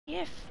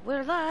If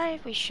we're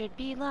live, we should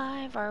be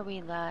live. Are we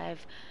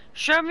live?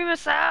 Show me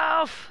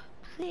myself,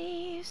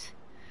 please.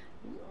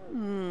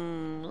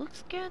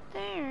 Looks good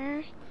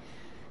there.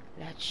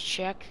 Let's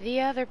check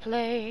the other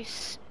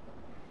place.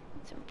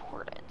 It's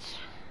important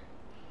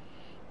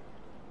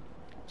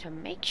to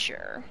make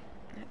sure.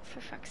 For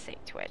fuck's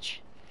sake,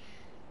 Twitch.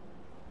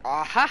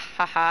 Ah ha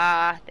ha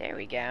ha. There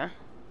we go.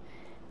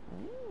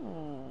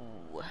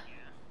 Ooh.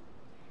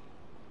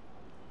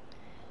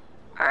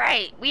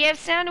 Alright, we have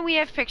sound and we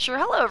have picture.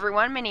 Hello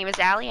everyone, my name is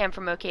Allie. I'm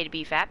from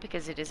Ok2BeFat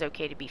because it is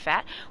okay to be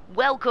fat.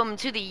 Welcome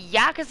to the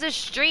Yakuza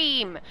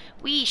stream.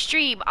 We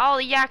stream all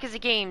the Yakuza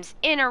games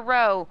in a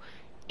row,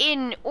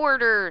 in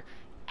order.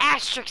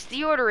 Asterisk,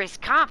 the order is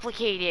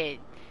complicated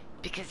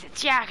because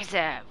it's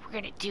Yakuza. We're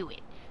gonna do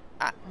it.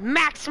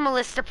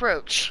 Maximalist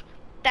approach.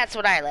 That's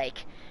what I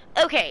like.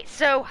 Okay,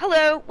 so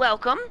hello,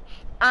 welcome.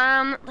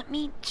 Let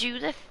me do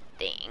the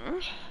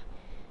thing.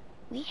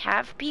 We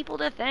have people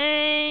to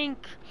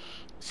thank.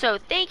 So,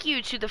 thank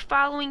you to the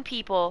following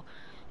people.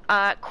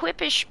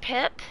 Quippish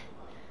Pip,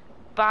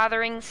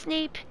 Bothering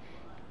Snape,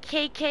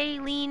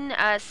 KK Lean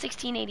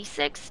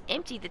 1686,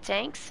 Empty the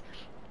Tanks,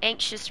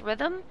 Anxious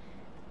Rhythm,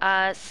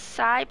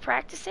 Psy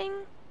Practicing,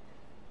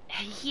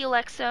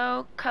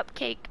 Healexo,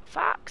 Cupcake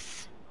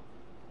Fox,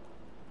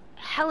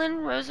 Helen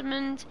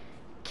Rosamond,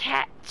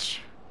 Cat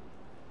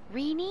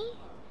Rini,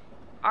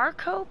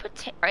 Anarcho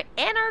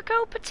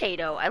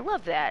Potato, I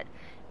love that,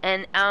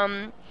 and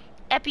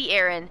Epi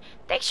Aaron,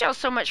 thanks y'all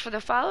so much for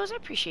the follows. I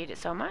appreciate it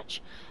so much.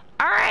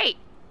 Alright,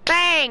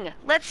 bang!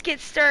 Let's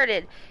get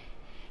started.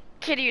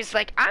 Kitty was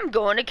like, I'm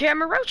going to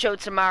Camarocho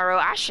tomorrow.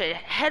 I should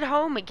head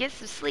home and get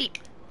some sleep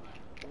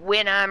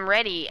when I'm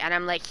ready. And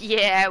I'm like,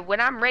 yeah, when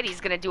I'm ready is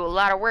going to do a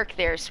lot of work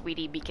there,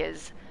 sweetie,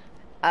 because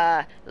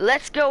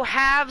let's go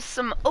have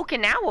some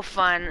Okinawa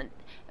fun.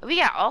 We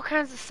got all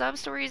kinds of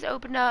sub-stories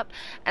opened up,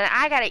 and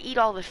I gotta eat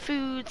all the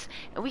foods,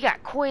 and we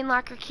got coin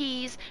locker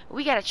keys,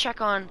 we gotta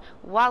check on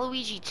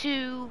Waluigi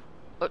 2,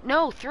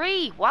 no,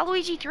 3,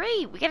 Waluigi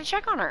 3, we gotta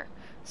check on her.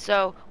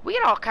 So, we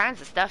got all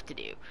kinds of stuff to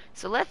do.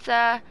 So let's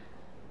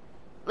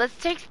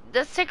take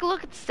a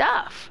look at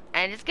stuff,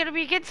 and it's gonna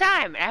be a good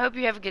time, and I hope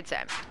you have a good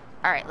time.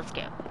 Alright, let's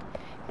go.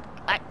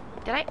 I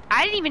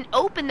didn't even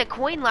open the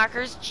coin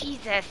lockers,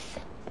 Jesus.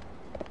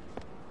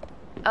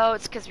 Oh,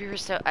 it's because we were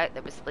so...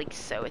 that was, like,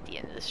 so at the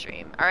end of the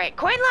stream. Alright,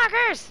 coin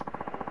lockers!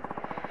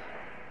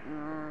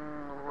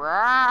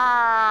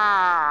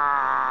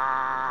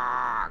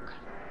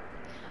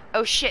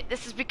 Oh, shit,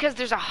 this is because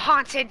there's a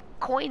haunted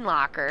coin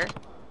locker.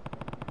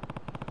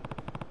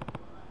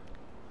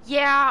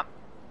 Yeah,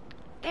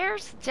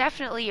 there's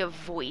definitely a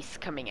voice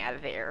coming out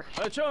of there.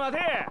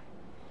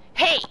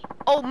 Hey,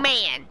 old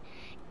man!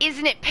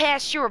 Isn't it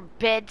past your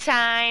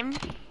bedtime? ...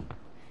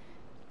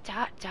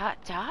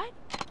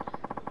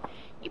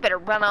 You better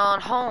run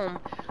on home.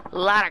 A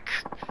lot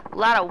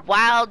of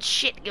wild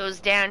shit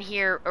goes down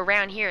here,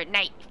 around here at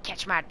night.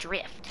 Catch my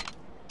drift.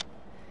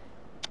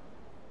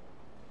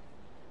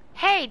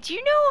 Hey, do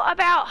you know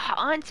about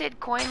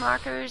haunted coin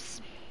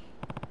lockers?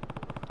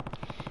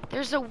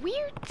 There's a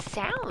weird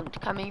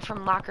sound coming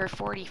from locker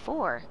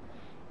 44.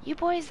 You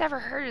boys ever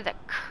heard of the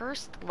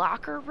cursed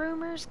locker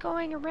rumors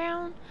going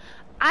around?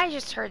 I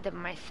just heard them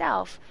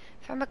myself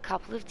from a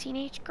couple of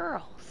teenage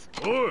girls.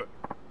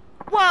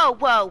 Whoa,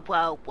 whoa,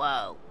 whoa,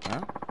 whoa.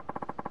 Huh?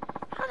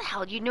 How the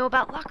hell do you know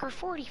about locker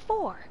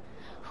 44?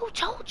 Who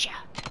told ya?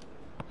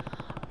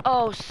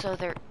 Oh, so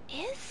there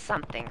is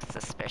something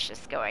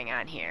suspicious going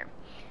on here.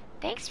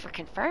 Thanks for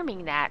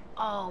confirming that.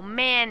 Oh,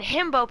 man,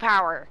 himbo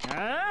power.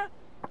 Huh?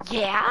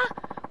 Yeah?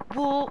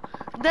 Well,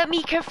 let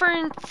me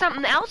confirm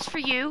something else for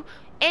you.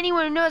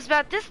 Anyone who knows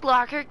about this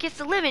locker gets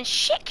the living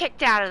shit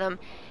kicked out of them.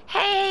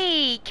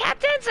 Hey,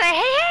 Captain,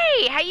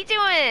 hey, how you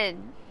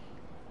doing?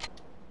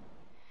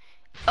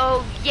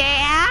 Oh,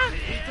 yeah?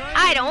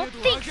 I don't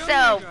think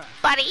so,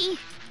 buddy.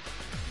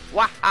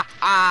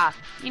 Wahaha.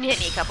 You can hit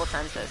me a couple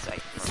times, though, so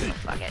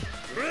fuck it.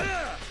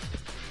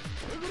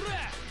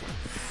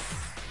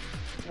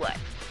 What?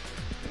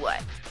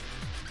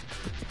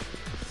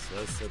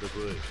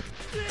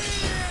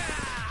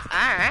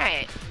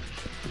 Alright.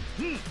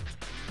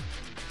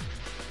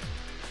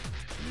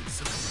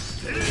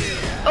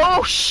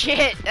 Oh,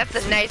 shit. That's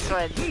a nice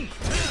one.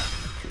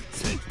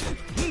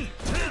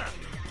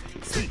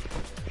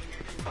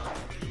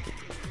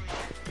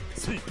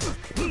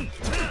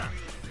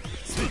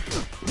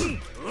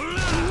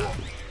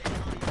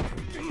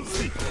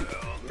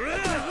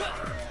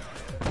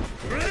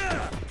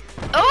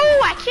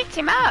 Oh, I kicked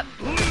him up.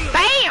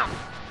 Bam!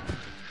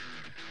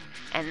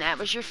 And that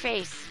was your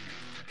face.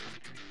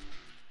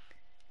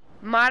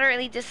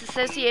 Moderately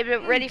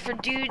disassociated, but ready for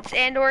dudes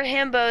and or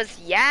himbos.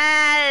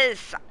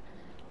 Yes!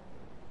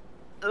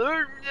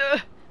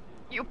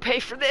 You pay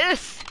for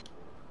this?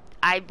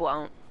 I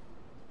won't.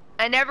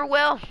 I never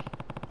will.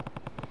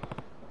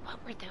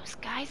 What were those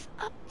guys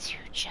up to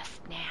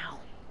just now?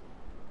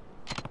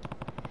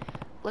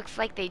 Looks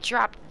like they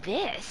dropped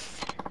this.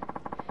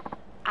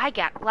 I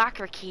got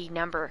locker key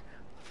number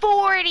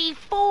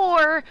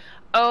 44!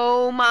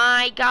 Oh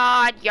my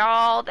god,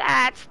 y'all,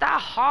 that's the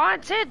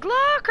haunted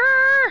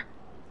locker!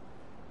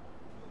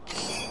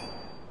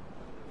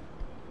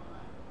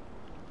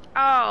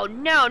 Oh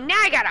no, now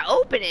I gotta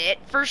open it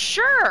for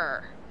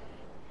sure.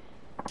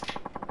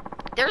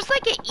 There's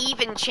like an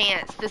even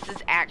chance this is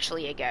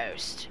actually a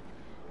ghost.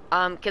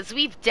 Because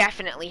we've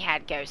definitely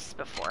had ghosts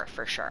before,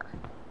 for sure.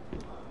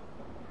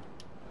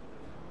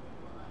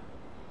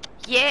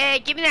 Yeah,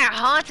 give me that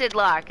haunted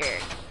locker.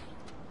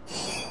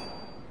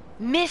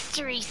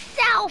 Mystery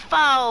cell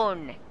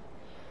phone!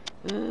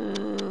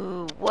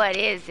 Ooh, what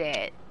is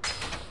it?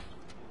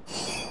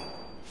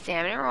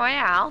 Salmon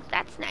Royale,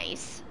 that's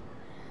nice.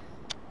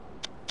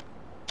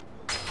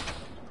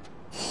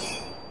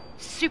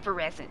 Super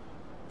resin.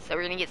 So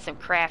we're gonna get some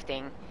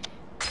crafting.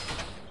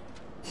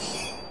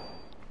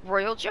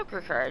 Royal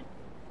Joker card.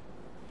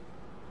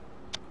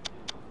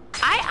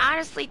 I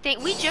honestly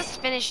think we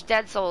just finished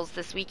Dead Souls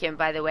this weekend,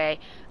 by the way.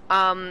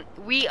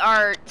 We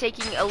are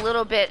taking a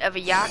little bit of a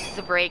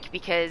Yakuza break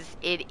because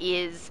it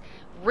is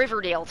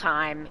Riverdale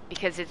time,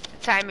 because it's the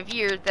time of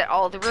year that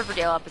all the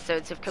Riverdale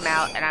episodes have come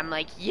out, and I'm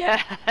like,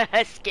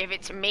 yes, give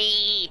it to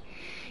me.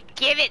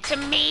 Give it to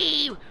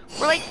me.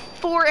 We're like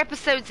 4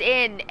 episodes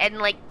in, and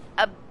like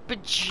a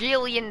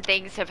bajillion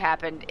things have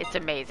happened. It's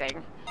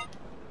amazing.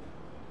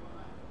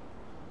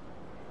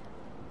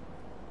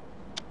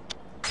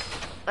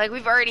 Like,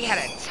 we've already had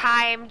a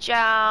time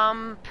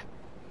jump.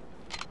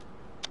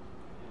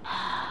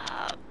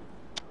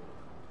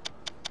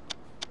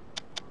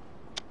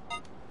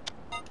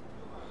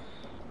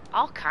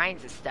 All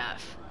kinds of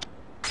stuff.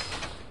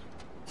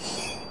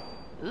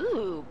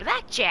 Ooh,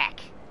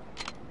 blackjack.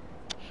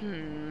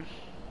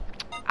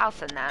 I'll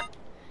send that.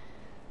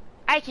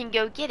 I can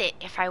go get it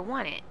if I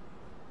want it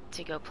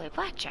to go play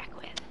blackjack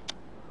with.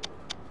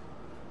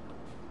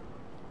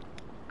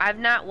 I've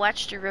not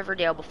watched a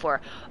Riverdale before.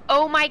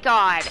 Oh my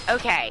god.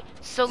 Okay.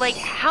 So, like,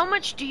 how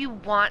much do you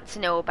want to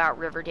know about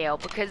Riverdale?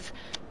 Because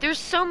there's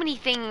so many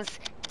things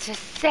to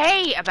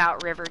say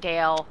about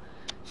Riverdale.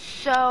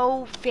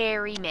 So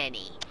very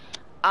many.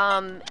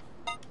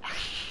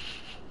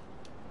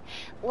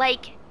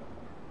 Like,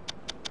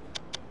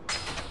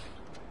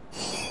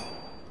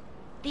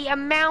 the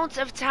amount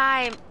of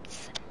times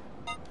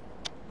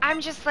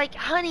I'm just like,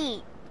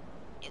 honey,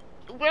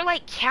 we're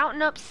like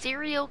counting up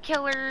serial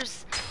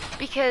killers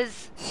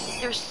because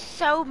there's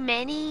so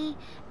many,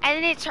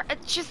 and it's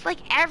just like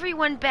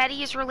everyone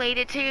Betty is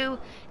related to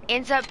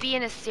ends up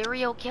being a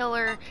serial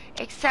killer,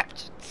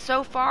 except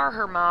so far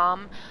her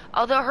mom.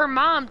 Although her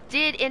mom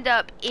did end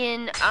up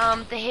in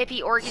the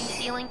hippie organ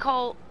stealing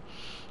cult,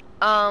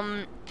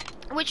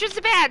 which was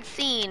a bad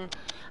scene.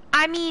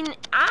 I mean,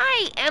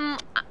 I am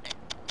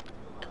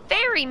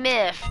very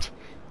miffed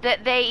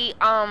that they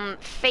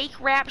fake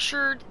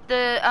raptured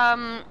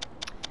the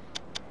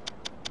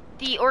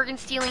organ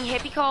stealing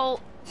hippie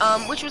cult,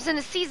 which was in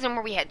a season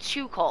where we had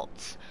 2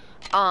 cults.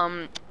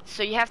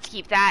 So you have to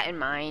keep that in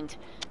mind.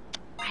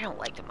 I don't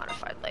like the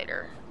modified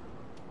lighter.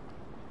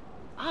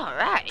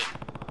 Alright.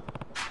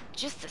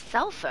 Just a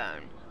cell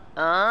phone.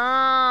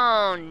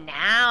 Oh,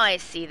 now I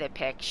see the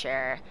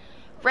picture.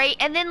 Right,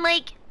 and then,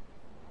 like,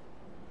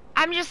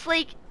 I'm just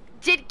like,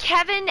 did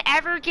Kevin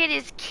ever get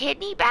his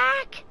kidney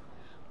back?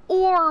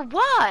 Or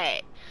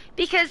what?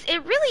 Because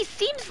it really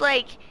seems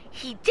like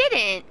he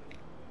didn't.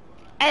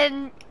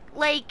 And,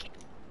 like,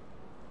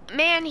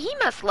 man, he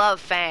must love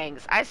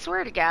fangs. I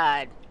swear to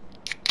God.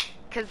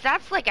 Because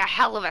that's, like, a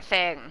hell of a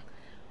thing.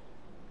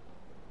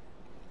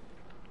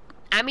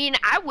 I mean,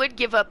 I would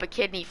give up a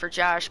kidney for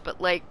Josh,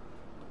 but, like,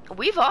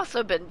 we've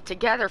also been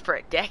together for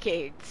a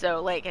decade.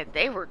 So, like, and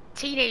they were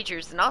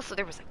teenagers, and also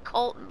there was a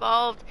cult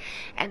involved,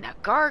 and the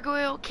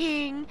Gargoyle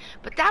King.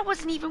 But that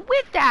wasn't even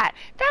with that.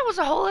 That was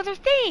a whole other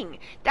thing.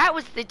 That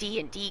was the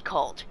D&D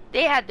cult.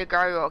 They had the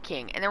Gargoyle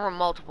King, and there were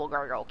multiple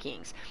Gargoyle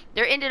Kings.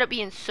 There ended up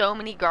being so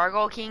many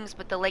Gargoyle Kings,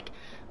 but the, like,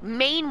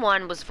 main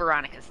one was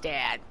Veronica's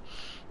dad.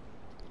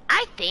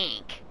 I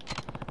think.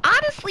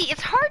 Honestly,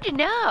 it's hard to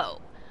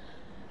know.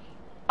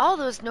 All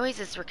those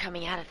noises were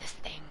coming out of this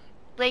thing.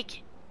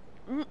 Like,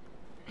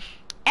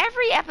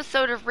 every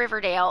episode of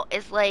Riverdale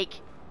is like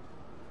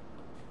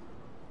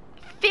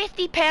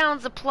 50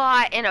 pounds of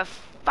plot in a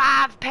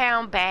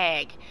 5-pound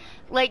bag.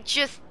 Like,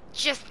 just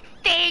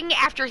thing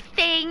after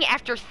thing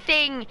after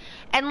thing.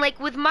 And, like,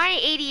 with my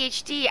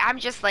ADHD, I'm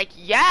just like,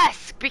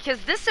 yes,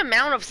 because this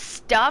amount of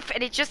stuff,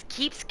 and it just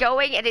keeps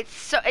going, and it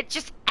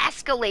just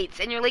escalates,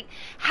 and you're like,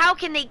 how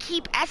can they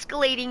keep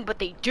escalating? But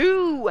they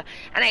do,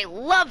 and I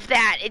love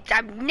that.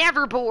 I'm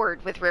never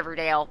bored with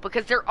Riverdale,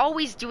 because they're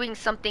always doing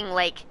something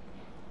like,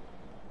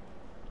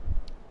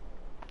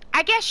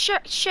 I guess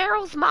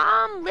Cheryl's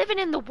mom living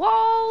in the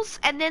walls,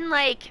 and then,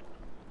 like,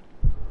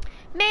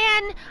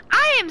 man,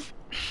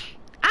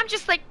 I'm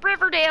just like,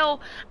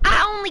 Riverdale,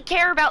 I only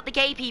care about the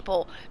gay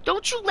people.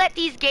 Don't you let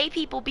these gay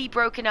people be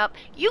broken up.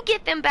 You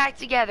get them back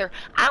together.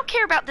 I don't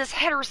care about this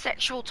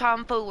heterosexual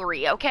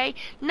tomfoolery, okay?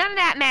 None of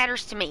that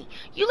matters to me.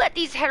 You let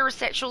these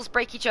heterosexuals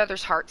break each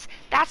other's hearts.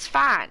 That's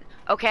fine.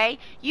 Okay?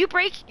 You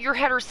break your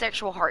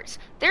heterosexual hearts.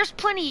 There's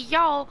plenty of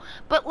y'all,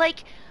 but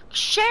like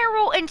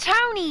Cheryl and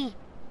Tony,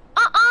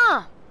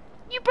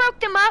 you broke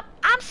them up.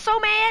 I'm so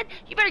mad.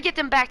 You better get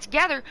them back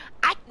together.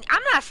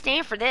 I'm not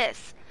staying for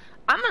this.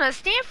 I'm gonna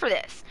stand for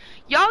this.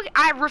 Y'all,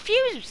 I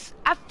refuse.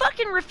 I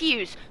fucking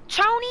refuse.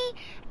 Tony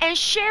and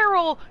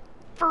Cheryl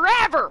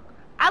forever.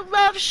 I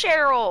love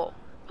Cheryl.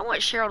 I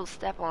want Cheryl to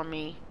step on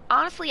me.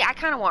 Honestly, I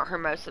kind of want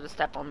Hermosa to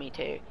step on me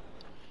too.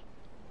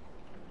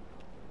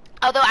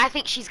 Although I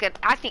think she's good.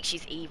 I think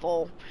she's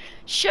evil.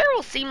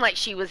 Cheryl seemed like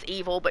she was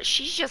evil, but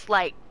she's just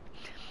like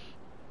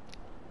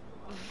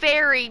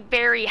very,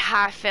 very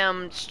high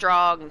femme,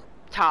 strong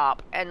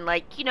top. And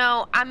like, you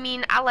know, I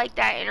mean, I like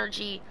that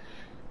energy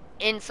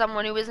in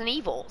someone who isn't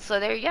evil. So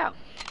there you go.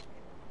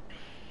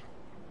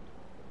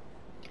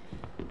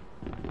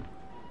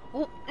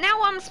 Well, now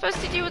what I'm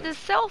supposed to do with this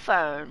cell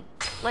phone?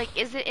 Like,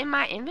 is it in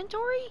my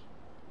inventory?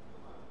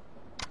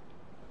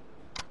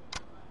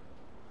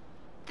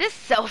 This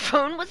cell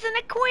phone was in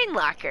a coin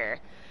locker.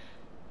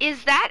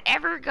 Is that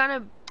ever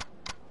gonna...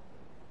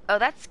 Oh,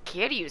 that's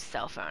Kiryu's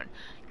cell phone.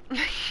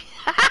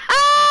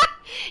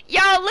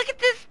 Y'all, look at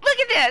this. Look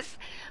at this.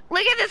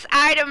 Look at this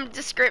item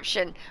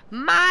description.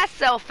 My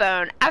cell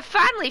phone. I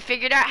finally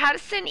figured out how to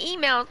send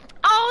emails.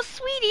 Oh,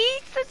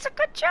 sweetie, that's a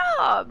good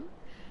job.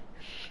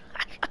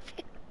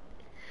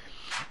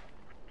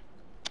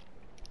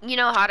 You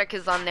know,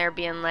 Haruka's on there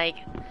being like,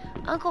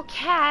 Uncle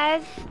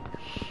Kaz,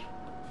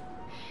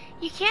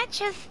 you can't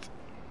just...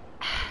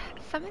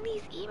 Some of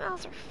these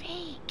emails are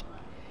fake.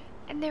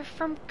 And they're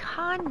from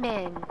con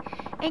men.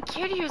 And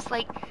Kiryu's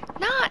like,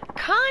 not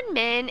con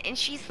men. And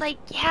she's like,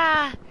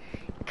 yeah,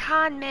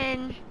 con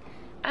men.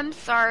 I'm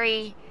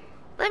sorry.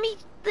 Let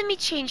me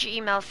change your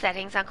email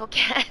settings, Uncle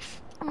Kaz.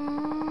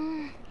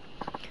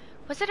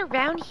 Was it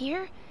around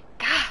here?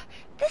 God,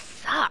 this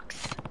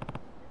sucks.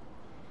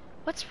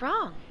 What's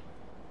wrong?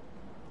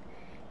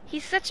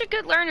 He's such a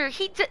good learner.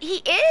 He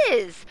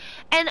is.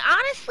 And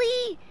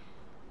honestly,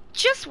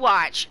 just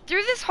watch.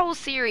 Through this whole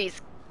series,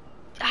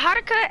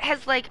 Haruka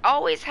has like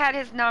always had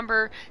his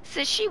number.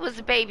 Since she was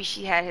a baby,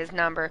 she had his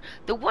number.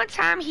 The one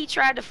time he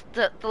tried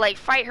to like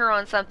fight her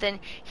on something,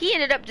 he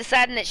ended up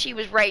deciding that she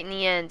was right in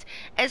the end.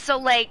 And so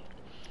like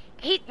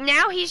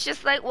he's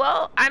just like,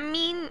 well, I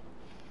mean,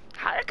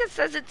 Haruka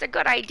says it's a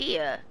good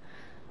idea.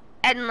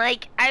 And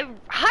like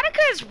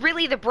Haruka is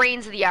really the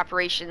brains of the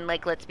operation,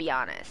 like, let's be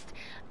honest.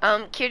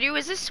 Kiryu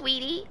is a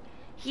sweetie.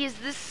 He is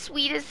the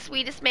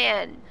sweetest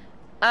man.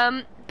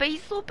 But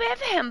he's a little bit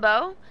of a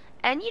himbo.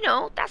 And, you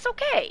know, that's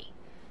okay.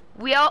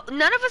 None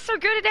of us are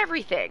good at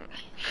everything.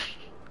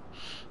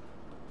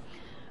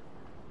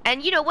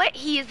 And you know what?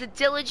 He is a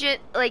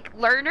diligent, like,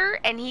 learner,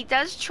 and he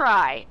does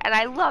try. And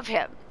I love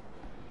him.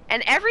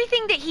 And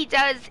everything that he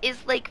does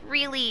is, like,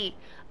 really...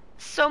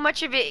 So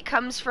much of it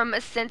comes from a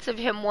sense of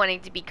him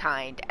wanting to be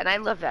kind. And I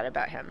love that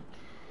about him.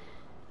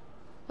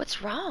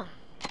 What's wrong?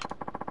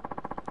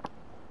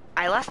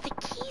 I lost a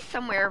key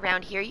somewhere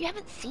around here. You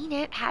haven't seen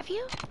it, have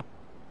you?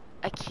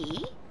 A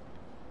key?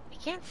 I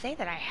can't say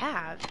that I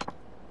have.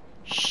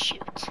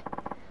 Shoot.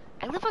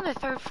 I live on the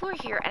 3rd floor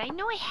here, and I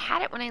know I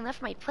had it when I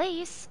left my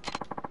place.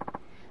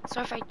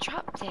 So if I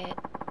dropped it,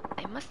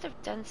 I must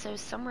have done so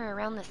somewhere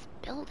around this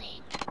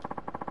building.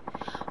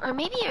 Or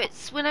maybe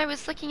it's when I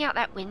was looking out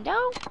that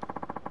window?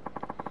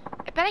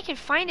 I bet I can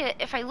find it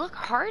if I look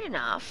hard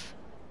enough.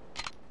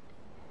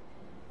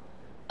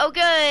 Oh,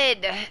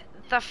 good!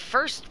 The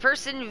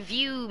first-person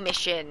view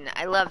mission.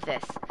 I love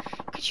this.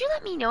 Could you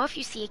let me know if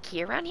you see a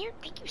key around here?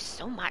 Thank you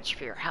so much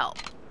for your help.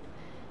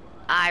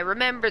 I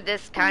remember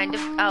this kind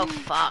of... Oh,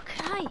 fuck.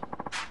 Hi.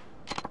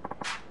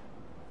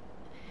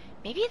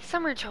 Maybe it's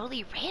somewhere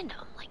totally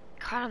random, like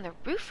caught on the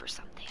roof or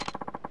something.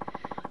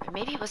 Or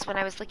maybe it was when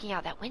I was looking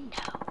out that window.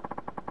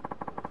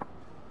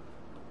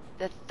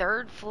 The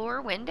 3rd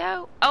floor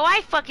window? Oh,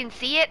 I fucking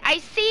see it! I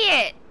see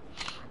it!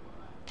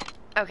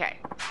 Okay.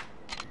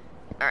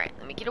 Alright,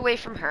 let me get away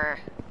from her.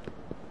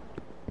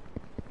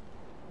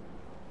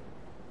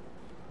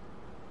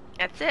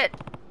 That's it.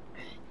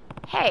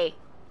 Hey,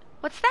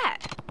 what's that?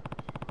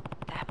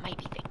 That might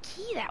be the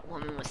key that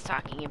woman was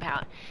talking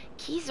about.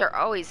 Keys are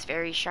always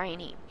very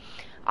shiny.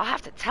 I'll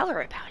have to tell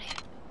her about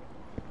it.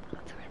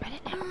 I'll tell her about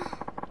it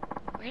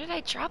now. Where did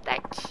I drop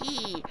that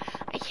key?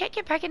 I can't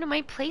get back into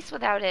my place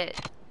without it.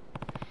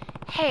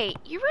 Hey,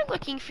 you were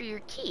looking for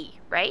your key,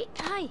 right?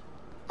 Hi.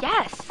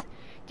 Yes.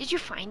 Did you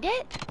find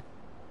it?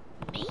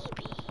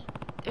 Maybe.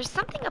 There's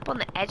something up on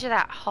the edge of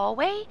that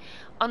hallway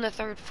on the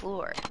 3rd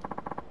floor.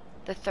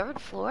 The 3rd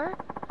floor?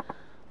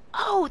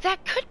 Oh,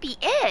 that could be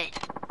it.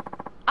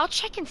 I'll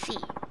check and see.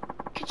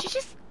 Could you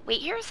just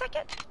wait here a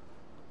second?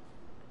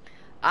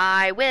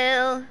 I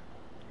will.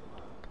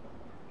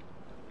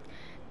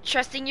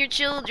 Trusting your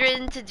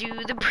children to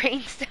do the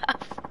brain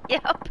stuff.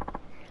 Yep.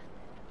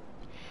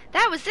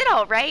 That was it,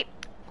 all right.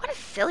 What a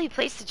silly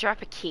place to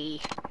drop a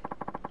key.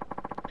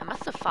 I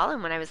must have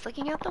fallen when I was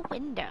looking out the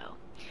window.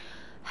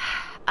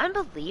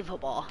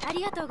 Unbelievable. あ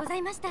りがとうござ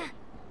いました.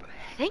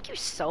 Thank you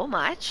so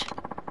much.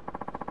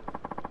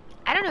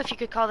 I don't know if you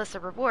could call this a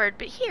reward,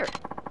 but here.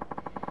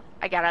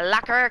 I got a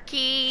locker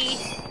key.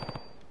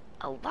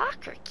 A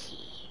locker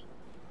key?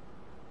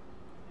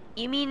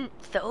 You mean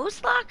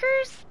those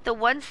lockers? The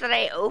ones that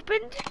I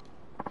opened?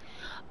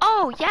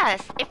 Oh,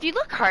 yes. If you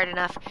look hard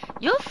enough,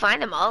 you'll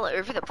find them all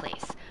over the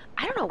place.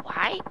 I don't know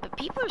why, but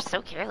people are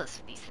so careless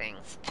with these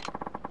things.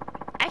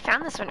 I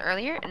found this one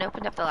earlier and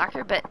opened up the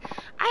locker, but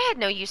I had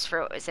no use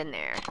for what was in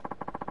there.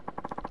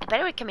 I bet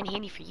it would come in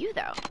handy for you,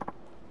 though.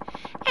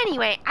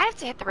 Anyway, I have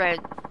to hit the road.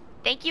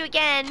 Thank you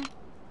again.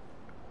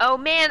 Oh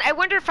man, I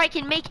wonder if I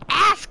can make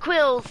ass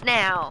quills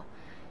now.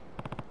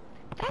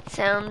 That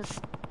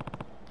sounds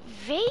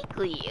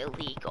vaguely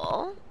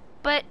illegal,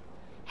 but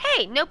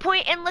hey, no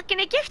point in looking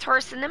a gift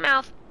horse in the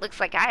mouth. Looks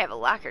like I have a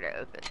locker to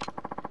open.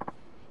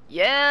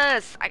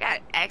 Yes, I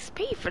got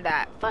XP for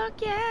that.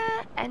 Fuck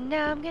yeah. And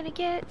now I'm gonna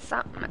get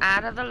something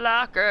out of the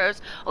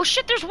lockers. Oh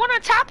shit, there's one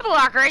on top of the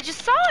locker. I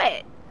just saw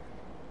it.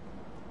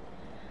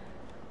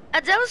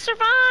 Adela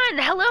Servan,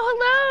 hello,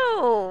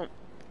 hello.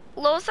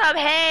 Los up,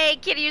 hey,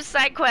 Kitty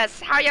side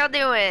quests. How y'all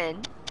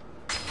doing?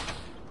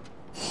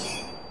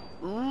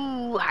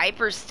 Ooh,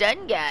 hyper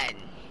stun gun.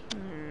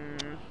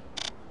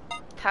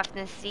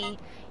 Toughness C,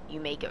 you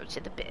may go to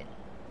the bin.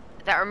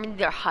 That reminds me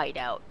their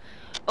hideout.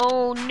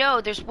 Oh no,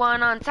 there's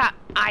one on top.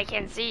 I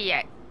can see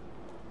it.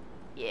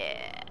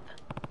 Yeah.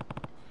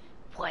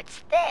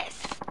 What's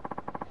this?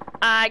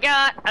 I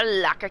got a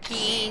locker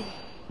key.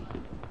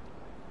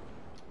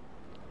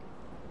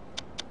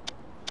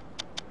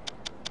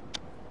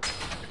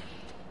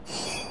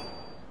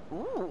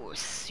 Ooh,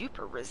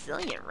 super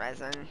resilient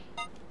resin.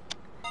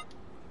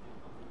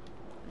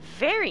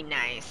 Very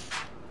nice.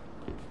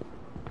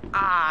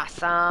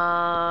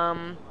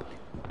 Awesome.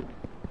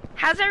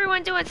 How's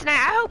everyone doing tonight?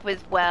 I hope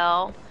it's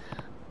well.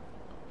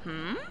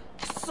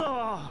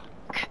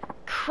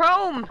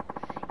 Chrome!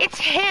 It's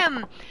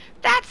him!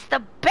 That's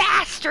the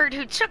bastard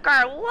who took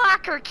our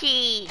locker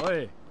key!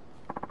 Oi.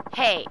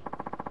 Hey,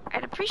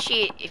 I'd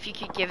appreciate if you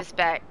could give us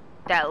back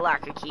that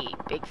locker key,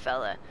 big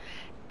fella.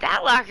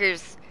 That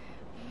locker's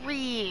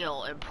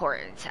real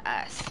important to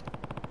us.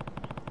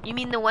 You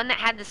mean the one that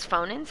had this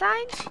phone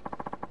inside?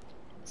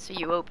 So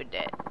you opened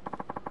it.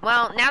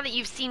 Well, now that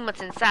you've seen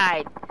what's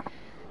inside,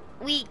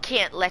 we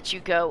can't let you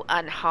go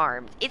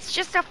unharmed. It's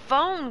just a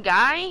phone,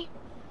 guy.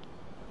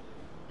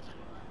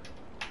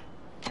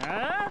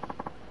 Huh?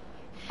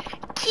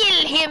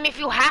 Kill him if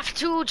you have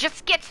to.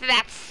 Just get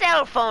that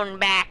cell phone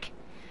back.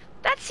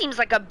 That seems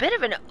like a bit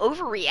of an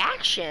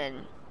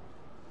overreaction.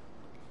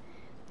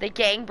 The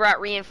gang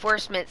brought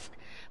reinforcements.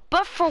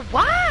 But for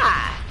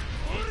why?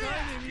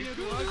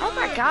 Oh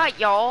my god,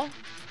 y'all.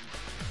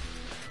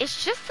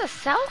 It's just a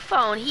cell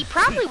phone. He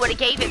probably would have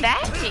gave it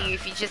back to you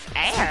if you just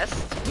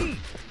asked.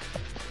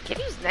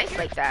 Kitty's nice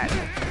like that.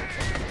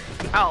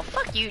 Oh,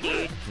 fuck you,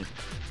 dude.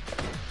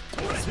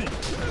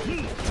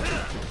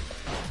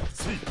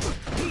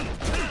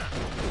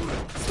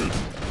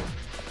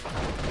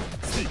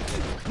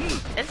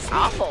 It's an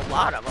awful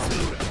lot of them.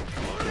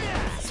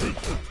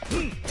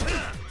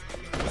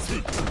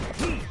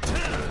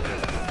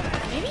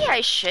 Maybe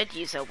I should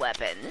use a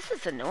weapon. This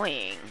is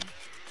annoying.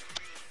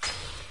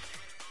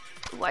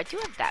 Ooh, I do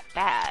have that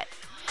bat.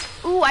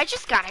 Ooh, I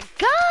just got a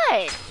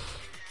gun!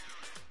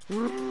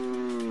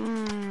 Ooh.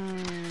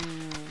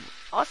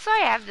 Also, I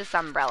have this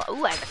umbrella.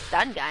 Ooh, I have a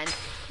stun gun.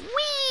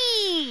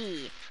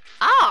 Whee!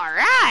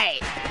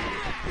 Alright!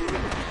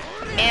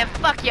 And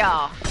fuck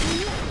y'all.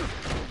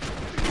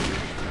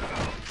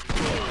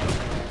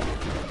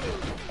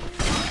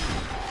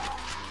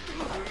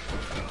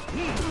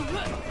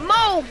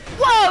 Mo!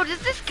 Whoa! Does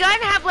this gun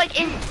have, like,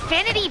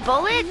 infinity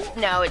bullets?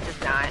 No, it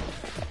does not.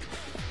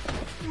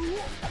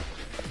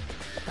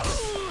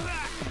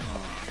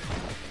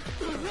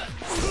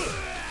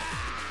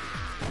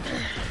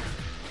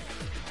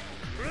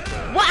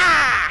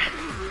 Wah!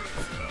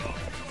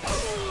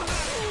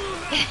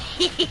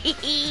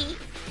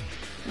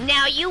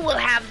 Now you will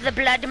have the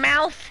blood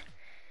mouth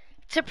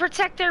to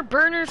protect their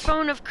burner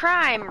phone of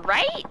crime,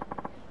 right?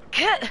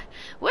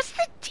 What's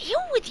the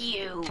deal with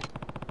you?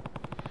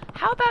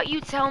 How about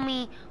you tell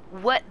me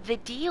what the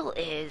deal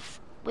is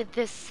with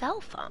this cell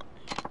phone?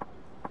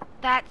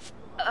 That's,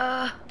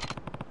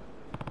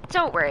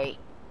 don't worry.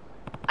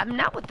 I'm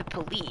not with the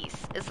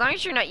police. As long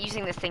as you're not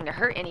using this thing to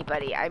hurt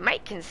anybody, I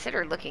might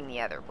consider looking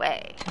the other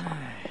way.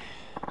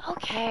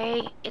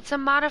 Okay, it's a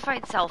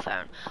modified cell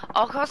phone.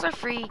 All calls are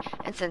free,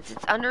 and since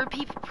it's under a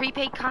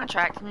prepaid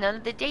contract, none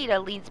of the data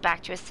leads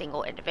back to a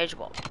single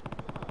individual.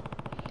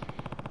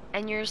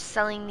 And you're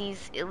selling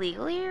these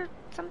illegally or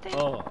something?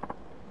 Oh.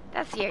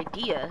 That's the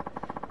idea.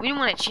 We didn't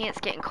want a chance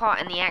getting caught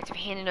in the act of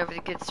handing over the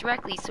goods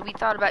directly, so we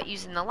thought about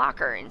using the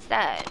locker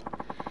instead.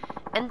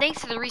 And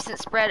thanks to the recent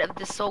spread of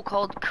the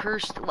so-called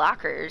cursed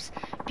lockers,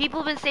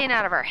 people have been staying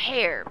out of our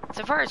hair.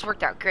 So far, it's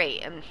worked out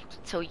great,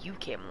 until you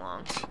came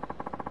along.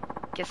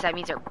 Guess that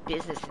means our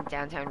business in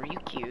downtown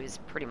Ryukyu is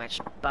pretty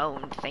much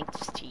boned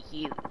thanks to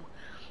you.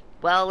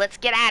 Well, let's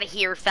get out of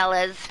here,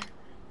 fellas.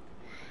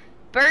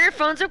 Burner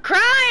phones of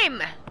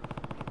crime!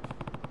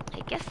 I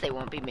guess they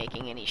won't be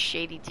making any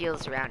shady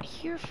deals around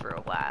here for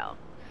a while.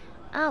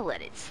 I'll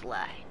let it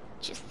slide.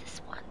 Just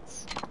this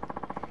once.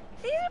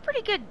 He's a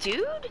pretty good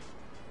dude.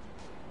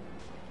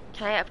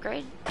 Can I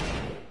upgrade?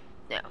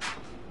 No.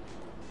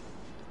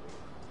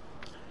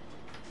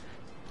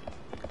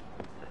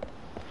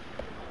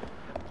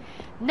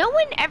 No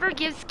one ever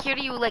gives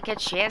Kiryu like a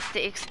chance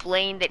to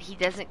explain that he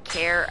doesn't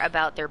care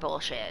about their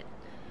bullshit.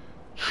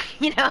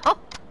 You know?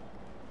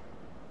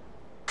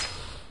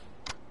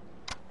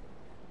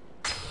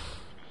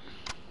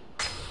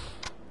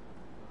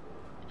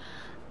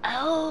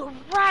 Oh,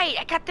 right.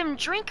 I got them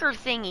drinker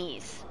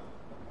thingies.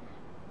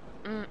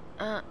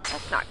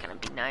 That's not gonna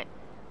be nice.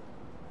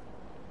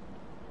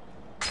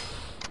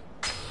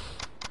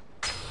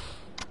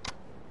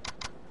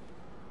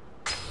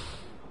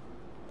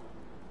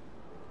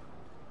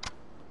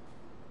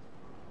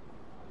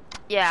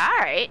 Yeah,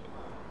 alright.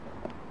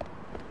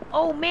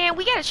 Oh man,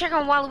 we gotta check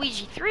on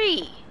Waluigi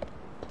 3.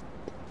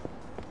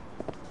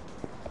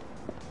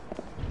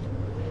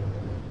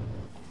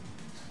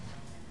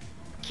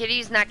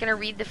 Kitty's not gonna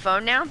read the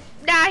phone now?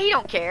 Nah, he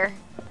don't care.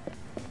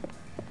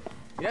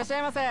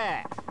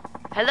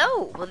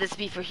 Hello, will this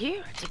be for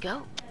here to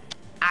go?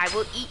 I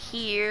will eat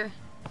here.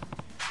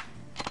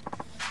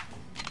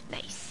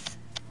 Nice.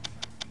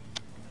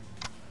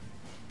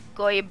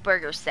 Goya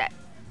burger set.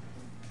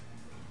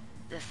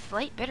 The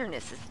slight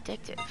bitterness is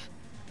addictive.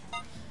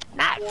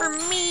 Not for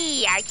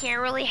me. I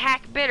can't really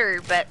hack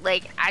bitter, but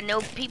like I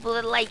know people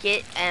that like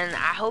it, and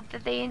I hope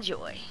that they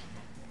enjoy.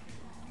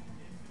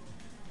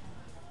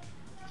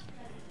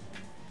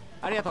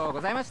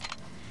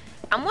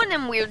 I'm one of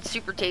them weird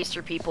super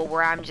taster people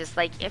where I'm just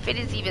like, if it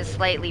is even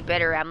slightly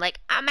bitter, I'm like,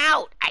 I'm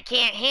out. I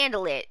can't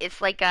handle it.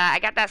 It's like I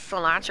got that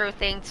cilantro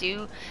thing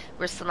too,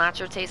 where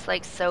cilantro tastes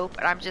like soap,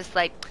 and I'm just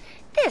like,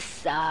 this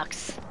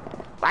sucks.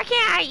 Why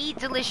can't I eat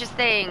delicious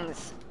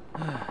things?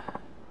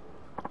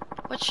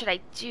 What should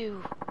I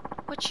do?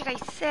 What should I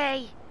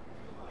say?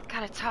 I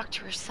gotta talk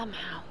to her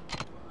somehow.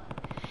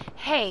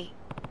 Hey,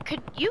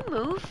 could you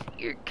move?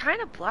 You're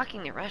kind of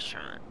blocking the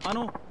restaurant.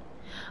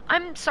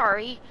 I'm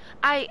sorry.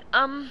 Huh?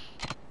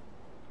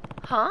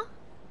 Are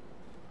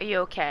you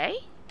okay?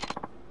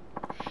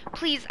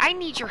 Please, I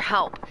need your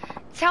help.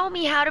 Tell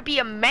me how to be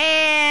a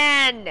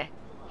man!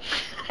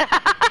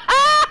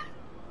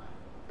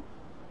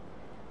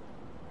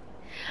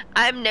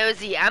 I'm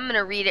nosy. I'm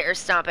gonna read it or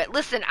stomp it.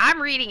 Listen,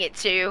 I'm reading it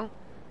too,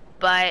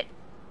 but...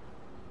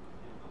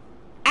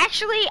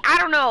 Actually, I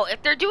don't know.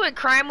 If they're doing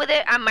crime with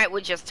it, I might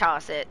would just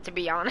toss it, to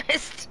be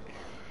honest.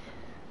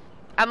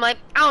 I'm like,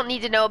 I don't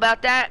need to know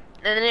about that.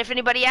 And then if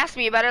anybody asks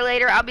me about it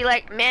later, I'll be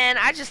like, man,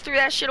 I just threw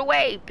that shit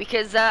away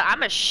because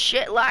I'm a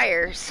shit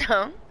liar.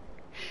 So,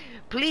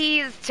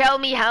 please tell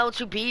me how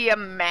to be a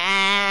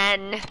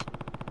man.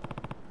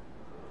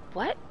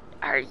 What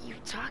are you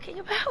talking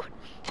about?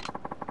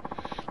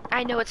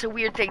 I know it's a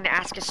weird thing to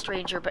ask a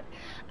stranger, but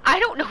I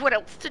don't know what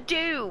else to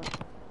do.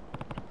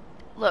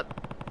 Look,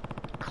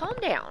 calm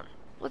down.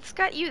 What's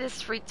got you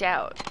this freaked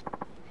out?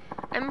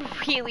 I'm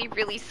really,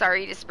 really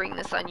sorry to spring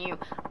this on you.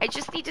 I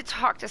just need to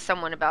talk to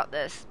someone about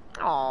this.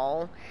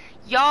 Aw.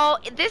 Y'all,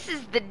 this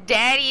is the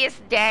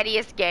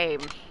daddiest game.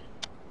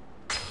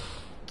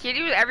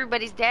 Kitty was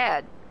everybody's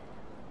dad.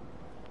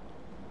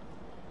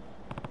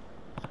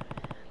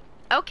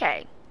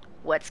 Okay,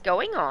 what's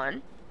going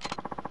on?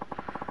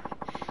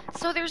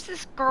 So there's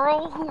this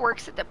girl who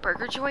works at the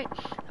burger joint.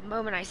 The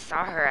moment I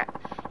saw her,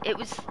 it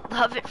was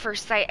love at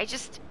first sight.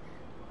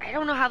 I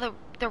don't know how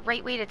the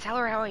right way to tell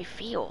her how I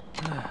feel.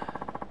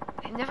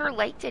 I've never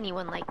liked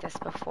anyone like this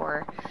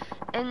before.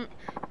 And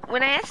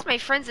when I asked my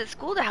friends at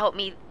school to help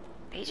me,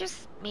 they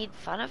just made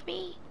fun of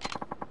me.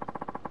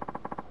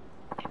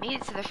 I made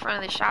it to the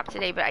front of the shop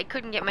today, but I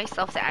couldn't get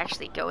myself to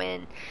actually go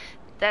in.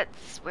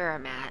 That's where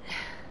I'm at.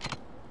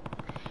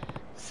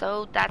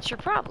 So that's your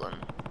problem.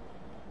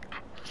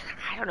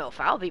 I don't know if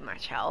I'll be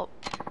much help.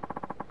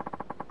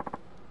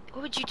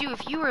 What would you do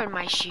if you were in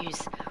my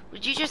shoes?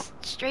 Would you just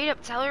straight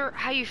up tell her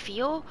how you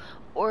feel?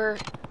 Or,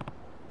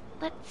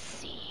 let's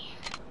see.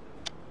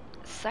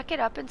 Suck it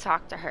up and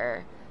talk to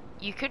her.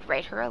 You could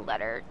write her a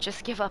letter.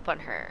 Just give up on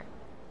her.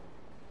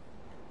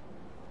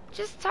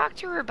 Just talk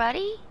to her,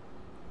 buddy.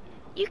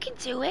 You can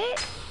do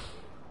it.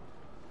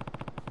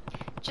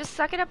 Just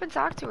suck it up and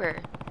talk to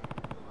her.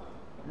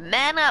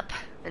 Man up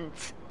and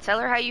tell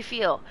her how you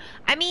feel.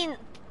 I mean,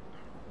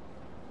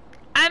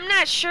 I'm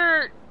not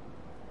sure.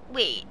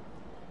 Wait.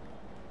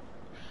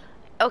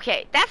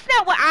 Okay, that's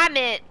not what I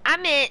meant. I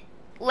meant,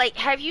 like,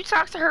 have you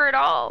talked to her at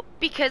all?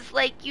 Because,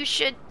 like, you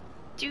should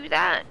do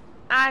that.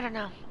 I don't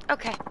know.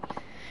 Okay.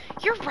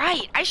 You're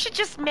right. I should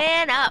just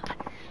man up.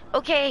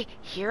 Okay,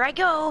 here I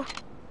go.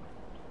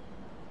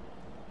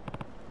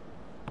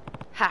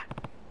 Ha.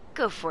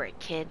 Go for it,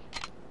 kid.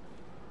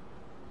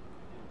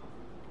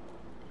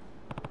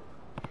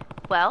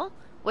 Well,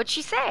 what'd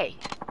she say?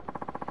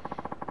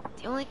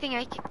 The only thing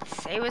I could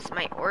say was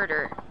my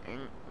order,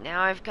 and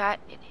now I've got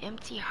an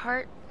empty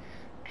heart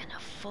and a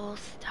full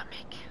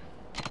stomach.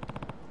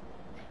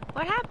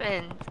 What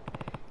happened?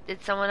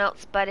 Did someone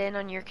else butt in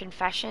on your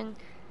confession?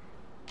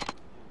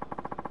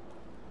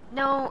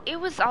 No, it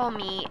was all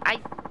me.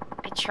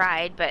 I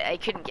tried, but I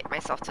couldn't get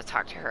myself to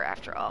talk to her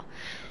after all.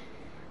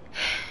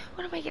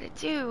 What am I gonna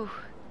do?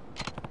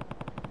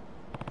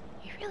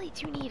 You really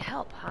do need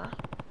help, huh?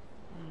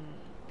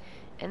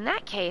 In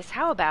that case,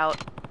 how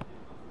about...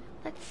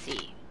 Let's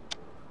see.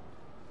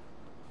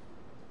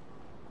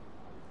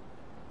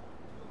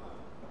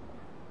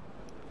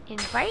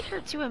 Invite her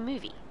to a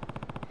movie.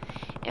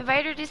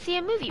 Invite her to see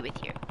a movie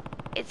with you.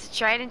 It's a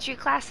tried and true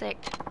classic.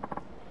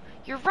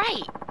 You're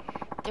right.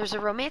 There's a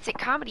romantic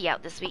comedy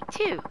out this week,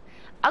 too.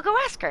 I'll go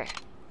ask her.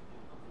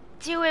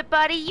 Do it,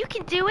 buddy. You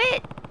can do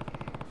it.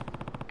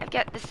 I've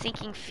got the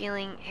sinking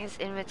feeling his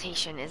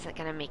invitation isn't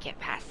going to make it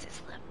past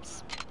his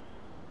lips.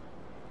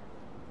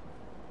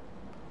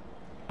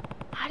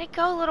 How'd it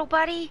go, little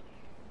buddy?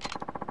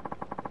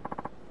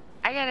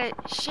 I got a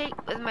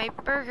shake with my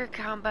burger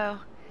combo.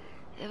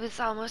 It was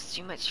almost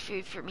too much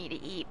food for me to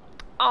eat.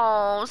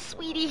 Oh,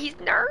 sweetie, he's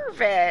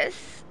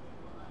nervous.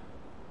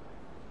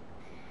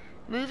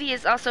 Movie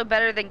is also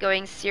better than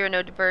going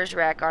Cyrano de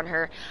Bergerac on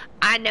her.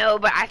 I know,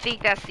 but I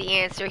think that's the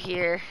answer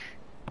here.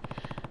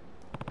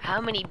 How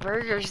many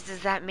burgers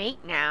does that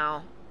make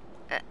now?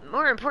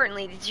 More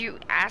importantly, did you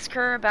ask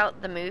her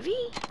about the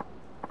movie?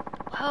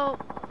 Well,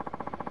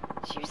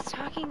 she was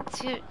talking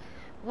to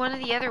one of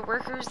the other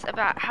workers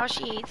about how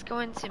she hates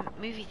going to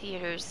movie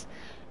theaters.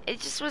 It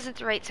just wasn't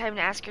the right time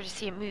to ask her to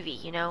see a movie,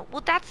 you know?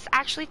 Well, that's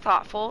actually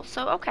thoughtful,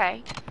 so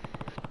okay.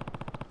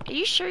 Are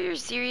you sure you're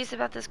serious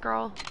about this,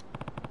 girl?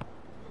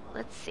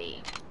 Let's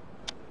see.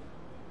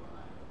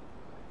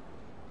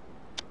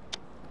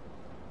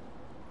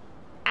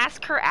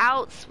 Ask her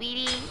out,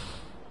 sweetie.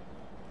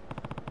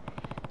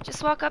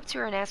 Just walk up to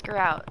her and ask her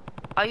out.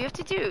 All you have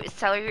to do is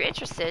tell her you're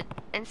interested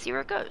and see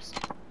where it goes.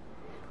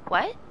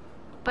 What?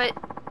 But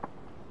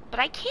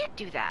I can't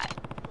do that.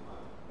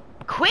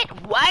 Quit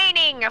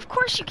whining! Of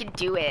course you can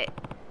do it.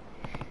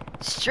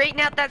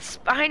 Straighten out that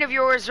spine of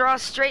yours or I'll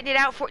straighten it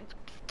out for...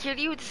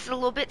 Kiryu, this is a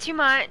little bit too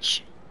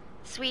much.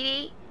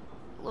 Sweetie,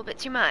 a little bit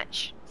too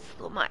much. It's a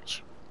little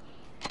much.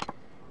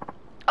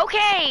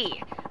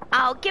 Okay!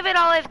 I'll give it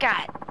all I've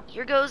got.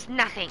 Here goes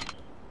nothing.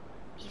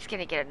 He's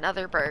gonna get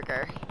another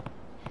burger.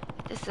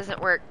 If this doesn't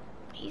work,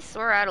 he's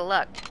sore out of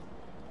luck.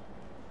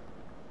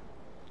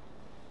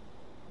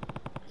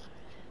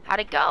 How'd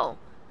it go?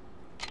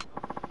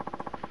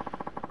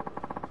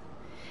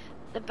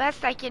 The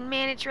best I can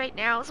manage right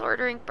now is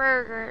ordering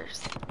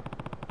burgers.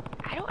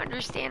 I don't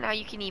understand how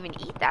you can even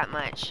eat that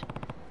much.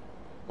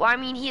 Well, I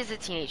mean, he is a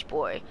teenage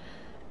boy.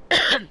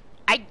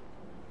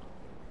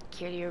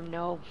 Kiryu,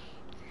 no.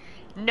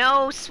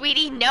 No,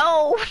 sweetie,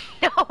 no!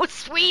 No,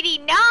 sweetie,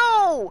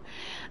 no!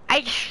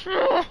 I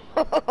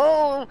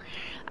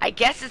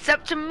guess it's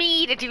up to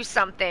me to do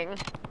something.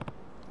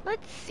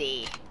 Let's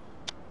see.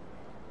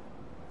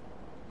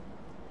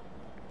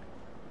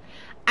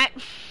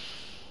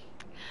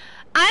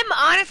 I'm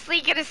honestly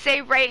gonna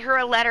say write her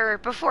a letter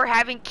before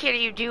having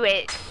Kiryu do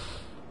it.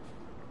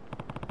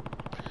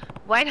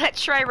 Why not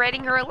try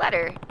writing her a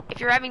letter? If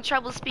you're having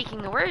trouble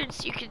speaking the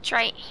words, you could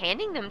try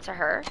handing them to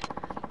her.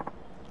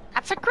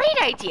 That's a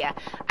great idea.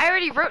 I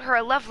already wrote her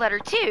a love letter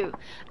too.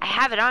 I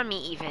have it on me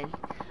even.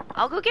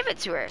 I'll go give it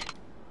to her.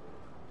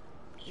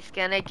 He's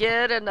gonna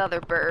get another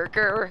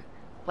burger.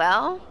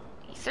 Well,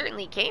 he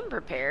certainly came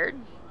prepared.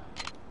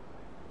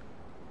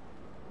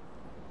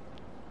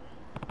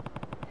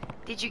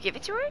 Did you give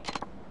it to her?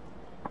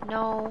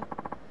 No.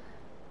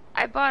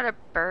 I bought a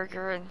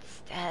burger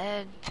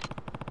instead.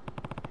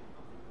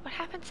 What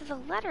happened to the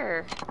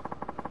letter?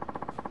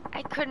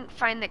 I couldn't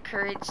find the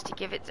courage to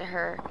give it to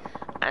her.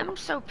 I'm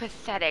so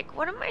pathetic.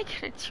 What am I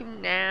gonna do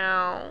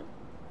now?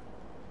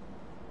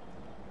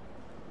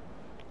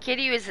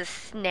 Kiryu is a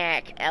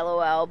snack,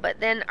 lol. But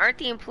then aren't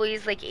the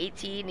employees like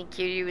 18 and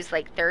Kiryu is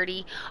like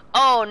 30?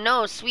 Oh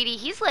no, sweetie,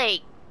 he's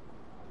like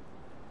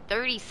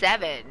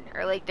 37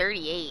 or like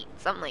 38,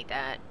 something like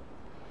that.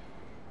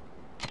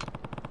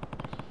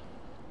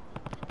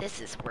 This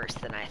is worse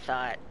than I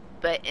thought.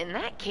 But in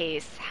that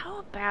case, how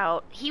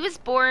about... He was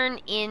born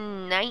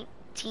in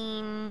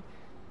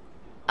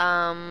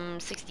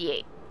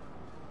 1968.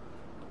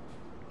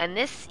 And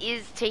this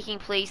is taking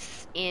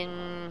place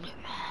in...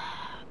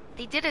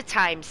 They did a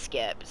time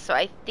skip, so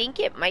I think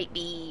it might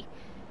be...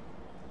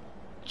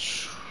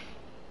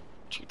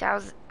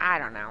 2000... I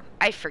don't know.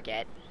 I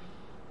forget.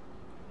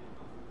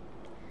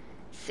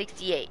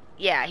 68.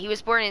 Yeah, he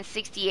was born in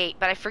 68,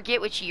 but I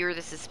forget which year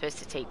this is supposed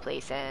to take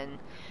place in.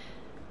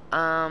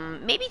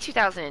 Maybe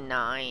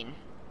 2009.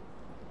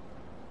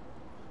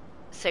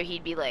 So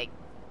he'd be like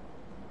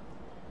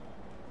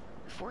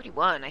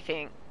 41, I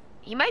think.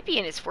 He might be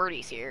in his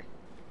 40s here.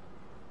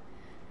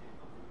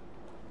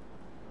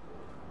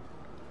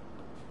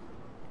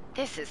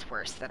 This is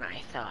worse than I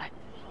thought.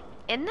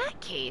 In that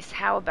case,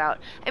 how about...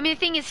 I mean, the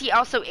thing is, he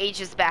also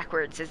ages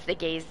backwards as the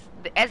games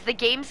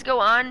go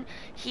on.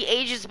 He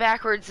ages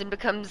backwards and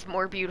becomes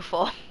more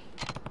beautiful.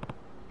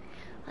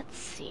 Let's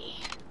see.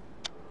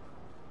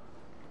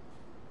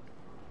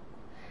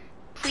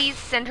 Please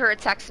send her a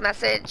text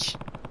message.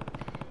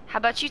 How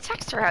about you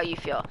text her how you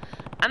feel?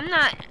 I'm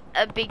not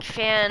a big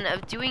fan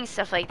of doing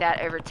stuff like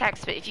that over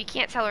text, but if you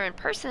can't tell her in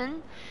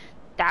person,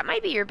 that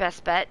might be your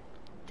best bet.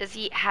 Does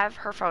he have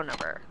her phone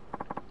number?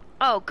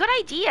 Oh, good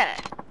idea.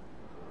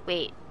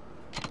 Wait.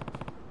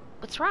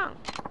 What's wrong?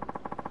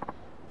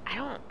 I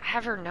don't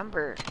have her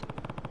number.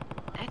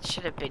 That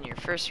should have been your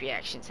first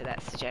reaction to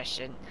that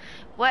suggestion.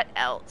 What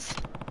else?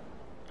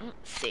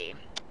 Let's see.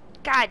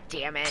 God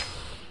damn it.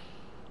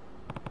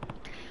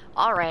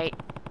 Alright.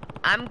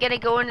 I'm gonna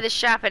go into the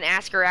shop and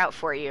ask her out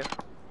for you.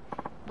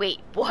 Wait,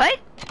 what?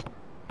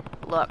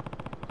 Look,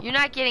 you're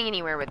not getting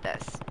anywhere with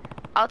this.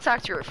 I'll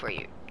talk to her for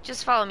you.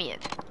 Just follow me in.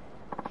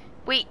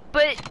 Wait,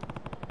 but...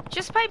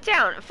 Just pipe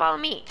down and follow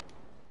me.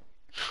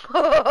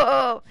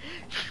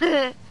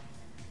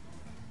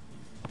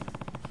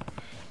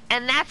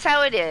 And that's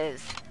how it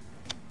is.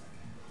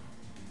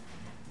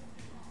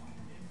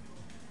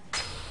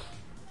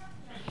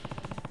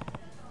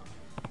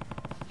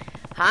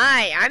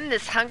 Hi, I'm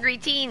this hungry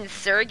teen's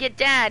surrogate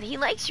dad. He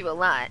likes you a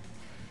lot.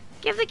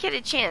 Give the kid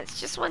a chance,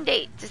 just one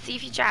date, to see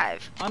if you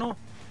jive.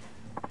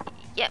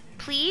 Yep,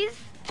 please?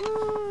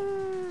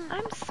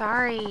 I'm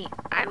sorry.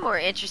 I'm more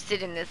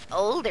interested in this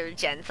older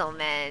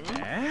gentleman.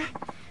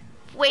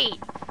 Wait,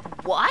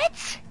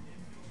 what?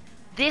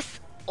 This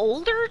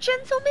older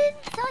gentleman?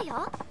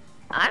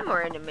 I'm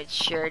more into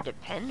mature,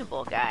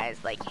 dependable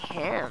guys like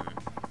him.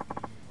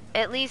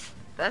 At least,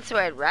 that's who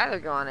I'd rather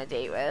go on a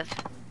date with.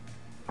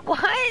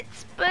 What?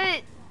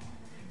 But...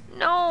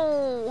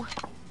 No.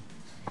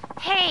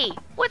 Hey,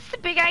 what's the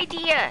big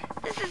idea?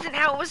 This isn't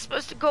how it was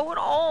supposed to go at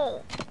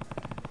all.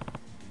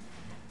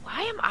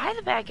 Why am I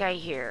the bad guy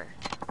here?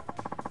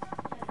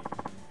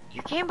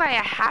 You came by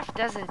a half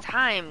dozen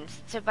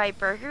times to buy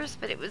burgers,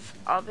 but it was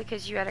all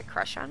because you had a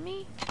crush on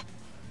me?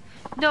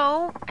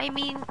 No, I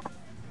mean,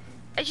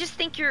 I just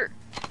think you're...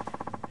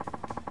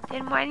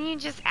 Then why didn't you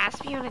just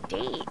ask me on a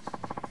date?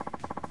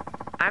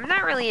 I'm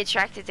not really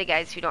attracted to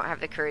guys who don't have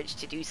the courage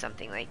to do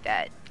something like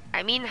that.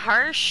 I mean,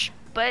 harsh,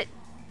 but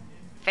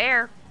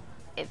fair.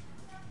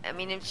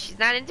 If she's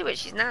not into it,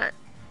 she's not.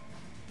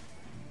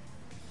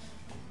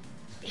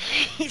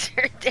 He's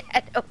her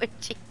dad,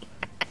 OMG.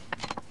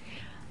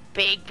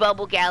 Big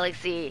bubble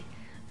galaxy.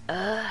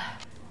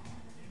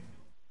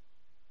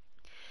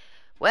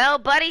 Well,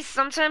 buddy,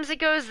 sometimes it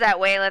goes that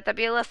way. Let that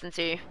be a lesson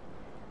to you.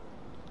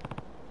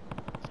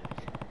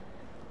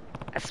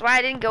 That's why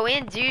I didn't go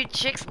in, dude.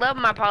 Chicks love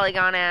my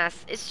polygon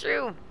ass. It's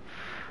true.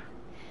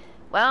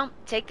 Well,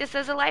 take this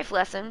as a life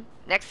lesson.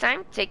 Next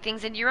time, take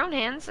things into your own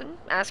hands and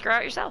ask her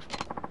out yourself.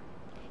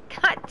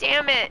 God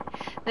damn it.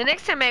 The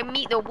next time I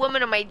meet the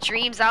woman of my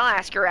dreams, I'll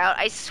ask her out.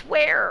 I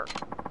swear.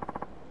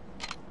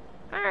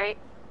 Alright.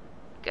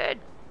 Good.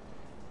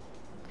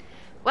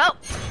 Well,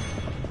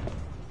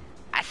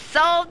 I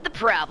solved the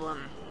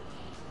problem.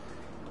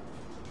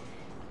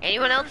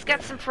 Anyone else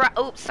got some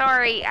oh,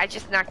 sorry. I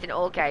just knocked an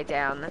old guy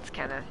down. That's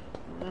kind of...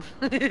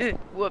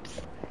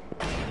 Whoops.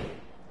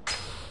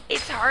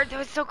 It's hard,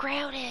 though. It's so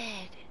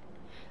crowded.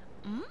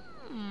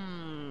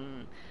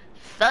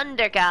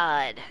 Thunder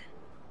God.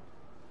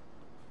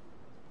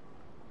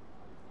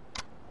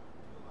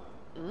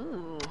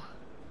 Ooh.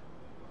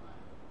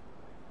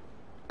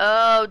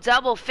 Oh,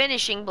 double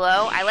finishing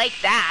blow. I like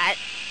that.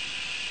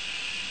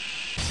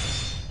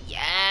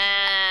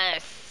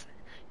 Yes.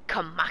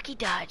 Kamaki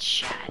dodge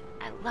shot.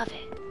 I love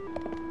it.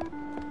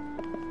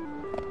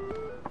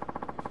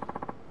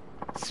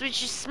 So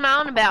what you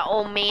smiling about,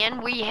 old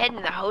man? Were you heading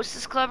to the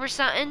hostess club or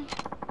something?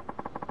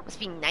 Must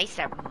be nice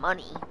to have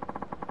money.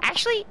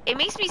 Actually, it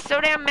makes me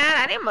so damn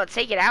mad I think I'm gonna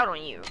take it out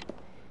on you.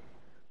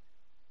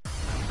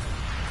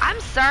 I'm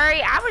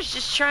sorry, I was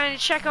just trying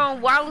to check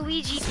on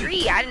Waluigi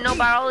 3. I didn't know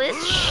about all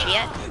this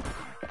shit.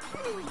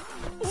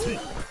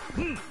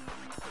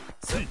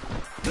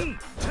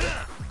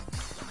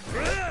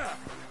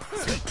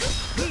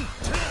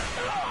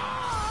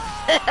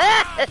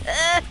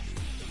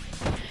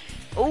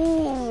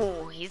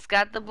 Ooh, he's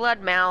got the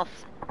blood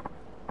mouth.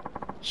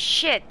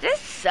 Shit, this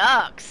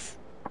sucks.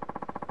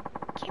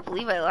 Can't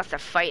believe I lost a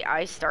fight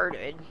I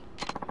started.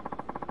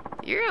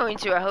 You're going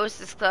to a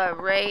hostess club,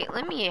 right?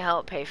 Let me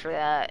help pay for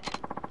that.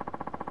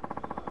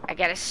 I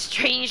got a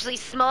strangely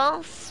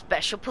small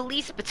special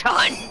police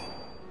baton.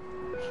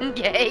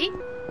 Okay?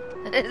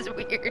 That is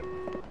weird.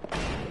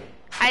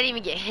 I didn't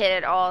even get hit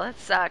at all. That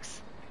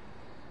sucks.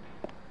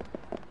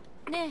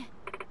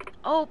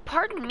 Oh,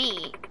 pardon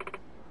me.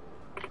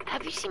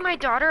 Have you seen my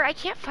daughter? I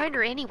can't find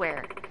her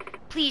anywhere.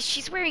 Please,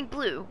 she's wearing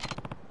blue.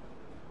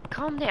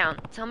 Calm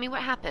down. Tell me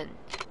what happened.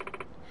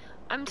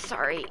 I'm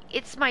sorry.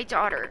 It's my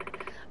daughter.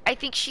 I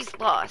think she's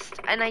lost,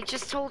 and I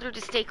just told her to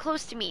stay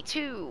close to me,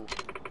 too.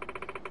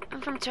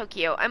 I'm from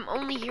Tokyo. I'm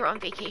only here on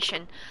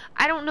vacation.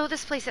 I don't know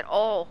this place at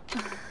all.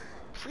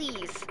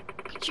 Please,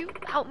 could you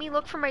help me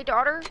look for my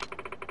daughter?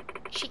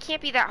 She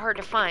can't be that hard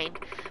to find.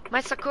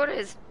 My Sakura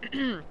is...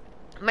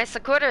 my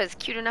Sakura is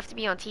cute enough to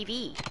be on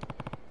TV.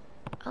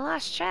 A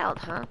lost child,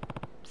 huh?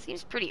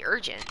 Seems pretty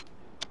urgent.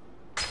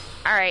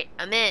 Alright,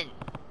 I'm in.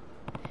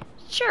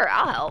 Sure,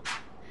 I'll help.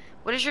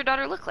 What does your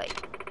daughter look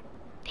like?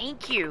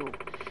 Thank you.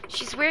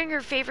 She's wearing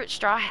her favorite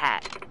straw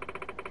hat.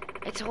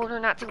 I told her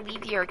not to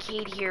leave the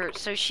arcade here,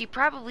 so she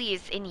probably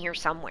is in here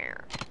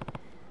somewhere.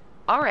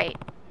 Alright,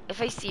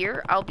 if I see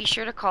her, I'll be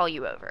sure to call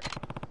you over.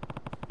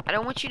 I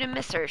don't want you to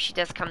miss her if she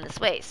does come this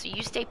way, so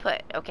you stay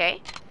put,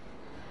 okay?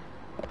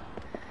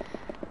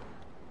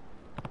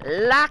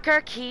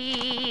 Locker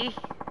key!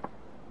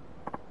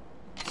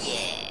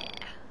 Yeah!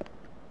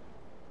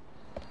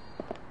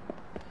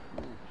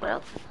 What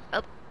else?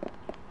 Oh.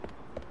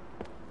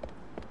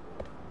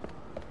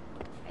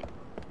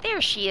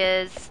 There she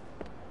is.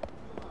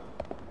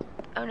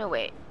 Oh, no,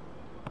 wait.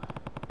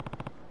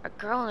 A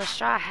girl in a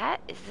straw hat?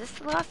 Is this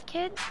the lost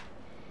kid?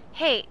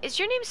 Hey, is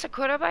your name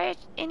Sakura by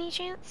any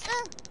chance?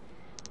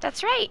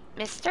 That's right,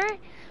 mister.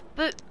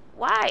 But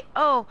why?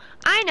 Oh,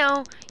 I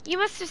know. You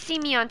must have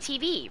seen me on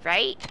TV,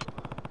 right?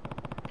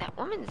 That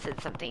woman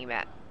said something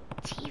about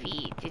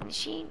TV, didn't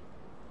she?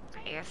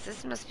 I guess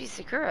this must be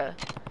Sakura.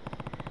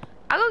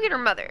 I'll go get her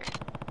mother.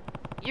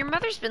 Your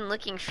mother's been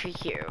looking for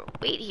you.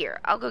 Wait here,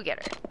 I'll go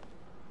get her.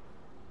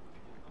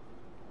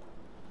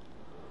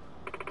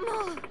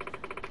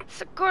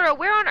 Sakura,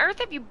 where on earth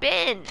have you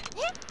been?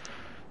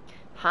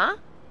 Huh?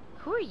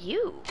 Who are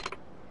you?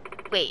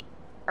 Wait,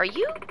 are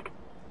you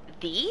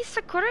the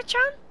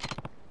Sakura-chan?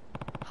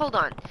 Hold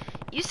on.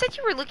 You said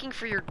you were looking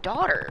for your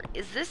daughter.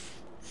 Is this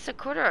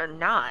Sakura or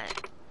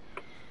not?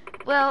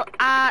 Well,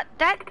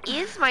 that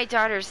is my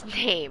daughter's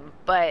name,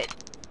 but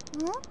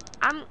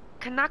I'm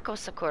Kanako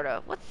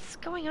Sakura. What's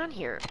going on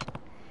here?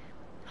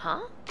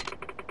 Huh?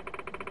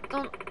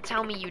 Don't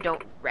tell me you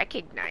don't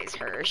recognize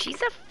her.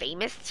 She's a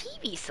famous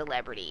TV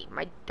celebrity.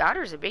 My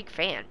daughter's a big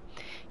fan.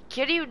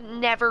 Kiryu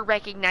never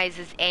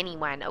recognizes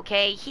anyone,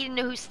 okay? He didn't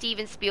know who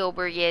Steven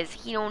Spielberg is.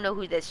 He don't know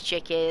who this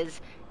chick is.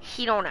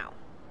 He don't know.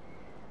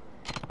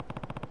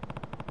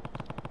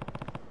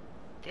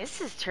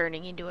 This is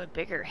turning into a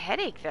bigger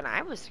headache than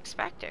I was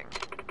expecting.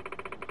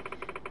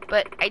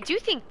 But I do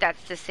think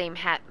that's the same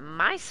hat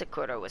my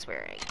Sakura was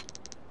wearing.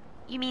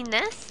 You mean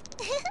this?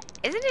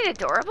 Isn't it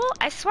adorable?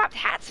 I swapped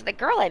hats with the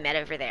girl I met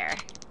over there.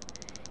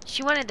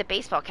 She wanted the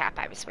baseball cap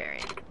I was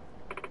wearing.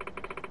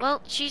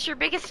 Well, she's your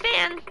biggest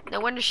fan. No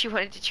wonder she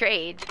wanted to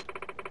trade.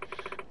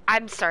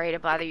 I'm sorry to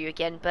bother you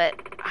again, but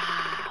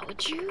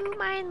would you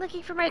mind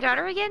looking for my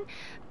daughter again?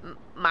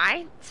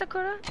 My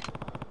Sakura?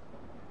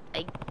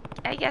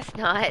 I guess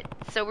not.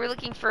 So we're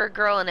looking for a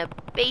girl in a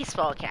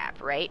baseball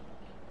cap, right?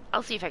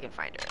 I'll see if I can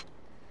find her.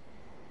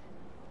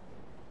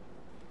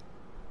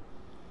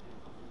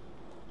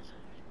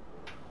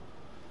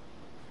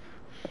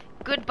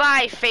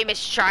 Goodbye,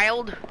 famous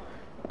child.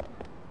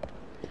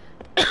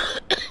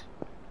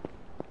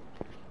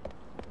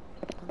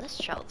 This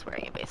child's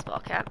wearing a baseball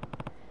cap.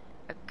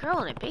 A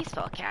girl in a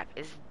baseball cap.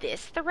 Is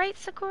this the right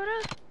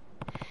Sakura?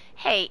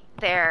 Hey,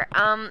 there.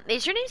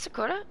 Is your name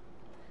Sakura?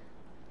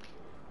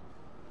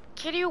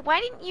 Kiryu, why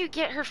didn't you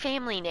get her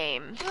family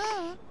name?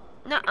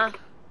 Nuh-uh.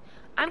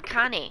 I'm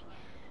Kane.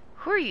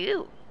 Who are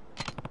you?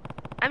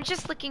 I'm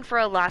just looking for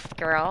a lost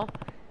girl.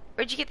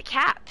 Where'd you get the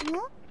cap?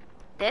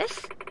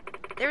 This?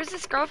 There was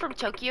this girl from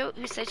Tokyo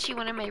who said she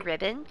wanted my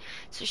ribbon,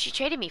 so she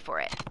traded me for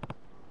it.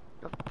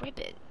 A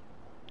ribbon?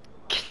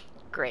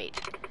 Great.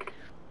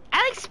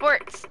 I like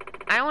sports.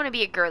 I want to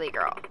be a girly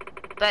girl.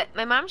 But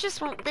my mom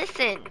just won't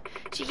listen.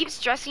 She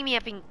keeps dressing me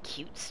up in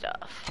cute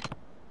stuff.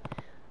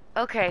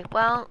 Okay,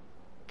 well,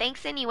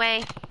 thanks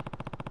anyway.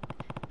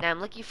 Now I'm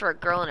looking for a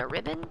girl in a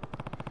ribbon?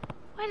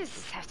 Why does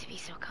this have to be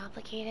so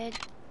complicated?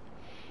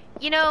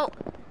 You know,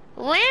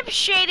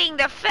 lampshading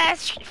the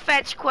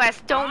fetch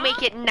quest don't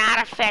make it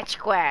not a fetch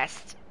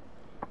quest.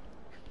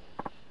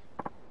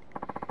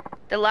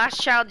 The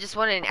lost child just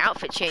wanted an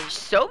outfit change.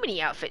 So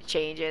many outfit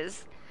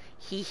changes.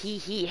 Hee hee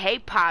hee. Hey,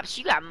 Pops,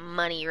 you got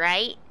money,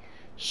 right?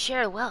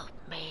 Share the wealth,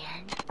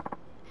 man.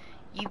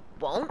 You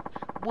won't?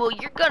 Well,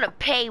 you're gonna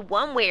pay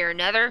one way or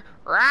another.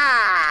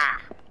 Rah!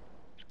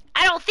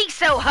 I don't think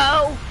so,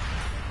 ho!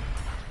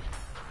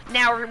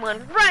 Now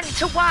everyone, run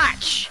to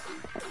watch!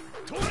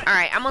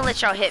 Alright, I'm gonna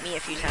let y'all hit me a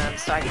few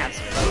times so I can have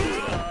some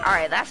fun.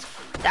 Alright, that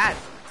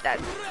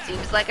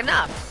seems like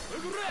enough.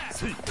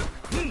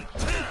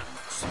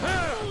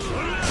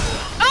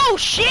 Oh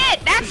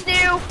shit! That's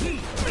new!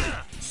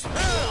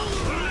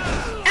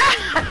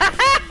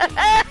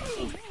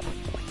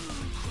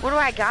 What do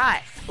I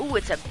got? Ooh,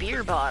 it's a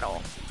beer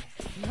bottle.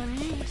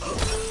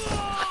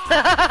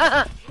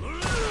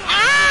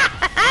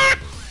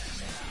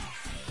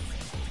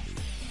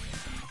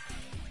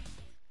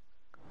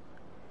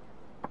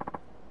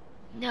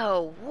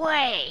 No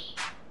way!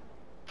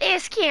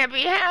 This can't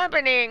be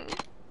happening!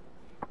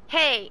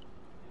 Hey!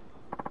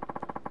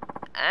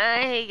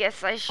 I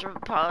guess I should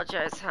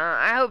apologize, huh?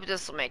 I hope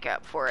this will make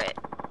up for it.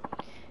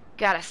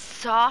 Got a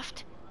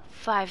soft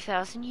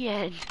 5,000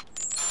 yen.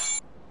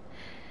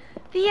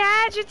 The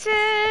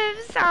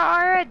adjectives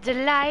are a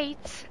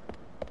delight.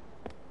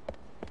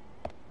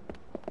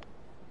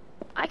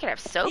 I could have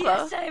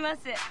soba.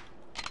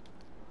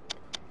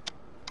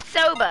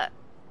 Soba.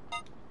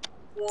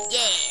 Yeah.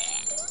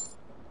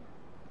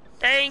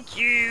 Thank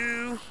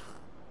you.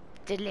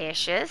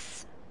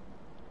 Delicious.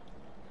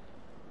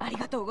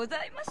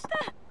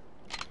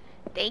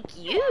 Thank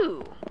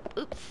you.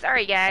 Oops,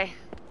 sorry, guy.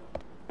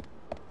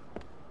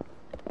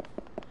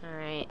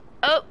 Alright.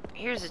 Oh,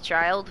 here's a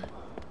child.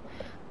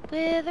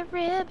 With a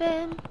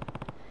ribbon.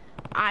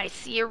 I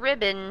see a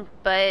ribbon,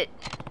 but...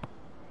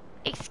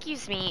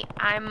 Excuse me,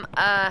 I'm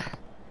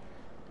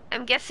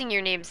guessing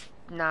your name's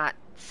not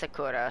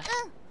Sakura.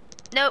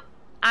 Nope,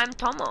 I'm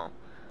Tomo.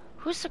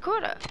 Who's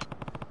Sakura?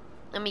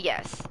 Let me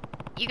guess.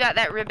 You got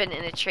that ribbon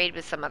in a trade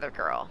with some other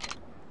girl.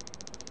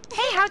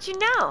 Hey, how'd you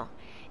know?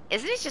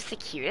 Isn't it just the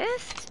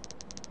cutest?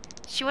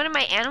 She wanted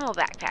my animal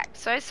backpack,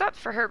 so I swapped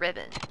for her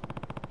ribbon.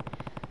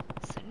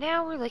 So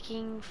now we're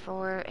looking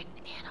for an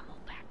animal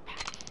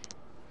backpack.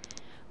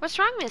 What's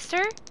wrong,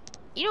 mister?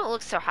 You don't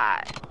look so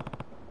hot.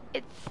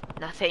 It's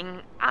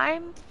nothing.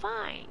 I'm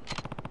fine.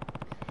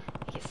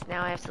 I guess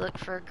now I have to look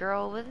for a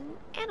girl with an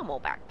animal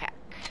backpack.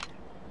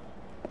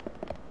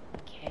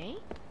 Okay.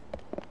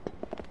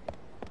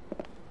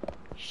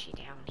 Is she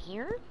down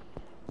here?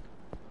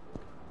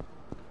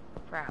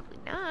 Probably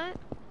not.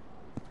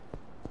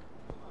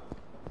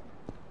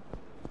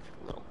 It's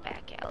a little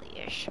back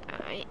alley-ish.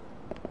 Alright.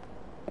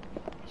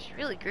 She's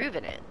really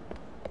grooving it.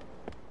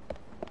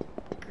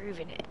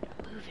 Grooving it.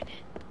 Moving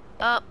it.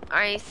 Oh,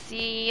 I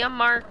see a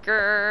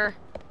marker.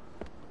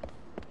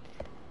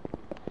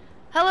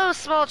 Hello,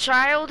 small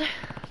child.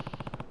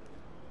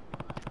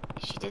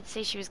 She did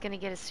say she was going to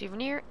get a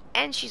souvenir,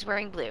 and she's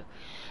wearing blue.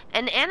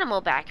 An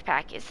animal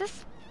backpack. Is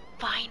this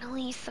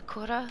finally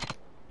Sakura?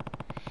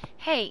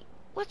 Hey,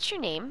 what's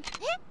your name?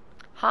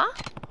 Huh?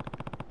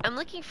 I'm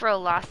looking for a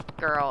lost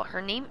girl.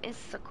 Her name is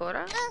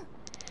Sakura?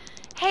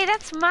 Hey,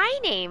 that's my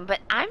name,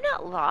 but I'm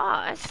not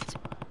lost.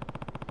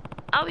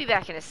 I'll be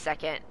back in a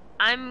second.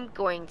 I'm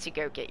going to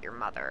go get your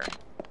mother.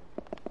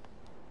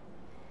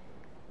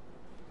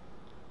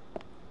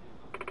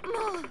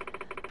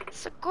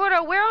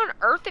 Sakura, where on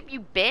earth have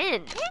you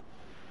been?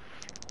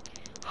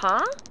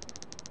 Huh?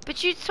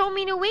 But you told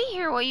me to wait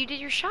here while you did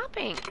your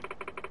shopping.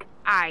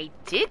 I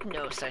did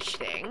no such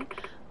thing.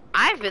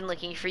 I've been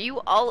looking for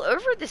you all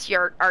over this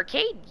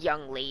arcade,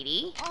 young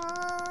lady.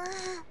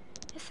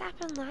 This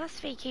happened last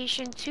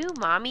vacation too,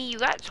 Mommy. You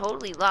got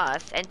totally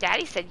lost, and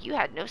Daddy said you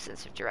had no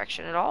sense of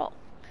direction at all.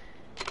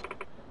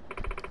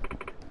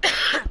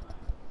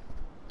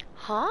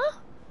 Huh?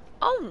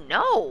 Oh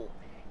no!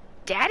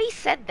 Daddy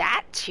said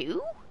that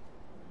too?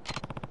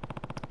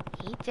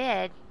 He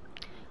did.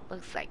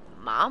 Looks like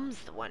Mom's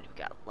the one who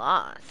got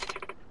lost.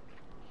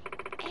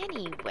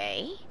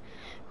 Anyway,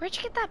 where'd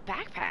you get that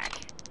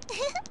backpack?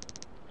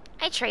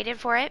 I traded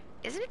for it.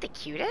 Isn't it the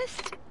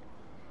cutest?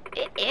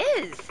 It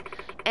is!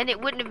 And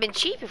it wouldn't have been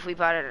cheap if we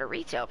bought it at a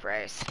retail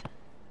price. ...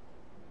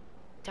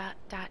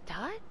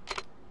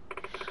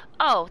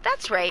 Oh,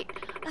 that's right.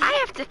 I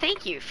have to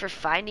thank you for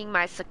finding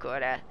my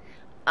Sakura.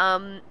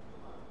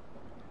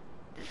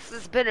 This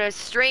has been a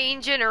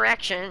strange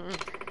interaction.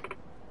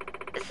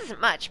 This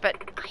isn't much, but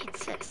I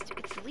insist.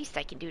 It's the least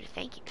I can do to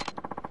thank you.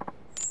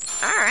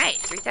 Alright,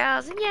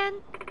 3,000 yen.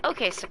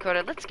 Okay,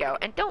 Sakura, let's go.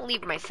 And don't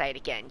leave my sight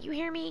again. You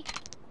hear me?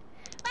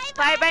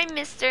 Bye-bye. Bye-bye,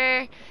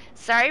 mister.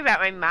 Sorry about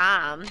my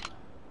mom.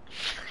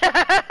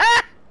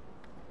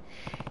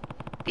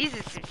 These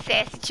are some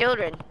sassy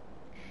children.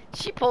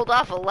 She pulled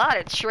off a lot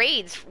of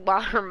trades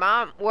while her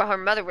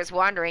mother was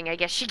wandering. I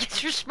guess she gets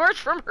her smarts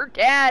from her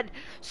dad.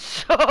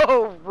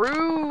 So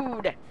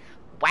rude.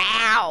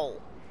 Wow.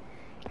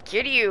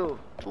 Kiryu,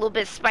 a little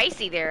bit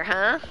spicy there,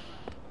 huh?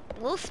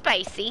 A little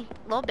spicy,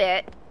 a little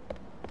bit.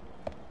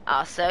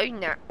 Also,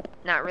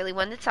 not really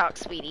one to talk,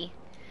 sweetie.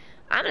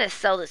 I'm gonna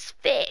sell this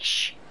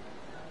fish.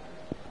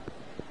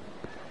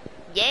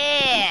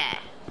 Yeah.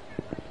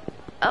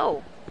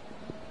 Oh,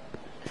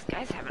 this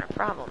guy's having a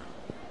problem.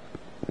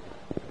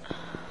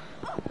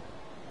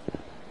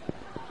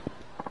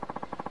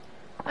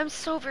 I'm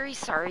so very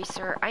sorry,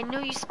 sir. I know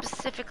you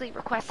specifically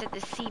requested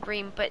the sea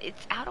bream, but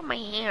it's out of my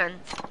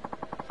hands.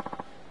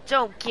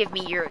 Don't give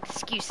me your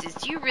excuses.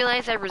 Do you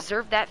realize I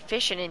reserved that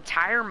fish an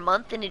entire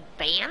month in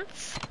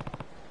advance?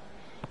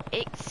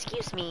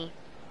 Excuse me.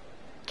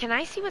 Can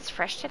I see what's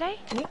fresh today?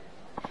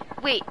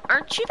 Wait,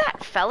 aren't you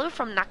that fellow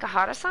from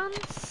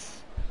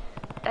Nakahara-san's?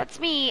 That's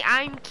me.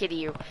 I'm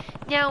Kiryu.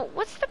 Now,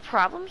 what's the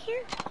problem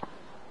here?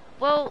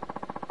 Well,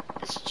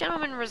 this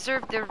gentleman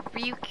reserved the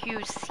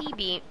Ryukyu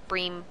sea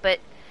bream, but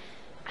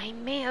I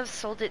may have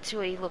sold it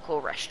to a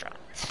local restaurant.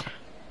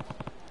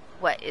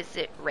 What, is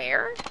it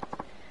rare?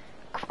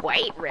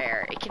 Quite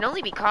rare. It can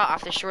only be caught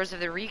off the shores of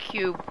the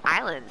Ryukyu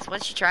Islands.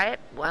 Once you try it,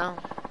 well,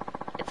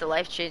 it's a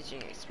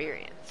life-changing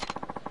experience.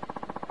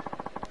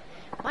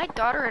 My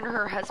daughter and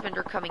her husband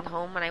are coming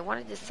home, and I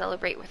wanted to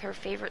celebrate with her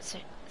favorite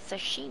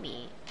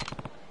sashimi.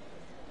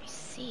 I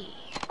see.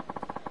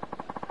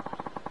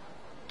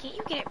 Can't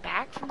you get it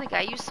back from the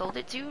guy you sold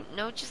it to?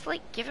 No, just,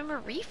 like, give him a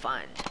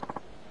refund.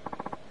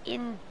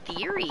 In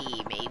theory,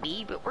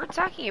 maybe, but we're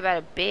talking about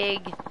a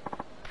big,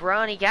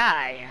 brawny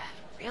guy.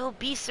 Real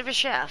beast of a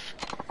chef.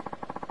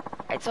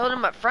 I told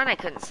him up front I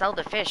couldn't sell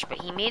the fish,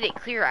 but he made it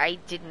clear I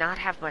did not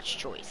have much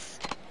choice.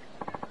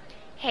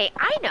 Hey,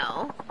 I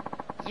know.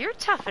 You're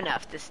tough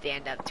enough to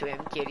stand up to him,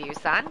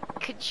 Kiryu-san.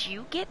 Could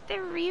you get the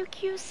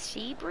Ryukyu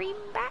sea bream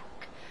back?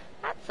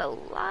 That That's a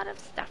lot of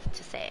stuff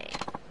to say.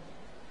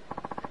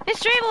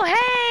 Mr. Abel,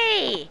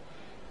 hey!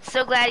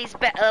 So glad he's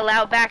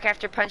allowed back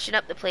after punching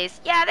up the place.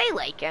 Yeah, they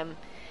like him.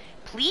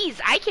 Please,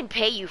 I can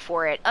pay you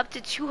for it. Up to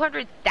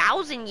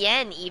 200,000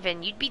 yen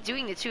even. You'd be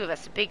doing the two of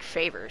us a big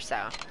favor,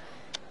 so.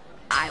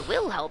 I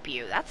will help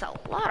you. That's a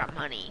lot of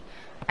money.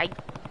 I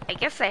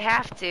guess I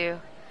have to.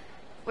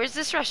 Where's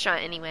this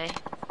restaurant anyway?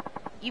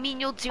 You mean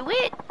you'll do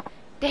it?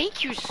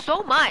 Thank you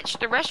so much.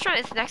 The restaurant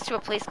is next to a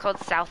place called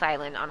South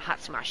Island on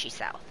Hatsumashi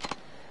South.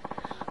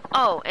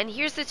 Oh, and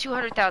here's the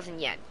 200,000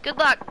 yen. Good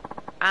luck.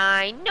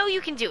 I know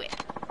you can do it.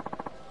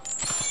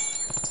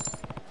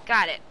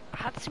 Got it.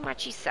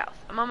 Hatsumachi South.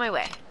 I'm on my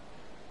way.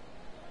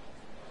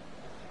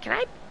 Can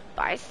I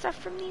buy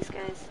stuff from these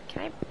guys?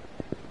 Can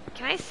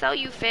I sell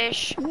you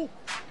fish? Ooh.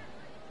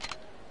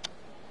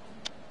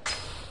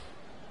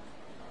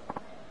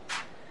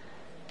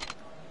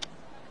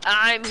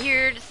 I'm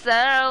here to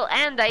sell,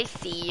 and I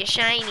see a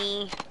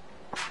shiny.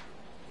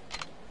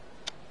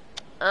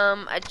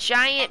 A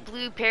giant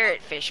blue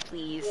parrotfish,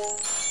 please.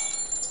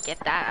 Get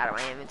that out of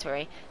my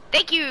inventory.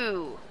 Thank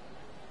you!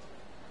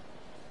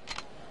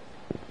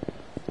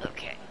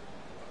 Okay.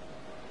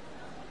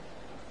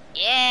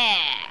 Yeah!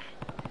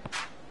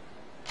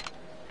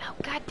 Oh,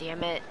 god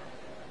damn it.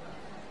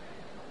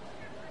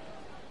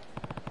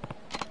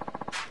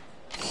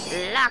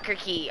 Locker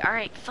key.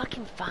 Alright,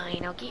 fucking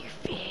fine. I'll get your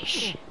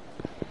fish.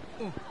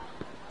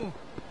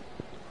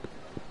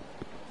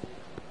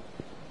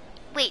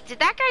 Wait, did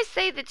that guy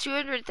say the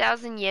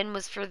 200,000 yen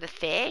was for the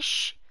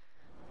fish?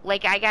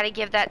 Like, I gotta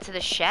give that to the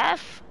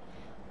chef?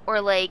 Or,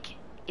 like,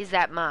 is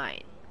that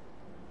mine?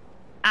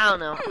 I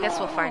don't know. Guess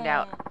we'll find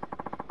out.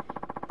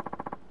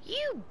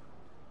 You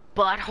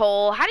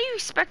butthole. How do you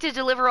expect to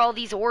deliver all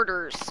these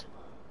orders?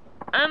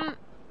 I'm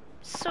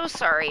so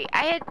sorry.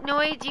 I had no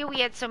idea we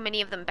had so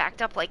many of them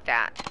backed up like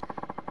that.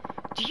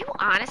 Do you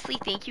honestly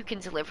think you can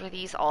deliver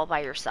these all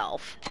by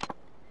yourself?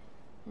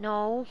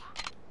 No.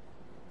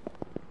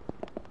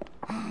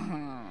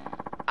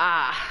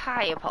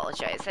 I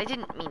apologize. I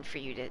didn't mean for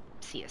you to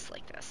see us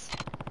like this.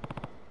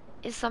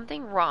 Is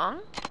something wrong?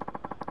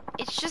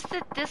 It's just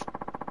that this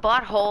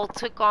butthole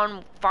took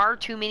on far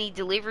too many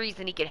deliveries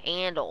than he could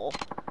handle.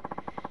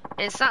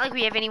 And it's not like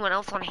we have anyone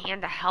else on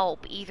hand to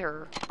help,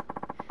 either.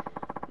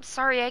 I'm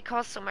sorry I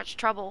caused so much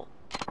trouble.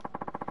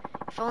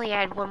 If only I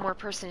had one more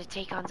person to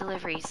take on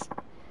deliveries.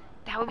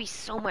 That would be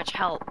so much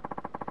help.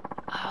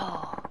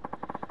 Oh.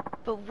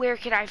 But where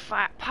could I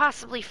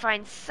possibly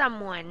find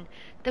someone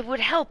that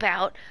would help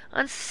out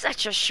on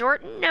such a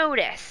short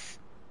notice?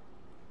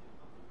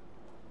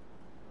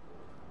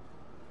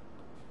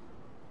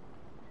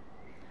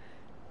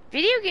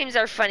 Video games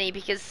are funny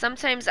because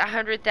sometimes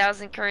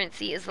 100,000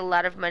 currency is a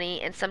lot of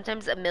money, and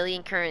sometimes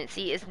 1,000,000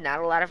 currency is not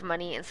a lot of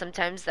money, and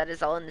sometimes that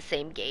is all in the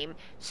same game.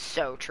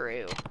 So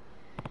true.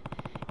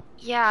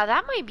 Yeah,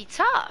 that might be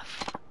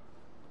tough.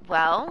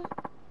 Well,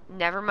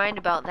 never mind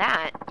about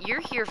that. You're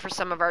here for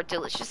some of our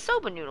delicious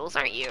soba noodles,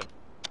 aren't you?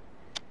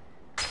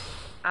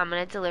 I'm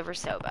gonna deliver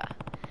soba.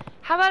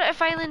 How about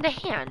if I lend a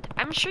hand?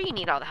 I'm sure you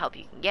need all the help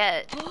you can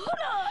get.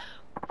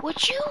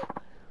 Would you?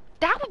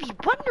 That would be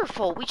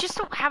wonderful. We just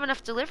don't have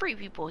enough delivery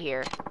people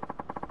here.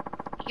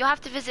 You'll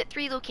have to visit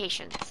 3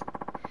 locations.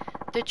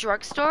 The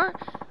drugstore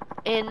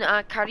in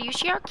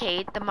Kariushi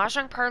Arcade, the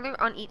Mahjong Parlor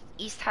on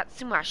East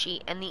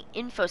Hatsumashi, and the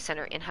Info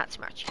Center in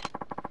Hatsumachi.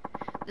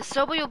 The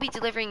soba you'll be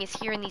delivering is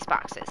here in these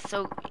boxes,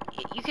 so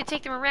you could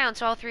take them around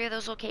to all 3 of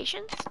those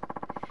locations.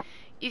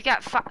 You've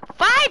got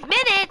 5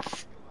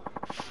 minutes?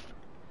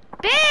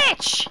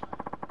 Bitch!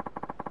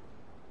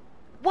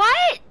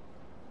 What?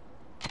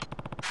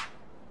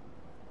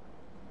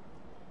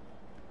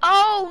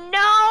 Oh,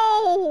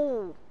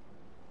 no!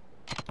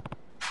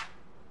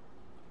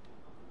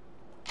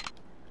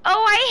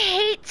 Oh, I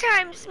hate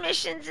times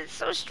missions. It's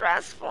so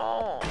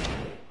stressful.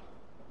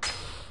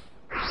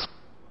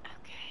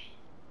 Okay.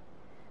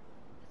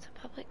 It's a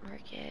public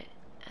market.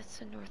 That's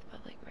the North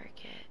Public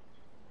Market.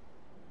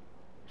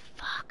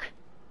 Fuck.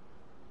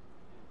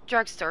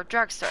 Drugstore,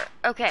 drugstore.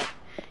 Okay.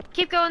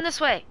 Keep going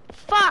this way.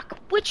 Fuck!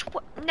 Which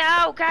one?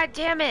 No, god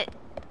damn it.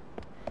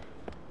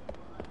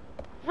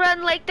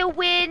 Run like the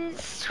wind,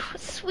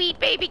 sweet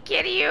baby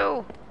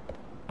Kiryu.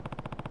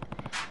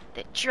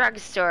 The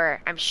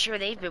drugstore. I'm sure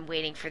they've been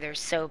waiting for their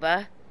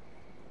soba.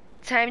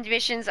 Timed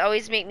missions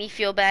always make me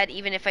feel bad,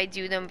 even if I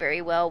do them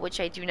very well, which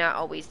I do not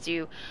always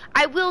do.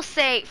 I will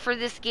say, for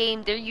this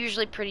game, they're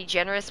usually pretty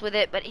generous with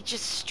it, but it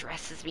just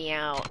stresses me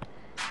out.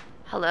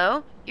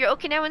 Hello? Your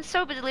Okinawan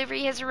soba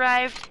delivery has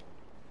arrived.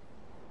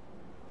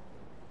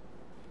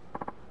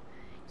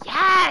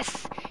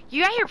 Yes!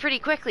 You got here pretty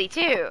quickly,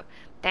 too.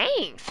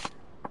 Thanks.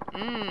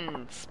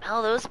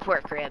 Smell those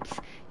pork ribs.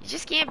 You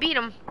just can't beat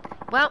them.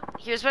 Well,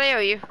 here's what I owe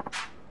you.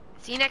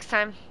 See you next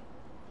time.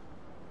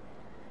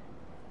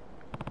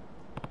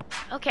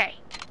 Okay.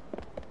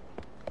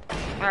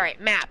 Alright,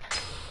 map.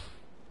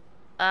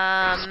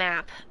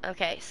 Map.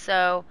 Okay,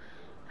 so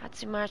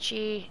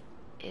Hatsumachi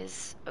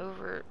is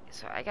over.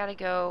 So I gotta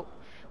go.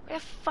 Where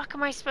the fuck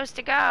am I supposed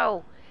to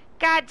go?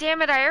 God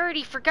damn it, I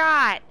already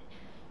forgot.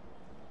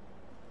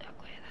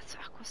 Okay,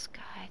 House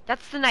guide.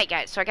 That's the night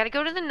guide. So I gotta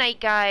go to the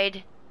night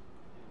guide.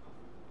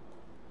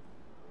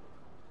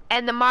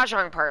 And the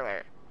mahjong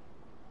parlor.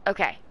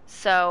 Okay,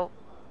 so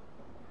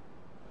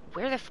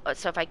where the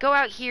so if I go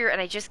out here and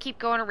I just keep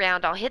going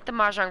around, I'll hit the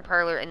mahjong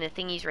parlor and the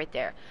thingy's right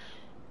there.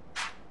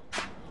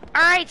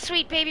 All right,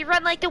 sweet baby,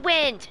 run like the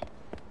wind.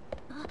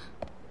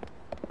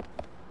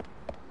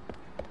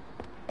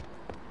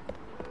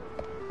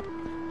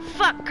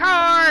 Fuck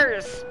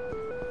cars.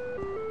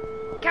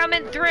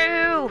 Coming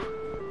through.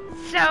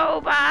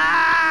 Soba.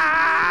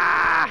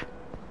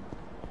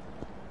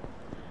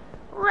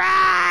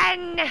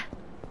 Run.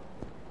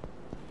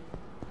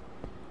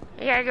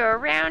 I gotta go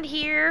around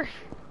here.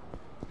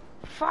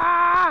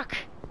 Fuck!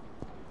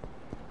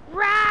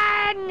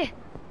 Run!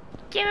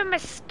 Giving my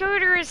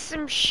scooter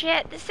some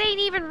shit. This ain't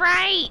even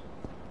right.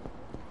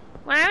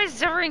 When I was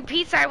delivering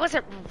pizza, I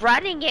wasn't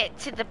running it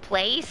to the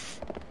place.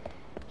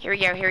 Here we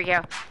go, here we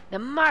go. The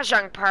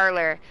mahjong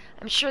parlor.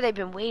 I'm sure they've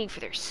been waiting for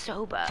their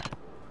soba.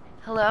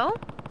 Hello?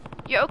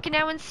 Your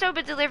Okinawan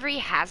soba delivery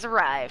has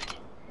arrived.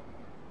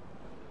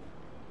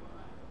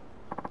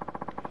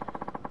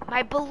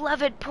 My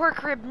beloved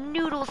pork rib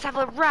noodles have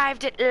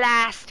arrived at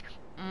last.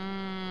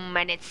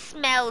 And it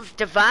smells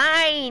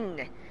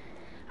divine.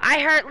 I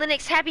heart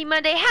Linux, happy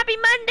Monday, happy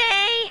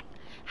Monday!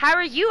 How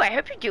are you? I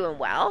hope you're doing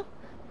well.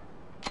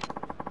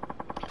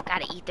 I've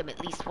got to eat them at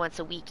least once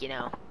a week, you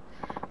know.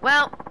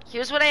 Well,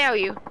 here's what I owe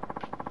you.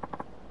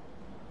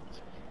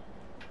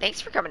 Thanks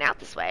for coming out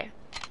this way.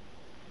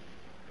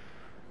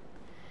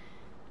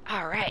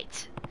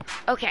 Alright.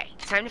 Okay,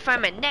 time to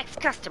find my next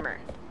customer.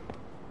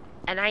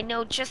 And I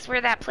know just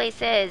where that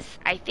place is,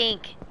 I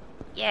think.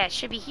 Yeah, it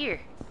should be here.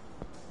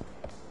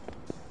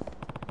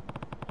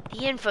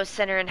 The info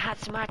center in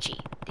Hatsumachi.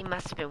 They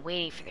must have been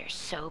waiting for their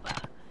soba.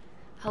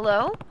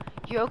 Hello?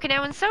 Your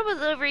Okinawan soba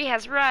delivery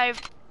has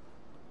arrived.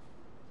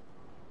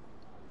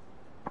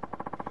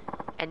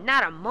 And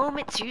not a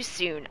moment too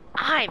soon.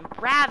 I'm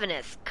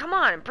ravenous. Come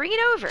on, bring it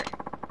over.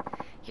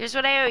 Here's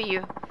what I owe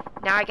you.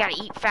 Now I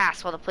gotta eat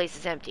fast while the place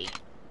is empty.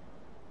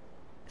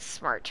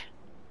 Smart.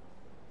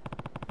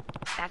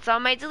 That's all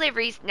my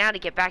deliveries. Now to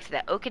get back to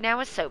that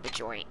Okinawa soba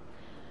joint.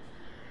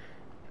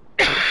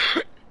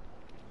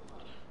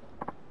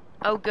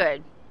 Oh,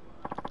 good.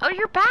 Oh,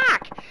 you're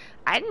back.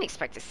 I didn't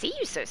expect to see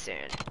you so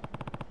soon.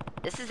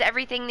 This is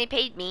everything they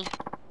paid me.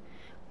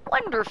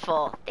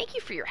 Wonderful. Thank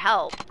you for your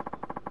help.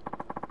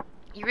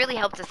 You really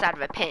helped us out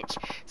of a pinch,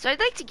 so I'd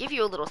like to give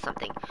you a little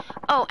something.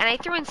 Oh, and I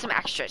threw in some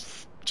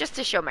extras, just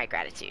to show my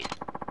gratitude.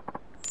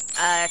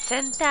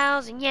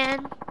 10,000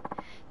 yen.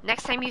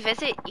 Next time you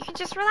visit, you can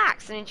just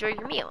relax and enjoy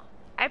your meal.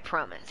 I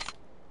promise.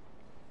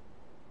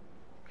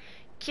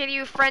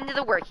 Kiryu, friend of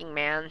the working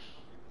man.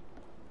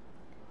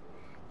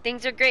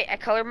 Things are great. I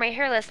colored my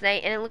hair last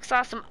night and it looks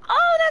awesome.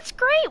 Oh, that's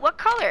great. What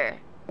color?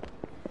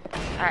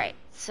 Alright,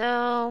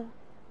 so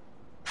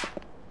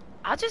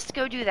I'll just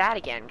go do that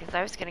again because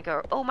I was going to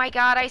go. Oh my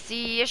god, I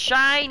see a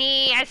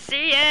shiny. I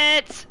see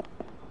it.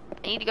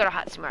 I need to go to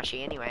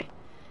Hatsumachi anyway.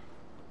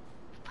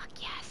 Fuck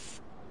yes.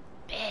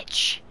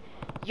 Bitch.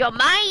 You're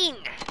mine.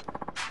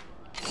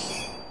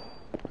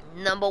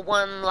 Number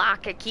 1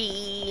 locker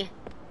key.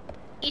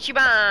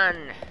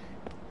 Ichiban.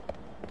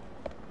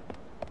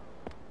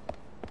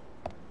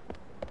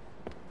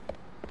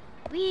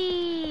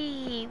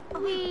 Wee!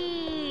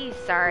 Wee!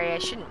 Sorry, I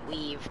shouldn't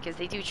weave, because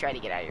they do try to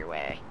get out of your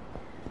way.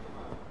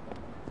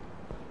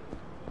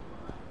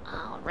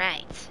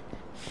 Alright.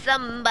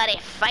 Somebody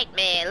fight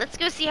me! Let's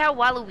go see how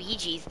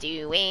Waluigi's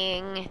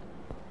doing.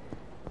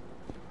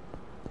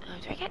 Oh,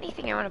 do I got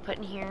anything I want to put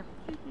in here?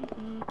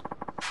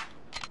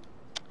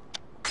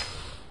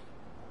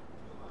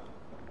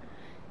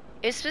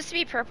 It was supposed to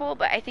be purple,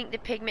 but I think the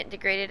pigment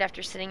degraded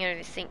after sitting under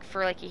the sink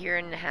for like a year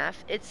and a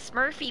half. It's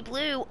Smurfy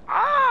blue.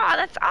 Ah,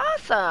 that's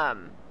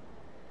awesome.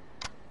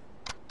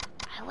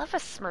 I love a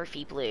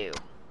Smurfy blue.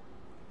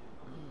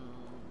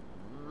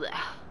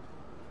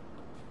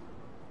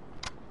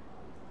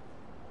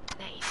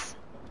 Nice.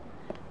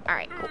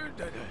 Alright,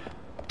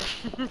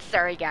 cool.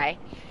 Sorry, guy.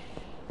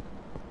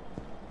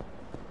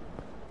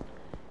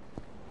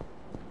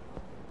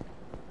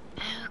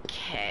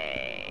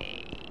 Okay.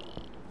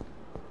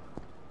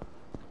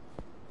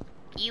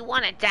 You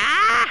wanna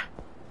die?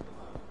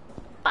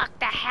 Fuck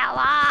the hell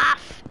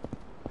off!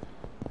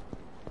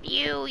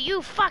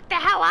 You fuck the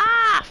hell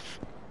off!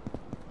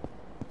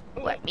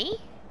 What, me?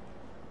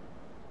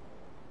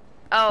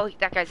 Oh,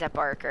 that guy's a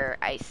barker.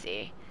 I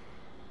see.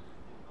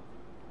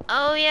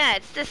 Oh yeah,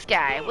 it's this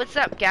guy. What's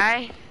up,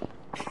 guy?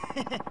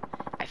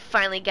 I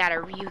finally got a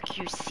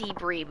Ryukyu Sea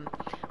Bream.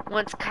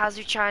 Once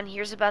Kazu-chan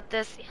hears about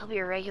this, he'll be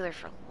a regular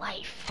for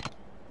life.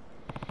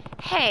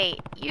 Hey,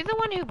 you're the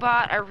one who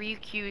bought a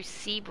Ryukyu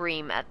Sea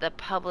Bream at the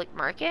public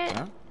market?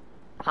 Huh?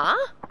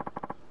 Huh?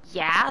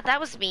 Yeah, that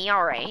was me,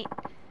 alright.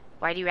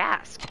 Why do you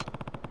ask?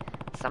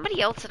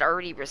 Somebody else had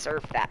already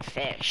reserved that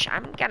fish.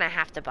 I'm gonna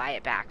have to buy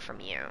it back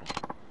from you.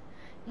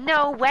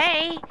 No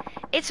way!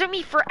 It took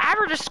me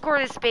forever to score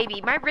this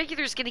baby. My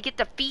regular's gonna get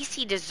the feast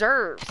he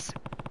deserves.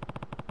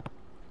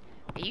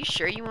 Are you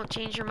sure you won't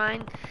change your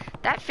mind?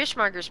 That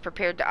fishmonger's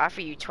prepared to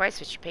offer you twice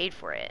what you paid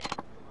for it.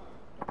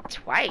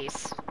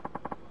 Twice?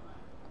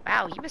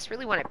 Wow, he must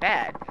really want it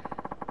bad.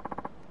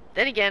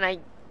 Then again, I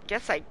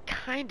guess I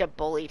kinda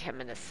bullied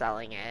him into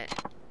selling it.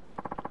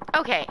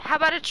 Okay, how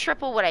about a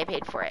triple what I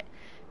paid for it?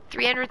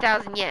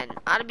 300,000 yen.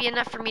 Ought to be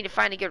enough for me to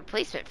find a good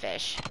replacement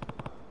fish.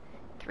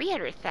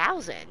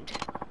 300,000?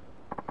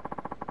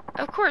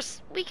 Of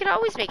course, we could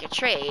always make a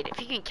trade. If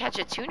you can catch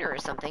a tuna or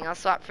something, I'll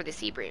swap for the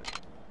sea bream.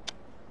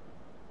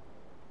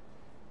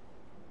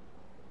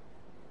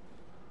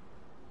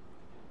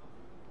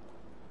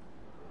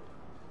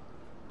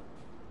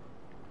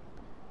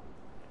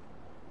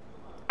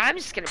 I'm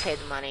just gonna pay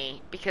the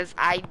money because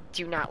I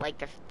do not like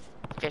the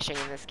fishing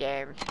in this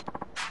game.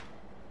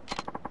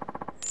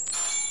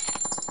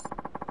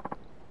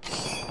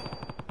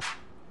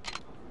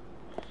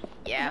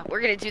 Yeah, we're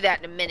gonna do that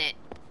in a minute.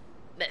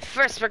 But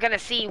first we're gonna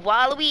see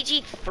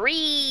Waluigi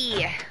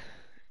 3!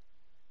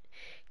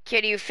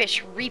 Kiryu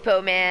Fish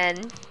Repo Man.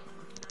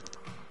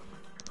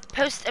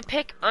 Post a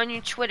pic on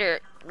your Twitter,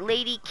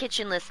 Lady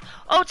Kitchen List.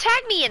 Oh,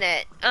 tag me in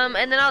it! And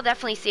then I'll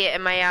definitely see it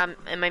in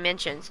my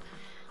mentions.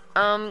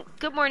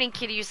 Good morning,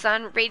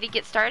 Kiryu-san. Ready to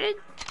get started?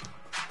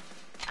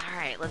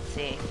 Alright, let's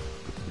see.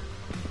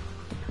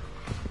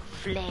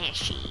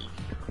 Flashy.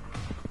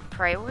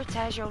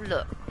 Prioritize your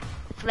look.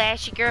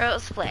 Flashy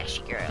girls,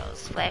 flashy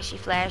girls. Flashy,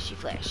 flashy,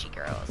 flashy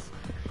girls.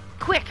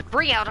 Quick,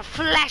 bring out a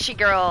flashy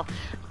girl.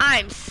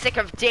 I'm sick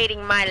of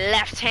dating my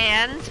left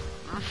hand.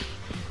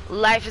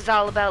 Life is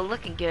all about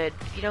looking good.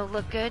 If you don't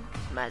look good,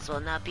 might as well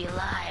not be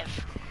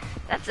alive.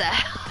 That's a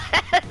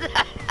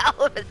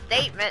hell of a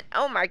statement.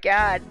 Oh my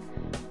god.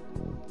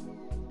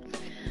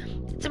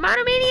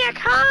 Tomato Maniac,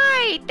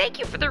 hi! Thank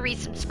you for the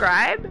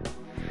resubscribe.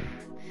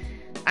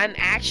 I'm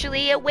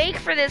actually awake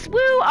for this. Woo!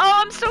 Oh,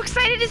 I'm so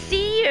excited to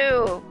see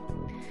you.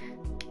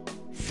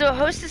 So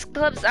hostess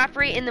clubs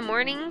operate in the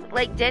morning,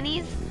 like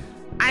Denny's?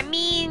 I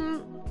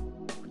mean,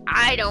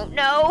 I don't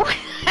know.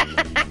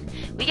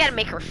 We gotta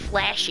make her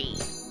flashy.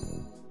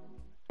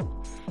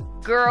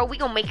 Girl, we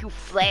gonna make you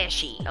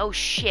flashy. Oh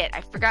shit, I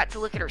forgot to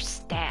look at her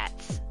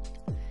stats.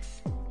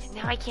 And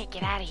now I can't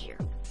get out of here.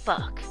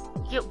 Fuck.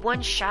 You get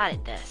one shot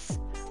at this.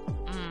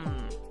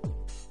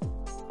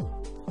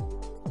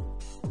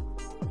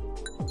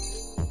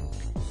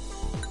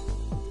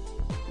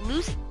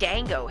 Loose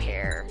dango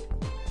hair.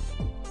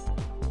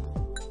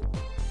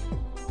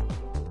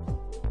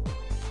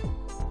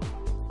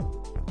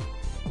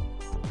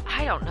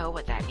 I don't know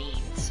what that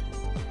means.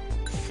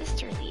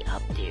 Sisterly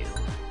updo.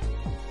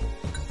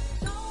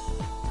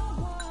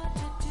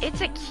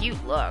 It's a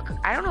cute look.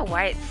 I don't know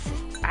why it's...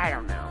 I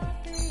don't know.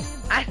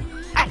 I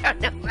don't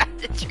know about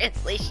the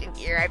translation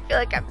here. I feel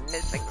like I'm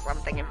missing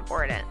something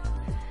important.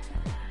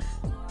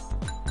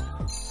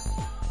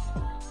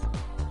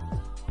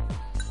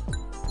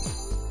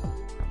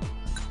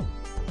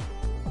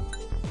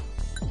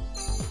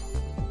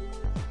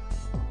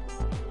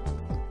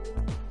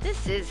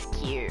 This is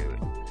cute.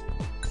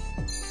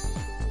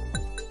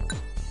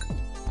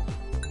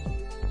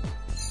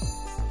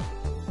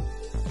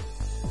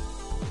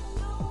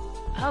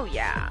 Oh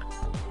yeah,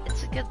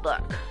 it's a good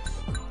look.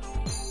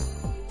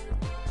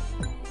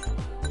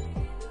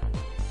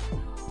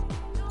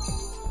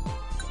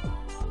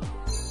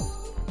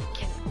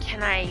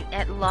 Can I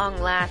at long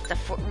last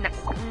afford...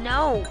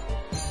 No!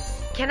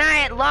 Can I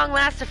at long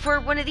last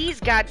afford one of these?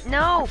 God,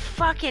 no!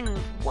 Fucking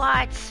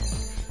what?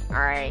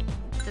 Alright,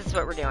 this is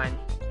what we're doing.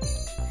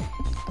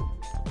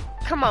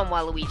 Come on,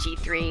 Waluigi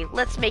 3.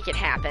 Let's make it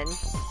happen.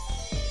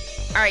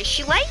 Alright,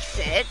 she likes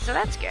it, so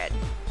that's good.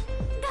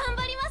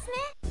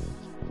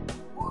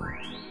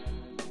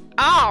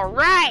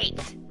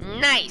 Alright!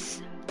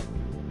 Nice!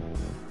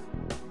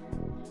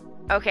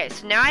 Okay,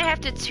 so now I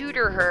have to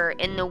tutor her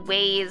in the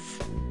ways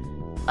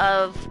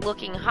of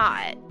looking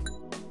hot.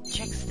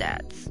 Check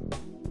stats.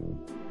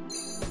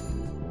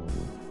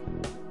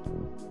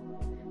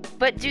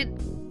 But do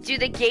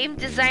the game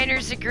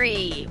designers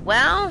agree?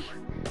 Well,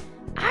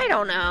 I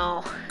don't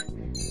know.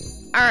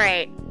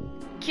 Alright.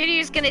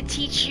 Kiryu's gonna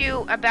teach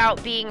you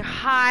about being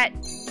hot.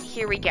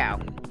 Here we go.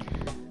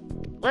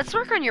 Let's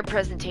work on your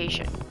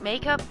presentation.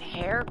 Makeup,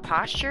 hair,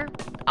 posture,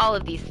 all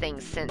of these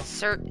things send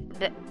certain...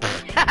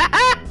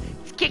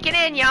 It's kicking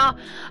in, y'all.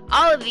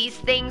 All of these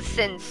things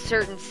send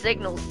certain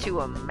signals to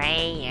a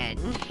man.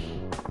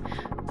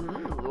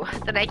 Ooh,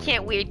 then I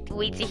can't wait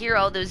to hear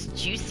all those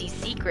juicy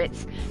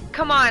secrets.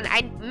 Come on,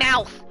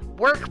 mouth,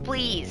 work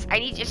please.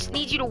 Just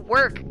need you to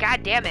work,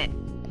 god damn it.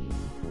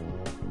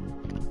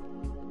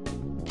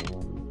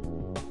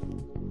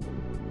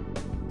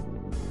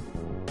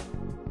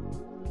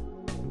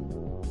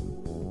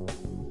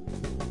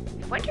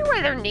 I wonder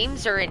why their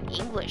names are in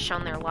English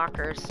on their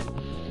lockers.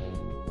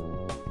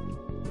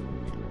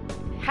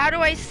 How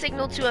do I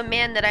signal to a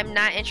man that I'm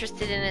not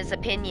interested in his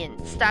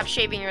opinion? Stop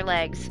shaving your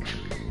legs.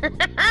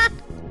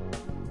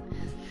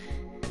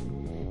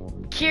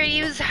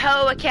 Kiryu's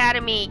Ho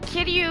Academy.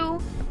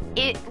 Kiryu,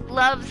 it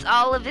loves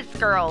all of its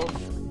girls.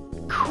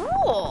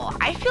 Cool.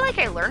 I feel like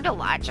I learned a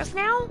lot just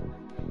now.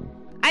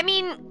 I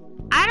mean,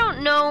 I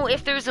don't know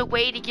if there's a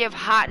way to give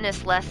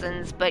hotness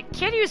lessons, but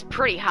Kiryu's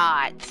pretty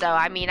hot, so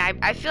I mean,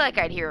 I feel like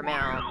I'd hear him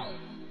out.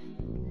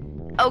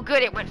 Oh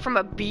good, it went from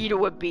a B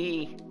to a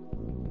B.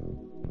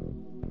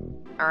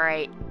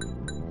 Alright.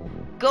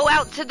 Go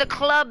out to the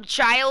club,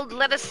 child.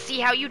 Let us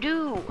see how you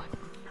do.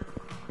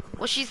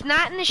 Well, she's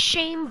not in the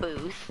shame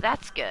booth.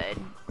 That's good.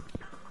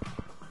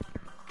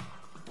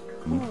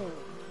 Ooh.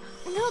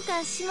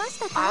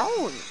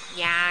 Oh,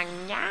 yang,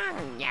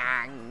 yang,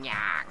 yang,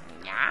 yang,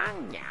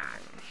 yang,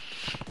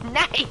 yang.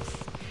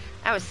 Nice!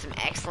 That was some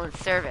excellent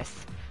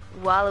service.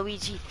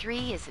 Waluigi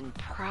 3 is in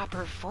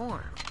proper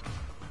form.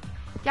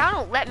 Y'all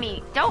don't let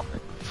me... Don't...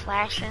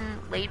 Flashing,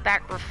 laid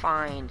back,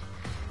 refined.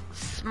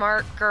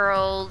 Smart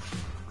girls.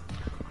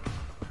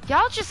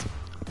 Y'all just...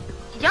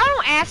 Y'all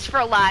don't ask for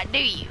a lot, do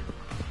you?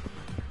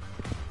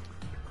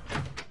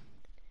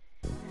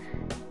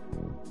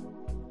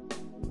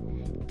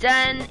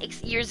 Done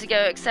years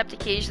ago, except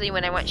occasionally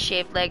when I want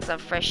shaved legs on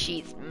fresh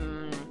sheets.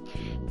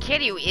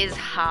 Kiryu is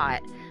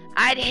hot.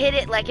 I'd hit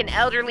it like an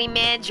elderly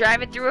man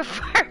driving through a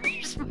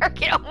farmer's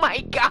market. Oh my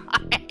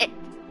god.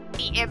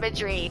 The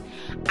imagery.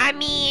 I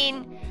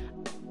mean,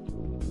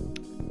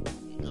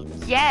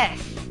 yes,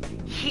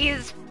 he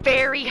is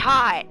very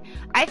hot.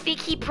 I think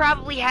he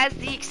probably has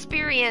the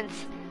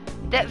experience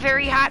that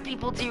very hot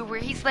people do, where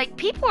he's like,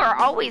 people are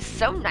always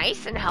so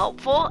nice and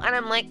helpful, and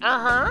I'm like,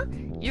 uh-huh,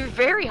 you're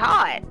very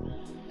hot.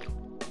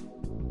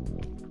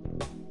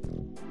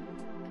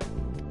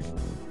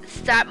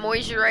 Stop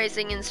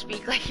moisturizing and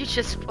speak like you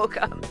just woke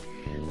up.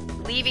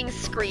 Leaving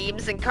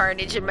screams and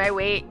carnage in my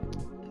wake.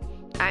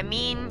 I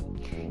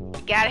mean,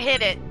 you gotta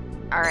hit it.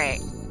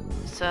 Alright,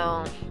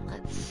 so,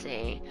 let's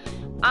see.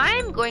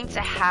 I'm going to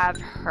have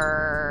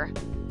her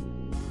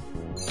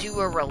do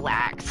a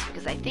relax,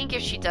 because I think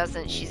if she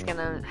doesn't, she's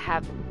gonna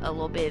have a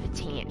little bit of a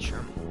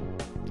tantrum.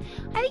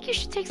 I think you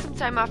should take some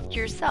time off to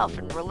yourself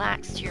and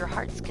relax to your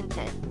heart's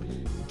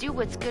content. Do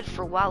what's good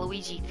for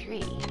Waluigi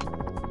 3.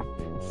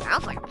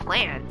 Sounds like a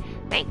plan.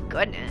 Thank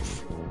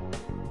goodness.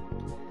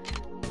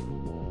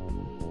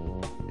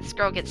 This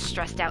girl gets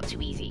stressed out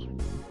too easy.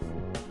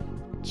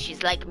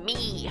 She's like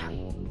me.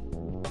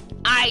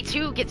 I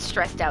too get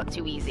stressed out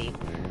too easy.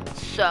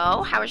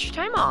 So, how was your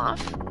time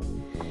off?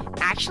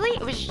 Actually,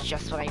 it was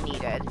just what I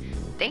needed.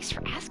 Thanks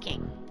for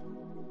asking.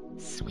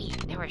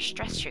 Sweet, now our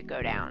stress should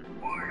go down.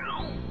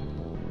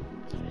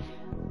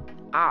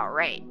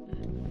 Alright.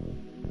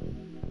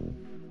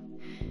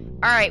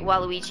 Alright,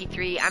 Waluigi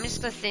 3, I'm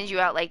just gonna send you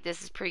out like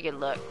this. Is a pretty good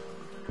look.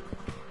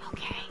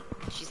 Okay,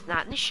 she's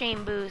not in the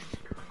shame booth.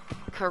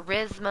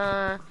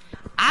 Charisma.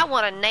 I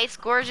want a nice,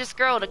 gorgeous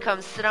girl to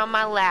come sit on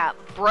my lap.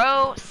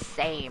 Bro,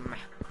 same.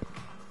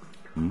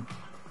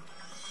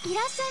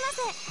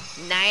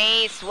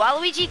 Nice,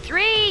 Waluigi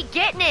 3,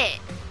 getting it.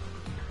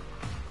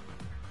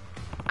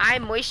 I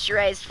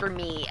moisturized for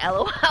me,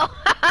 lol.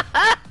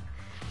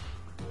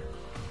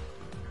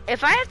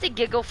 If I have to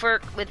giggle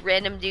with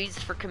random dudes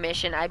for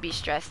commission, I'd be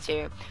stressed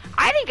too.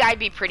 I think I'd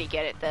be pretty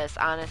good at this,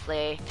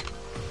 honestly.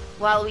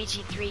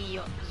 Waluigi 3,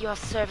 your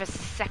service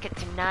is second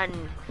to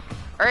none.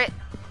 Or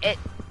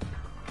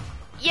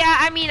yeah,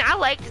 I mean, I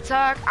like to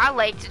talk, I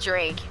like to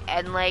drink,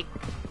 and like,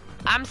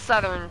 I'm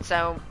Southern,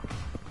 so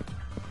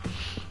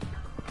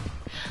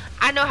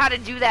I know how to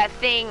do that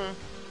thing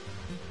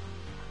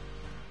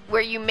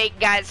where you make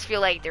guys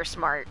feel like they're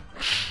smart.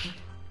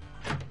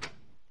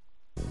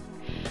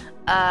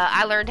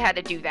 I learned how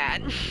to do that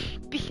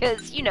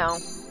because, you know,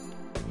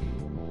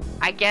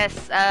 I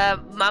guess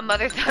my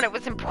mother thought it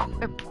was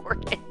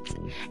important.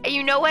 And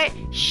you know what?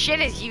 Shit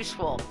is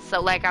useful.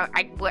 So, like,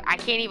 I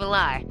can't even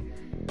lie.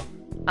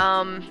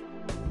 I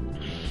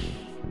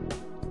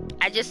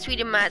just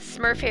tweeted my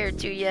Smurf hair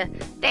to you.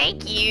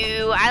 Thank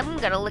you. I'm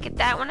gonna look at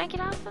that when I get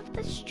off of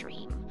the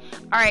stream.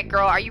 Alright,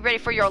 girl, are you ready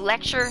for your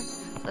lecture?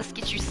 Let's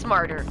get you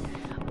smarter.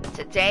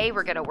 Today,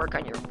 we're gonna work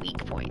on your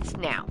weak points.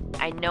 Now,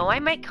 I know I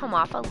might come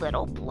off a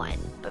little blunt,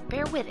 but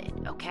bear with it,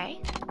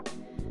 okay?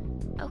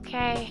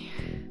 Okay.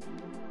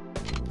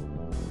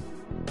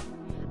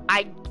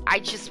 I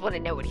just want to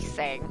know what he's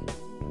saying.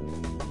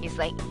 He's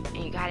like,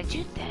 and you gotta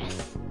do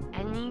this,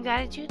 and you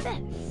gotta do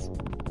this.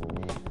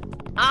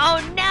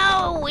 Oh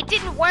no, it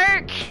didn't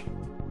work!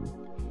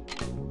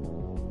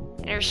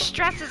 And her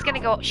stress is gonna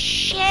go,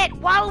 shit,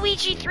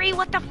 Waluigi 3,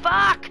 what the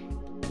fuck?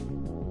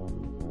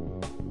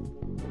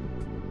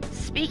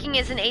 Speaking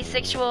as an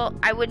asexual,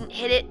 I wouldn't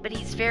hit it, but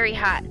he's very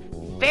hot.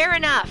 Fair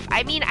enough.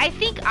 I mean, I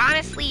think,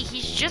 honestly,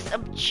 he's just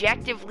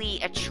objectively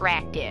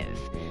attractive.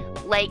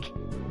 Like,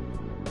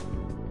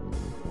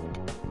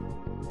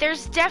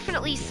 there's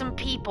definitely some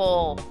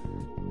people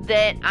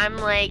that I'm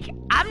like,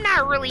 I'm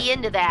not really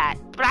into that,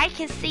 but I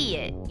can see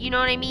it. You know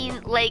what I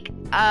mean? Like,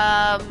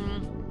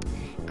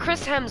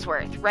 Chris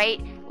Hemsworth,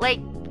 right? Like,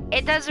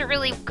 it doesn't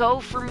really go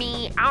for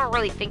me. I don't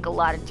really think a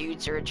lot of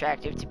dudes are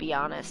attractive, to be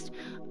honest.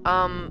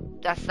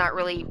 That's not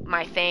really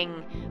my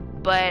thing,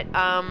 but,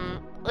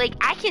 like,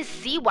 I can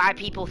see why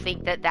people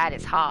think that that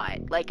is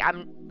hot. Like,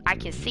 I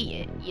can see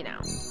it, you know.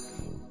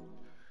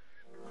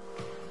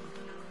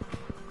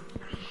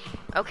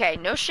 Okay,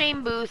 no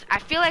shame booth. I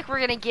feel like we're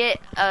gonna get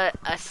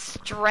a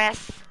stress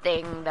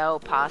thing though,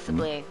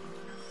 possibly.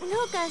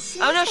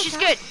 Oh no, she's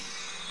good.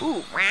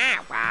 Ooh,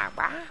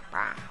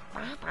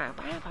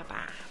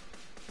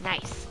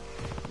 nice.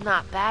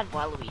 Not bad,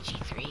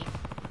 Waluigi 3.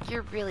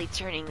 You're really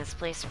turning this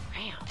place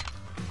around.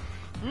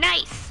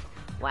 Nice!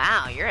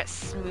 Wow, you're a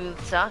smooth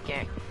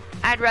talker.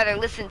 I'd rather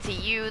listen to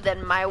you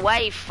than my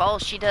wife. All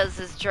she does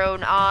is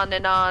drone on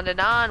and on and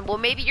on. Well,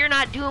 maybe you're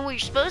not doing what you're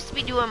supposed to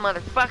be doing,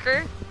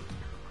 motherfucker.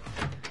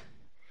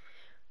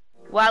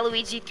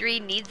 Waluigi 3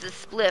 needs a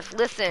spliff.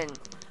 Listen,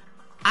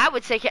 I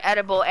would take an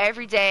edible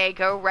every day,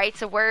 go right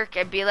to work,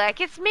 and be like,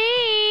 it's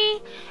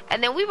me!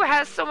 And then we would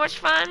have so much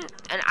fun,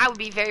 and I would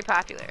be very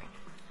popular.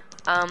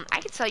 I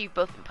can tell you've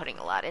both been putting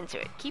a lot into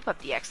it. Keep up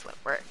the excellent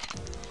work.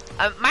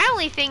 My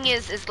only thing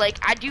is like,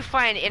 I do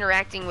find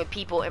interacting with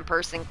people in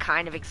person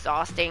kind of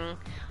exhausting.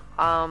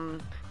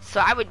 So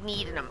I would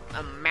need an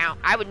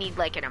amount,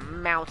 like an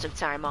amount of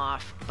time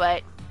off,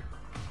 but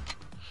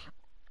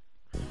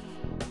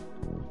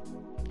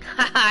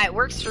haha, it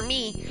works for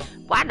me.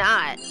 Why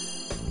not?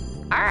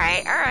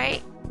 Alright,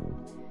 alright.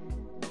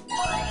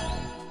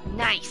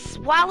 Nice.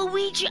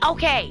 Waluigi,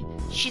 okay.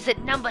 She's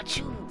at number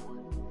 2.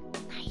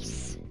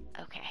 Nice.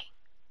 Okay.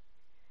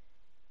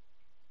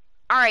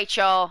 Alright,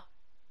 y'all.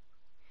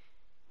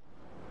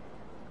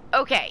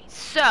 Okay,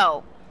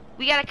 so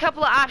we got a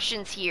couple of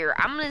options here.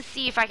 I'm gonna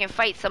see if I can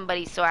fight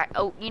somebody. So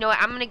you know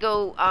what? I'm gonna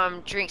go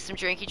drink some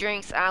drinky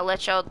drinks. I'll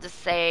let y'all just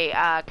say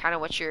kind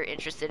of what you're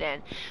interested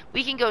in.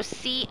 We can go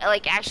see,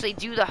 like, actually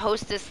do the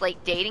hostess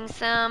like dating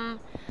sim.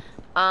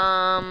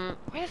 Where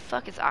the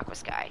fuck is Aqua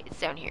Sky? It's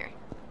down here,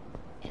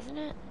 isn't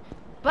it?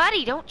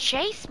 Buddy, don't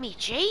chase me,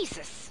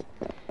 Jesus.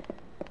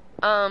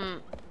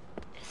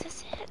 Is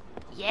this it?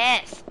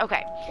 Yes.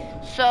 Okay.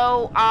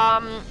 So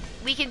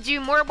we can do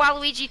more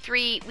Waluigi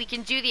 3. We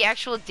can do the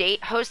actual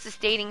hostess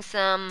dating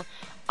sim.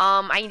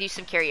 I can do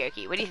some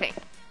karaoke. What do you think?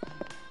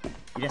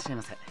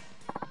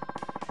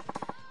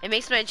 It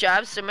makes my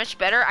job so much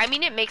better. I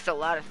mean, it makes a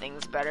lot of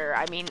things better.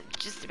 I mean,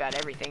 just about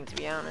everything, to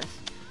be honest.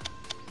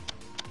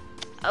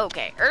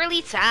 Okay,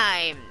 early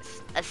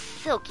times. A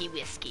silky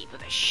whiskey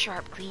with a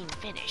sharp, clean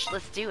finish.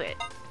 Let's do it.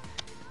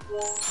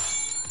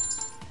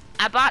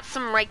 I bought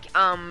some, like,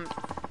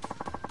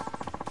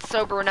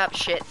 sobering up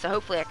shit, so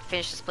hopefully I can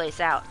finish this place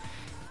out.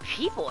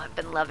 People have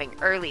been loving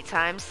early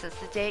times since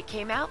the day it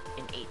came out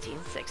in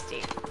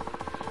 1860.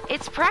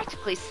 It's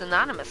practically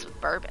synonymous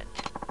with bourbon.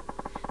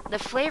 The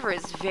flavor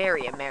is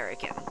very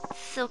American,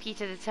 silky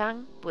to the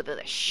tongue with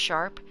a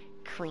sharp,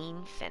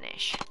 clean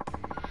finish.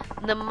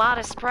 The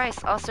modest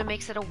price also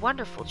makes it a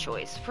wonderful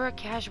choice for a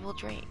casual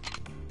drink.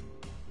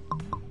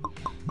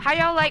 How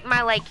y'all like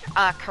my, like,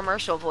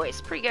 commercial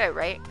voice? Pretty good,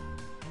 right?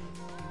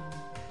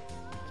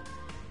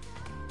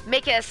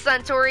 Make it a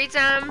Suntory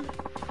time.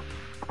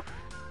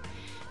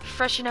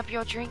 Freshen up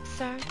your drink,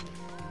 sir.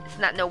 It's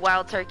not no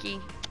wild turkey.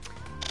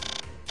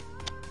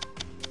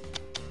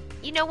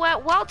 You know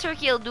what? Wild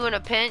turkey will do in a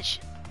pinch.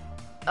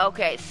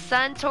 Okay,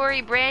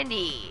 Suntory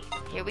brandy.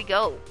 Here we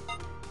go.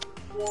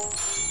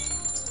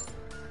 There's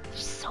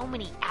so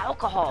many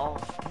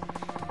alcohols.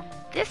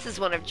 This is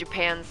one of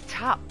Japan's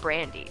top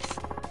brandies.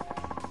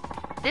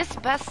 This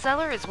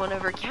bestseller is won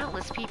over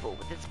countless people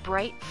with its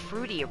bright,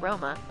 fruity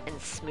aroma and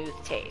smooth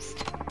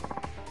taste.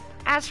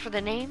 As for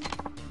the name,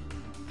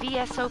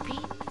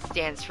 VSOP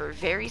stands for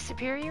Very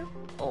Superior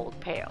Old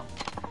Pale.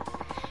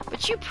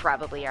 But you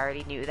probably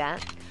already knew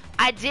that.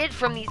 I did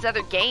from these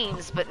other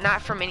games, but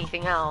not from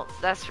anything else,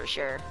 that's for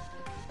sure.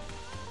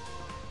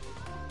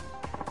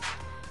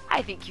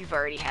 I think you've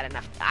already had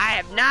enough. I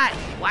have not.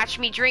 Watch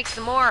me drink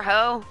some more,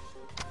 ho.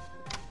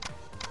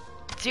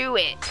 Do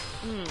it.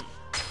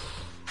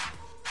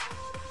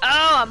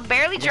 Oh, I'm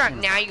barely drunk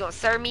now. You gonna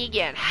serve me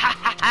again? Ha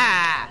ha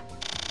ha.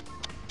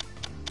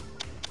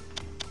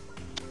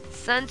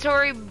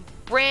 Suntory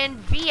brand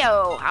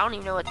VO. I don't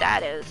even know what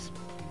that is.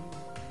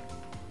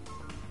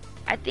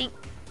 I think.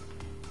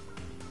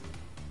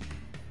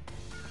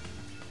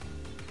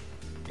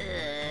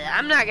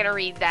 I'm not gonna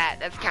read that.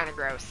 That's kind of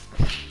gross.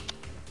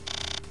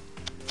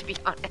 To be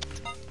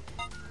honest.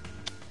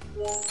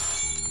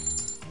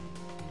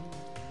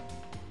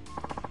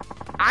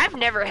 I've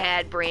never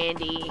had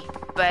brandy,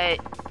 but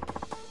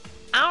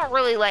I don't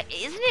really like.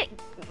 Isn't it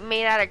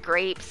made out of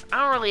grapes? I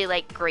don't really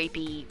like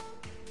grapey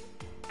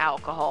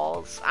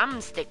alcohols. I'm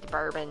gonna stick to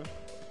bourbon.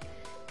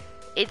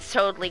 It's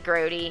totally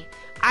grody.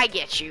 I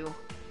get you.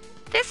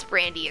 This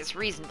brandy is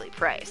reasonably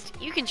priced.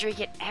 You can drink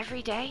it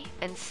every day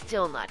and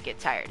still not get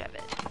tired of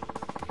it.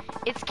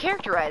 It's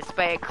characterized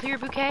by a clear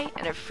bouquet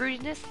and a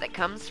fruitiness that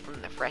comes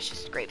from the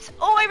freshest grapes.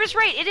 Oh, I was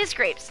right, it is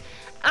grapes.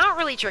 I don't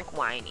really drink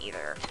wine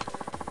either.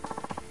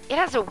 It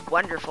has a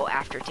wonderful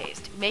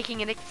aftertaste, making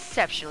it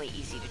exceptionally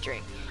easy to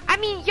drink. I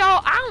mean,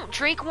 y'all, I don't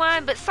drink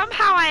wine, but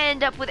somehow I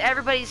end up with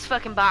everybody's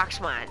fucking box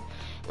wine.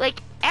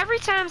 Like, every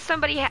time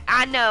somebody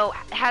I know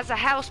has a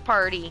house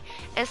party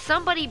and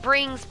somebody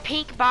brings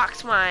pink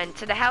box wine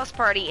to the house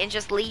party and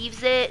just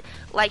leaves it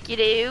like you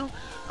do,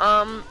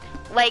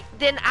 like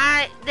then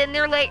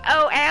they're like,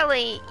 "Oh,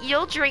 Allie,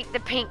 you'll drink the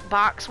pink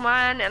box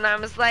wine," and I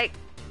was like,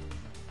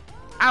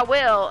 "I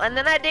will," and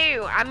then I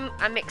do.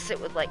 I mix it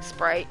with like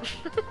Sprite.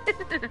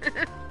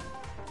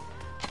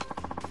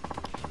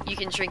 You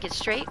can drink it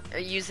straight or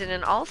use it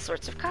in all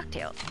sorts of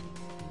cocktails.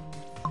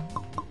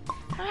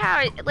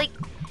 How, like,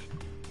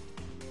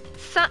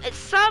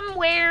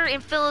 somewhere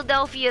in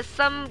Philadelphia,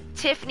 some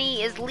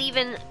Tiffany is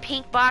leaving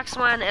pink box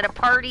wine at a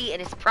party,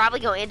 and it's probably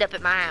gonna end up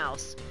at my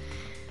house.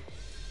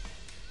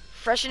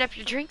 Freshen up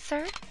your drink,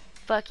 sir?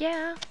 Fuck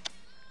yeah.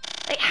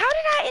 Like, how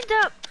did I end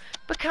up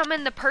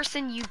becoming the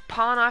person you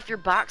pawn off your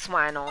box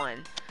wine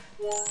on?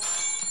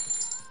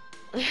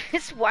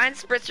 These wine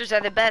spritzers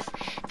are the best.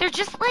 They're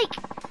just, like,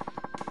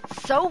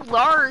 so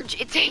large.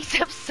 It takes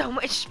up so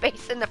much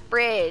space in the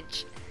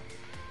fridge.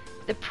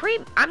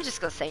 I'm just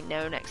gonna say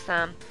no next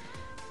time.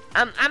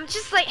 I'm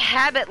just like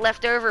habit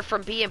left over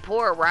from being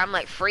poor, where I'm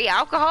like, free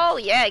alcohol?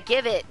 Yeah,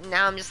 give it. And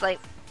now I'm just like,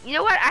 you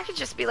know what? I could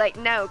just be like,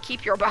 no,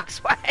 keep your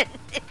box wine.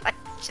 It like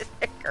just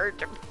occurred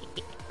to me.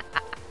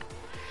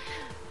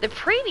 The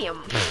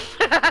premium.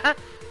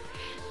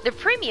 The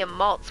premium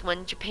malts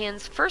won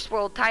Japan's first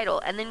world title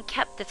and then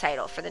kept the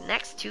title for the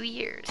next 2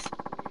 years.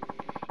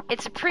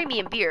 It's a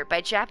premium beer by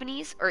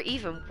Japanese or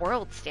even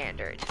world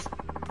standards.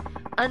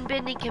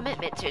 Unbending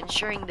commitment to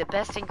ensuring the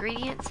best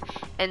ingredients,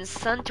 and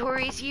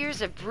Suntory's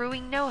years of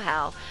brewing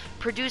know-how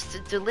produced a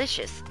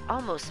delicious,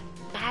 almost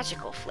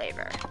magical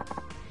flavor.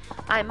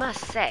 I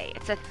must say,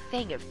 it's a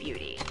thing of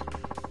beauty.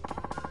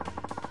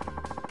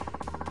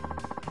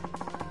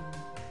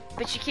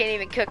 But you can't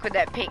even cook with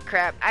that pink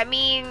crap. I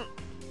mean,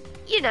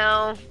 you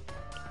know,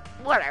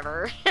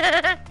 whatever.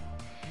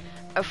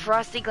 A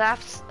frosty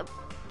glass...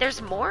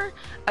 There's more?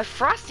 A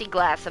frosty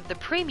glass of the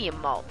premium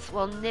malts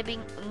while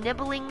nibbling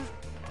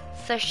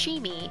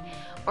sashimi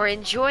or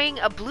enjoying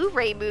a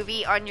Blu-ray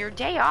movie on your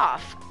day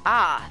off.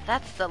 Ah,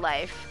 that's the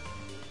life.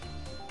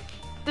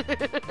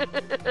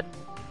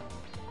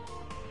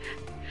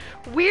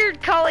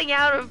 Weird calling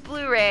out of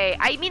Blu-ray.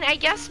 I mean, I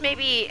guess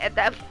maybe at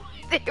that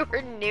point they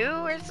were new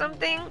or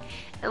something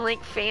and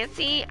like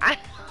fancy. I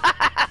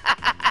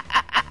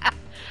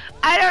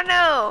don't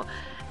know.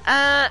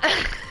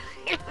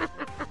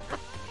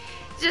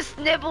 Just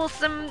nibble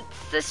some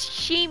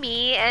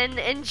sashimi and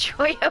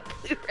enjoy a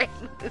Blu-ray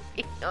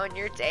movie on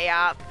your day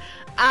off.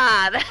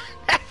 Ah,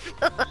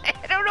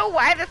 I don't know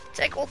why this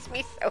tickles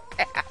me so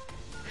bad,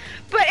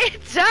 but it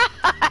does.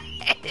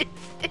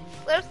 It's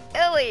so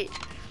silly.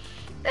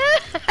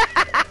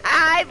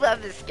 I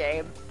love this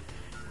game.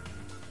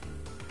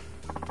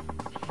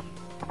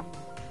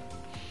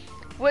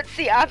 What's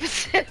the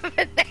opposite of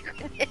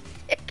anachronistic?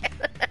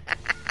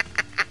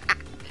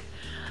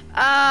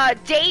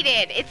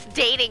 Dated. It's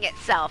dating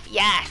itself.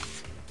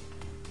 Yes.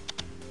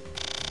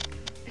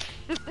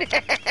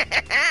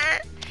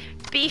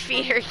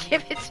 Beefeater,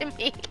 give it to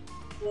me.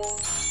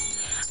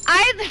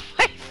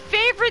 My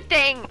favorite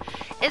thing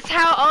is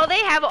how they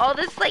have all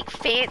this like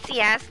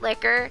fancy ass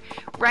liquor,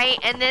 right?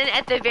 And then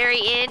at the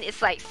very end,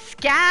 it's like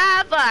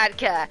Sky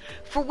Vodka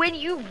for when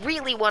you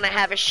really want to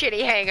have a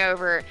shitty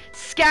hangover.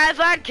 Sky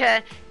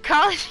Vodka.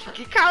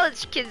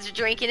 College kids are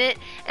drinking it,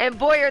 and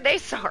boy are they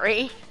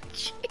sorry.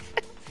 Jesus.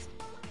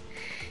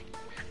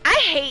 I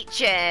hate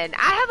gin.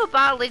 I have a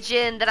bottle of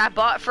gin that I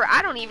bought for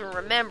I don't even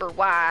remember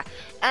why,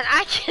 and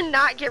I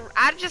cannot get.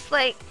 I'm just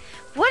like,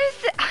 what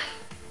is it?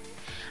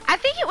 I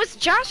think it was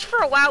Josh for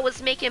a while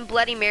was making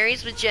Bloody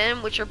Marys with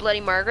gin, which are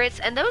Bloody Margarets,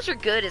 and those are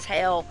good as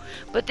hell.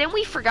 But then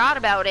we forgot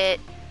about it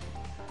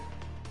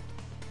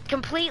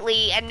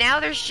completely, and now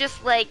there's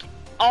just like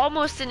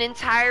almost an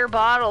entire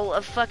bottle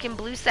of fucking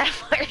Blue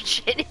Sapphire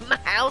gin in my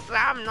house. And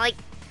I'm like,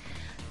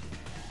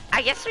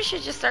 I guess we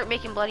should just start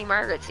making Bloody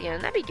Margarets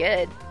again. That'd be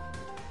good.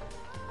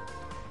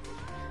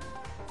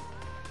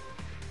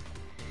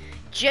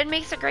 Gin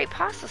makes a great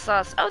pasta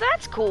sauce. Oh,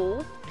 that's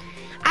cool.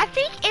 I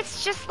think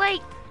it's just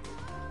like...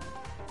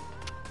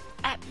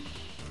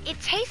 it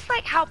tastes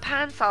like how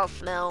pine sol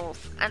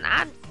smells. And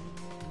I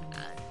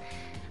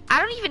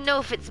don't even know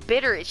if it's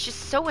bitter. It's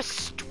just so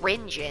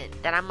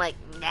astringent that I'm like,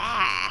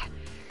 nah.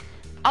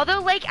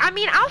 Although, like, I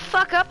mean, I'll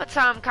fuck up a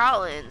Tom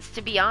Collins,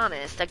 to be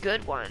honest. A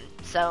good one.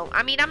 So,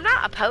 I mean, I'm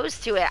not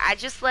opposed to it. I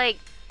just, like...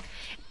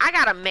 I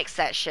gotta mix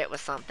that shit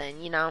with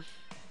something, you know?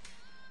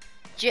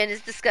 Gin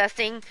is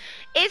disgusting.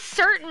 It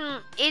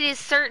is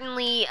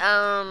certainly,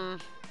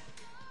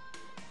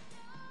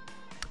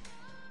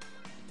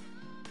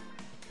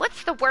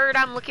 what's the word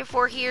I'm looking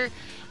for here?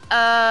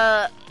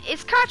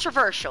 It's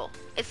controversial.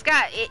 It's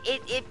got,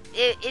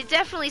 it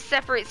definitely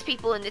separates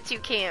people into two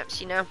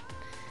camps, you know?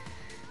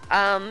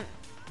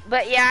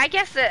 But yeah, I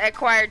guess an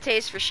acquired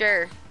taste for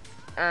sure.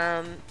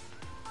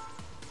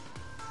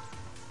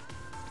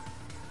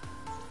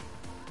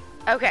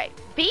 Okay,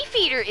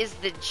 Beefeater is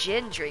the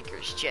gin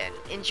drinker's gin,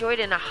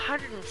 enjoyed in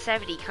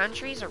 170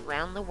 countries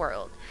around the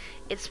world.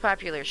 It's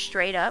popular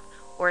straight up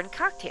or in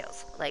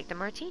cocktails, like the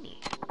martini.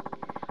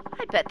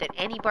 I'd bet that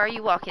any bar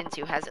you walk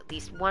into has at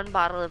least one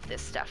bottle of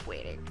this stuff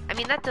waiting. I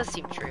mean, that does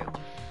seem true.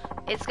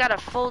 It's got a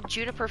full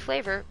juniper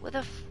flavor with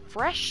a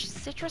fresh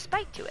citrus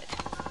bite to it.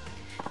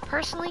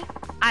 Personally,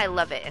 I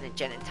love it in a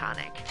gin and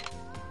tonic.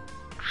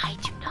 I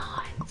do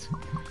not.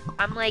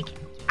 I'm like,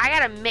 I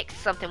gotta mix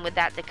something with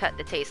that to cut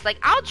the taste. Like,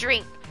 I'll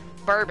drink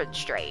bourbon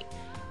straight.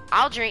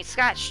 I'll drink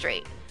scotch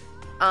straight.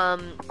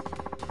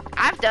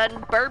 I've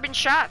done bourbon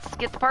shots to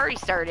get the party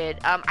started.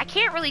 I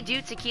can't really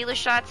do tequila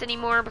shots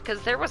anymore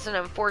because there was an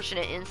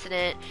unfortunate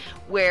incident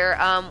where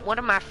one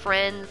of my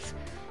friends,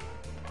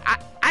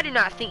 I do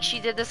not think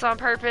she did this on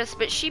purpose,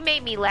 but she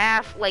made me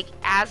laugh like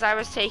as I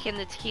was taking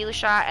the tequila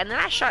shot, and then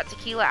I shot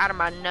tequila out of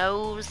my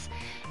nose,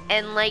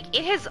 and like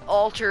it has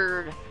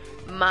altered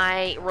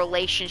my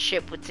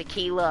relationship with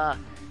tequila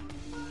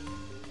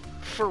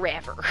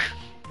forever.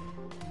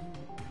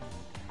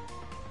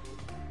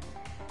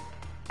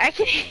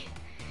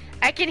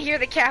 I can hear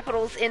the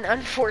capitals in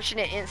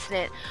unfortunate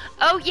incident.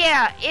 Oh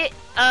yeah,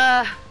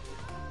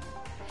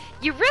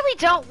 you really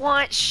don't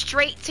want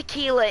straight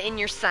tequila in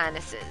your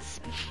sinuses.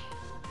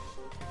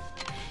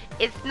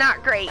 It's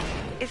not great.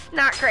 It's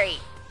not great.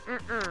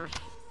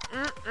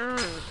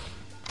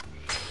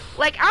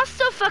 Like, I'll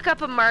still fuck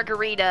up a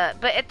margarita,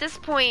 but at this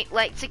point,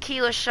 like,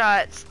 tequila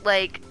shots,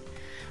 like,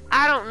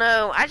 I don't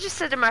know. I just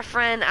said to my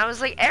friend, I was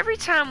like, every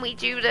time we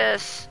do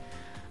this,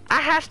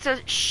 I have to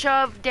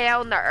shove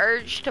down the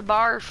urge to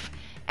barf.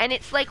 And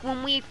it's like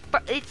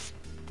it's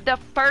the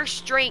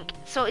first drink,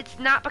 so it's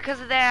not because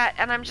of that.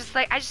 And I'm just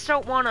like, I just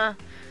don't want to.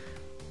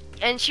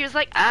 And she was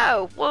like,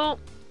 oh, well,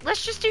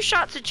 let's just do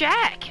shots of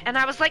Jack. And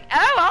I was like,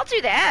 oh, I'll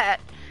do that.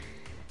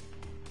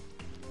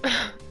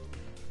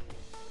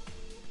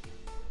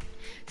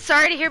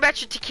 Sorry to hear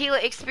about your tequila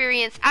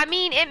experience. I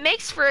mean, it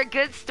makes for a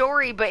good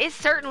story, but it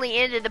certainly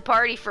ended the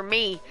party for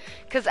me.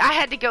 Because I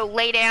had to go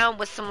lay down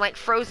with some, like,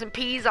 frozen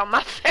peas on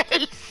my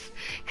face.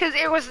 Because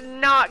it was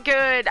not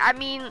good. I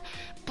mean,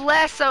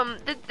 bless them.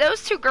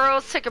 Those two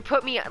girls took and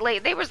put me,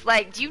 like, they was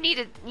like, do you need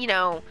a, you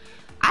know,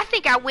 I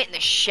think I went in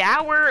the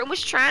shower and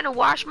was trying to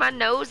wash my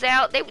nose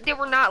out. They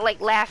were not, like,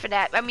 laughing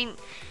at, I mean,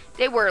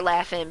 they were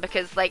laughing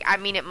because, like, I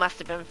mean, it must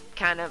have been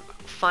kind of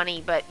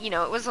funny, but, you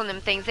know, it was one of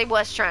them things. They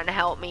was trying to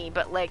help me,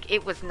 but, like,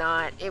 it was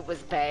not. It was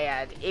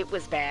bad. It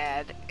was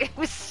bad. It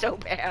was so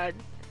bad.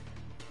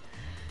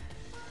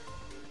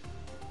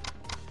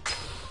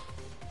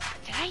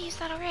 Did I use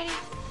that already?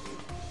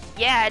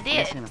 Yeah, I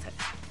did.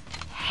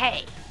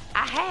 Hey,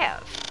 I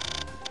have.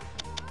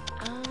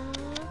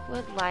 I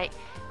would like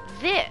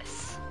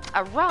this.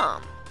 A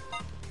rum.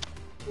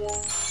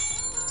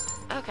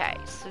 Okay,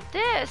 so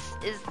this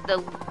is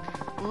the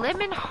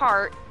Lemon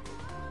Heart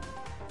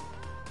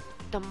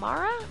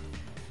Damara.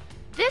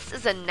 This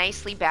is a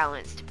nicely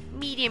balanced,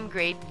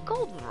 medium-grade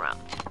golden rum.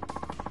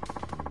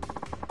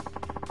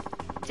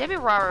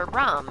 Demerara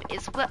rum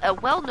is a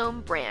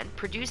well-known brand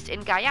produced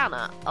in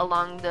Guyana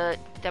along the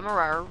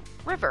Demerara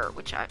River,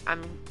 which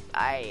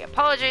I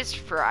apologize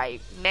for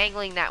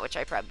mangling that, which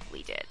I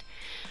probably did,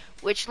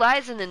 which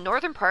lies in the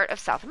northern part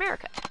of South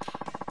America.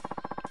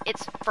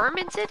 It's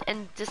fermented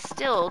and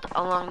distilled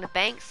along the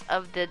banks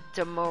of the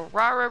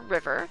Demerara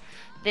River,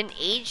 then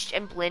aged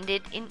and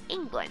blended in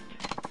England.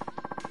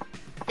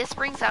 This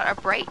brings out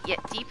a bright yet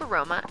deep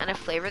aroma and a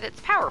flavor that's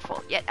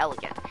powerful yet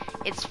elegant.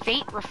 Its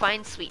faint,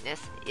 refined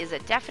sweetness is a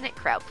definite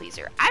crowd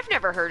pleaser. I've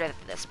never heard of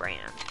this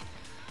brand.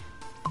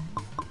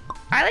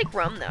 I like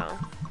rum though.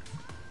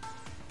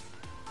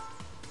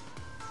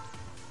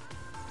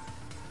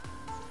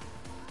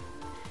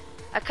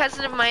 A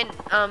cousin of mine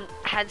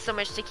had so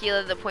much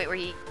tequila to the point where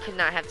he could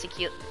not have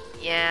tequila.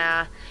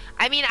 Yeah.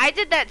 I mean, I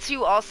did that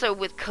too also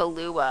with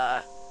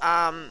Kahlua.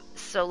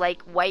 So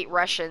like White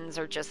Russians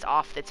are just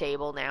off the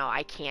table now.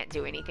 I can't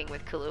do anything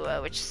with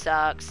Kahlua, which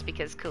sucks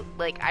because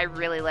like I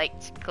really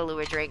liked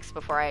Kahlua drinks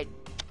before I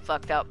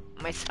fucked up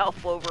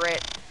myself over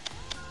it.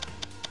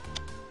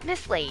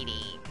 Miss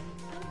Lady,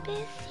 I'm busy.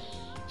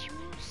 Do you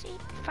want to see?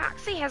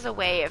 Foxy has a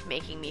way of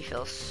making me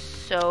feel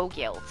so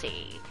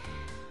guilty.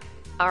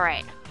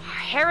 Alright,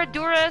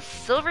 Herradura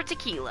Silver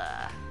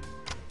Tequila.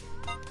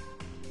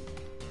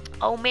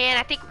 Oh man,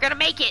 I think we're gonna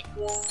make it.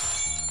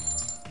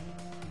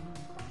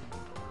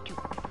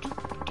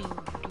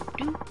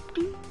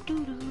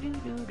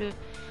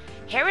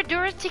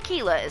 Herradura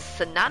Tequila is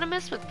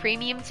synonymous with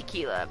premium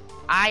tequila.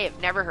 I have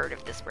never heard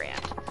of this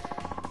brand.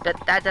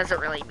 That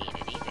doesn't really mean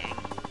anything.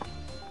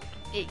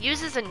 It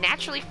uses a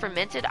naturally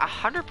fermented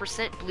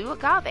 100% blue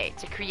agave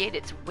to create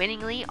its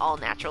winningly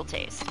all-natural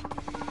taste.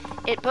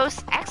 It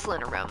boasts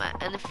excellent aroma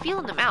and the feel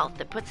in the mouth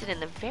that puts it in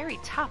the very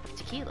top of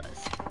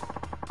tequilas.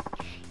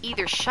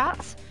 Either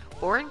shots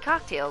or in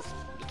cocktails,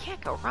 you can't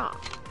go wrong.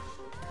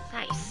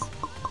 Nice.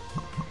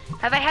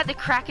 Have I had the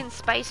Kraken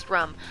spiced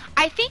rum?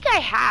 I think I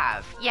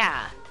have,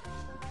 yeah.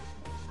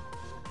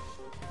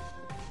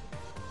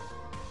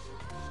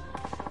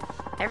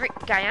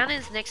 Guyana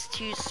is next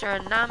to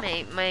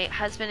Suriname. My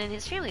husband and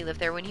his family lived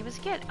there when he was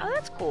a kid. Oh,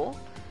 that's cool.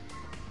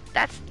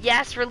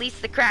 Yes, release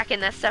the Kraken.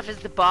 That stuff is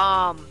the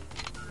bomb.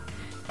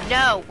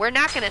 No, we're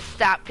not gonna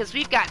stop because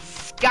we've got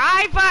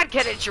Sky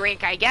vodka to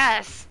drink, I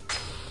guess.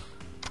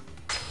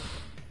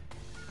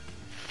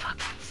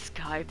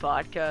 Hi,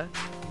 vodka.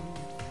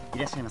 い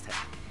らっしゃいませ。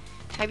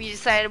 Have you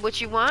decided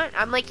what you want?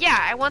 I'm like,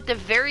 yeah, I want the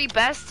very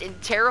best in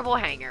terrible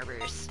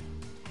hangovers.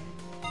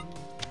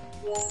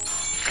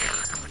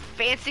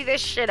 Fancy this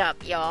shit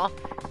up, y'all.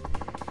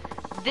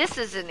 This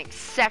is an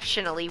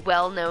exceptionally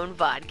well-known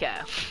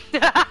vodka.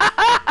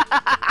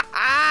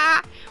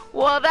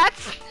 Well,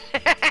 that's...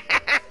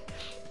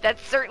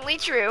 that's certainly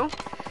true.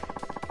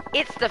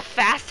 It's the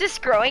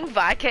fastest growing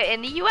vodka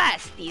in the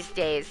US these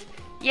days.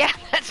 Yeah,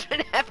 that's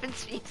what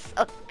happens when you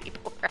sell to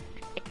people our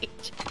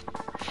age.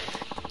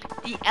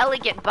 The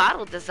elegant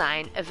bottle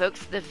design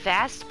evokes the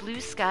vast blue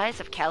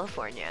skies of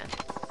California.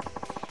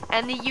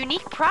 And the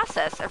unique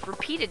process of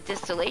repeated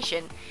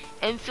distillation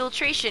and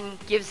filtration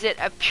gives it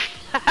a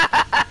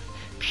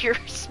pure,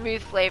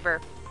 smooth flavor.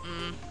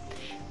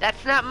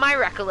 That's not my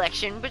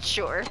recollection, but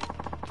sure.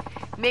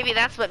 Maybe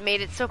that's what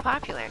made it so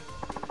popular.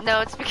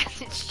 No, it's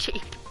because it's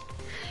cheap.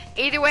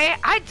 Either way,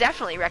 I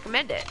definitely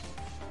recommend it.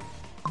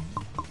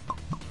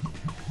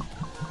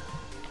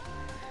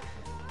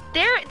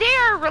 They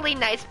are really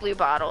nice blue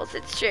bottles,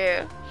 it's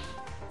true.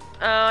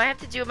 Oh, I have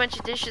to do a bunch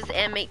of dishes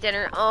and make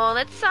dinner. Oh,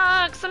 that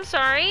sucks. I'm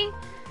sorry.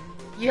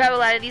 You have a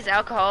lot of these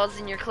alcohols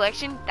in your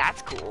collection?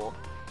 That's cool.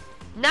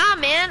 Nah,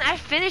 man, I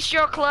finished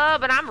your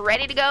club and I'm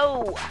ready to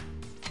go.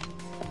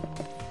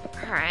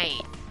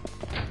 Alright.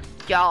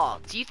 Y'all,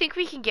 do you think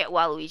we can get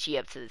Waluigi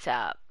up to the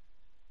top?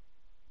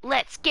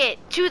 Let's get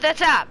to the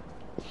top.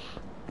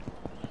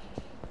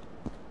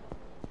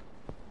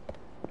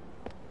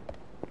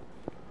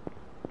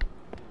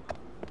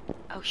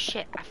 Oh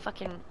shit, I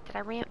fucking... Did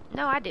I ram...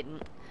 No, I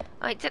didn't.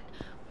 I did...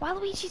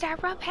 Waluigi, did I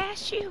run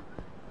past you?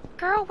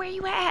 Girl, where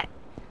you at?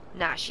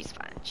 Nah, she's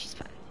fine. She's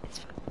fine. It's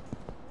fine.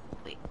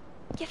 Wait.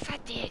 Yes, I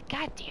did.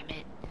 God damn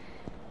it.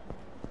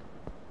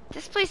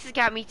 This place has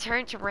got me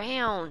turned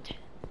around.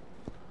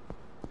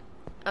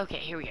 Okay,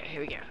 here we go.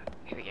 Here we go.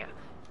 Here we go.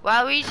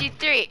 Waluigi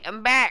 3,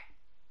 I'm back.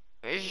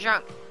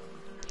 Junk.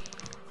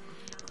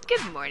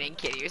 Good morning,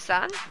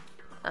 Kiryu-san.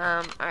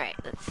 Alright,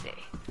 let's see.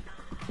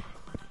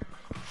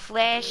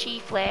 Flashy,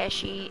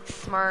 flashy,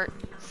 smart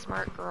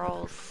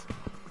girls.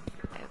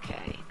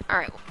 Okay.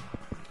 Alright.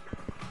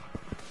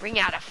 Bring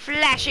out a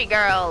flashy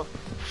girl.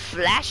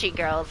 Flashy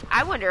girls.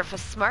 I wonder if a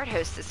smart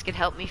hostess could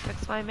help me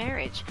fix my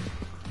marriage.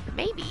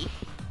 Maybe.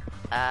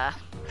 I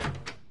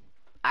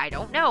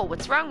don't know.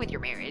 What's wrong with your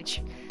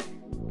marriage?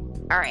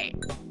 Alright.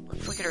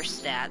 Let's look at her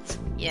stats.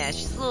 Yeah,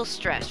 she's a little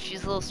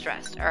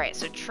stressed. Alright,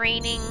 so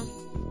training.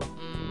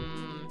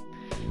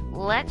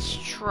 Let's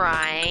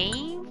try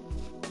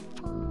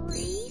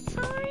free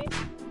time?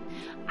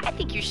 I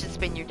think you should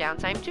spend your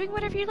downtime doing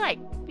whatever you like.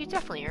 You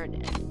definitely earned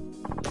it.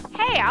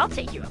 Hey, I'll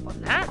take you up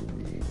on that.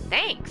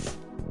 Thanks.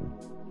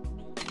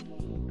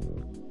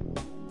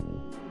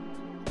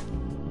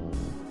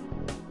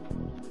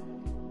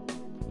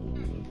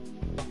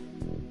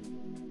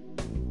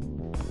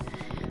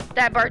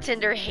 That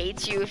bartender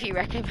hates you if he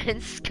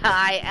recommends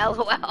Sky,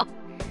 LOL.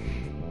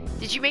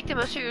 Did you make the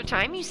most of your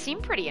time? You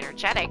seem pretty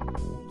energetic.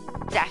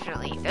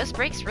 Definitely. Those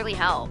breaks really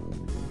help.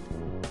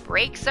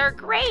 Breaks are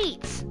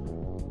great!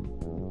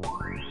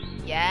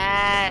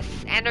 Yes!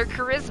 And her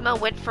charisma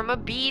went from a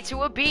B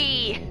to a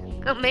B.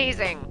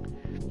 Amazing.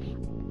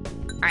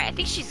 Alright, I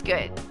think she's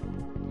good.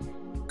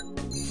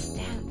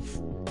 Stats.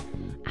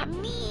 I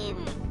mean,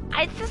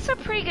 this is a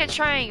pretty good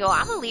triangle.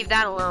 I'm gonna leave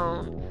that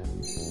alone.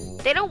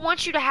 They don't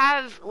want you to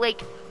have,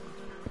 like,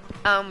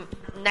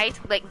 nice,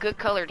 like, good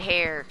colored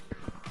hair.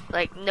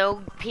 Like,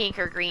 no pink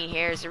or green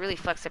hairs. It really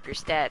fucks up your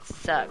stats. It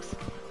sucks.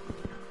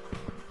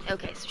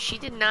 Okay, so she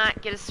did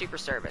not get a super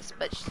service,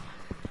 but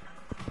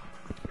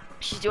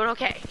she's doing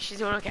okay. She's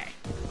doing okay.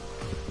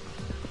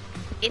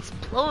 It's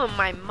blowing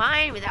my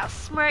mind with how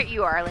smart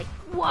you are. Like,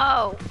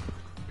 whoa.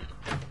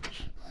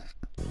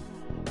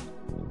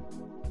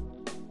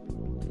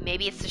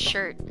 Maybe it's the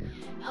shirt.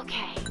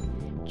 Okay.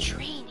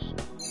 Training.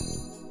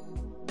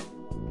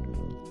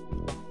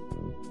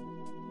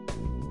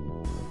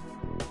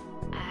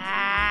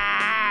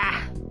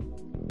 Ah.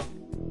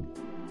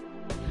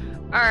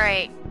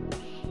 Alright.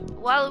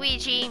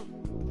 Waluigi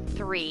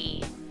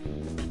 3.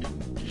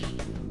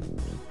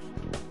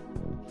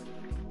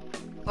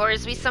 Or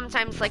as we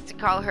sometimes like to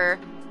call her,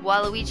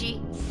 Waluigi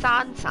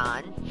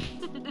San-san.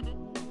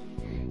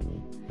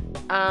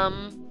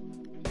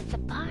 It's a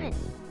pun.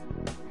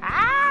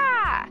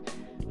 Ah!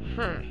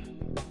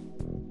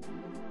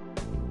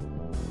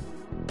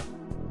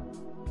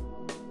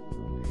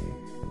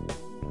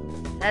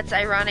 That's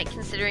ironic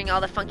considering all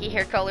the funky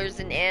hair colors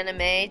in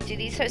anime. Do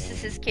these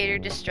hostesses cater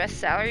to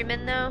stressed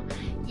salarymen though?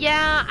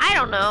 Yeah, I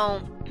don't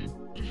know.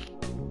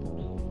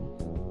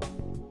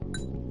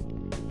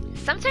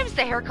 Sometimes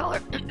the hair color...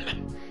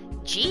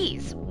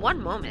 Jeez, one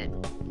moment.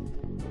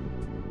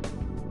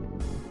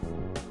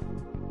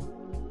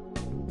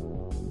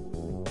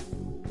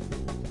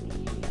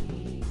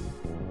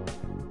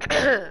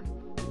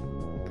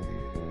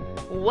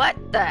 What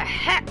the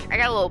heck? I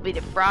got a little bit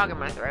of frog in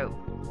my throat.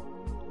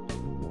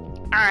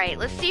 Alright,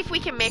 let's see if we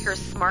can make her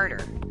smarter.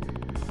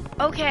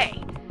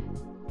 Okay.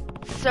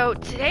 So,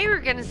 today we're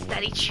gonna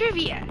study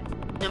trivia.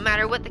 No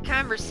matter what the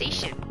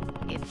conversation.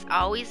 It's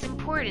always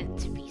important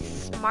to be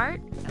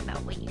smart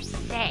about what you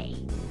say.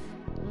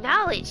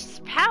 Knowledge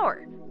is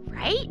power,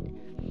 right?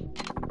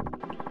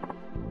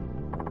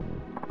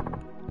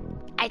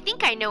 I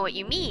think I know what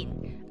you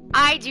mean.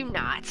 I do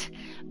not.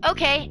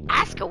 Okay,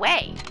 ask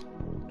away.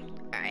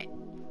 Alright.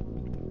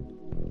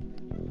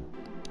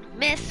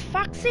 Miss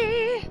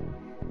Foxy!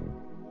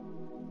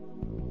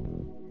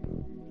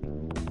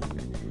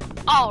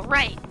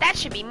 Alright, that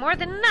should be more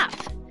than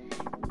enough.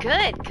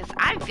 Good, because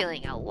I'm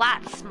feeling a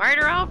lot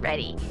smarter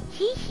already.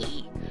 Hee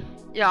hee.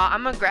 Yeah,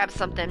 I'm gonna grab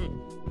something.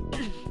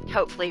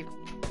 Hopefully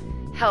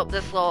help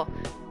this little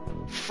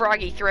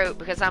froggy throat,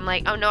 because I'm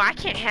like, oh no, I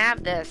can't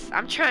have this.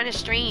 I'm trying to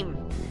stream.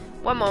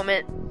 One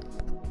moment.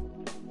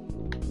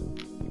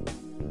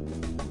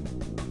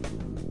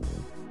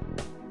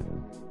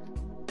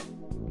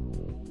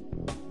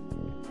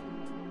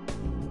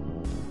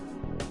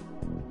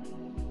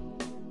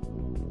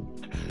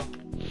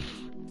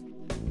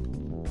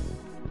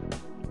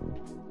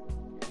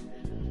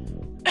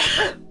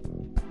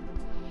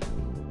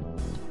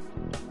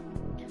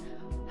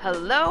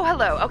 Hello,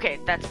 hello. Okay,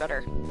 that's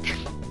better.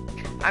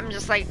 I'm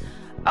just like,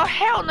 oh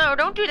hell no,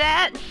 don't do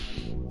that.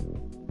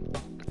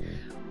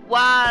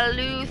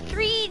 Walu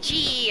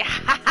 3G.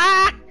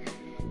 Haha.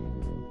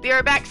 Be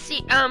right back.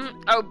 See,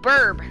 oh,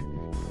 Burb.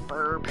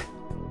 Burb.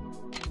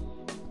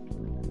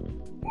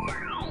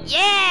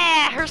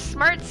 Yeah, her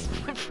smarts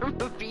went from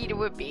a B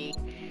to a B.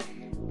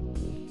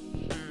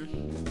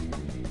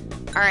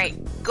 Alright,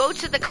 go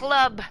to the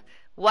club,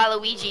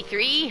 Waluigi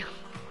 3.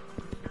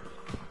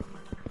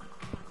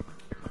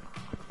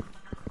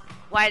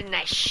 Why didn't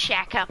I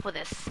shack up with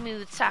a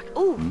smooth talk?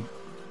 Ooh.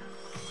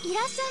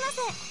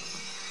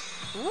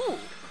 Ooh.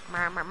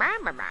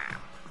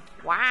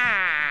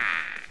 Wow.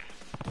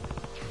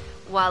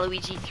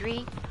 Waluigi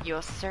 3,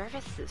 your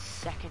service is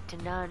second to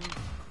none.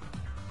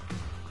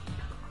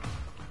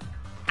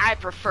 I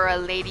prefer a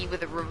lady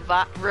with a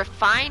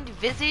refined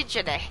visage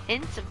and a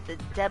hint of the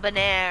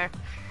debonair.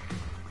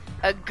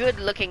 A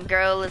good-looking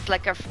girl is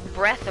like a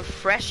breath of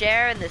fresh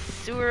air in the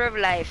sewer of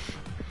life.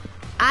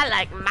 I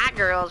like my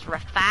girls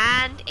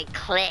refined and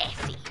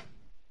classy.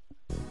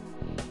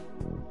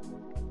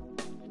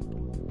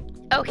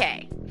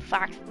 Okay,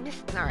 Fox.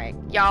 Alright,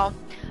 y'all.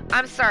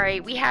 I'm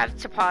sorry, we have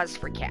to pause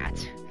for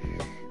Cat.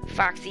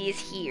 Foxy is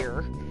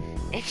here,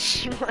 and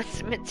she wants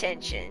some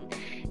attention.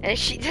 And if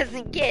she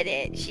doesn't get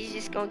it, she's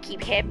just gonna keep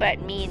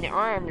headbutting me in the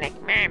arm like,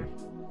 Mom,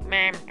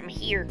 I'm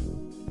here.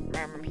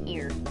 Mom, I'm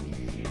here.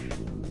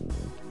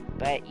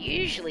 But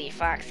usually,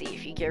 Foxy,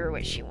 if you give her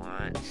what she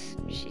wants,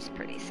 she's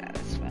pretty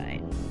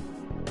satisfied.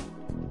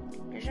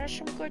 Is that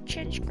some good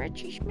chin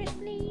scratchies, Miss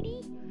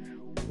Lady?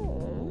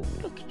 Oh,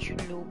 look at your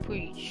little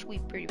pretty,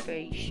 sweet pretty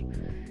face.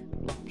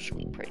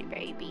 Sweet pretty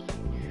baby.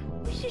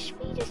 Who's the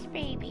sweetest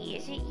baby?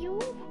 Is it you?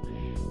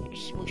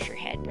 Smoosh your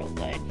head real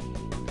good.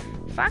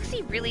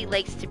 Foxy really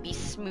likes to be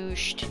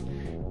smooshed,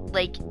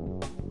 like,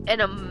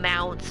 an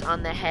amount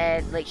on the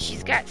head. Like,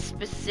 she's got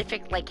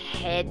specific, like,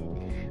 head,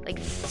 like,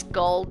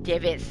 skull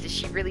divots that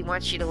she really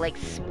wants you to, like,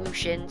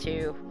 smoosh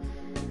into.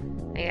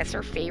 I think that's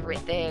her favorite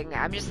thing.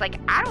 I'm just like,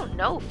 I don't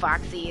know,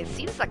 Foxy. It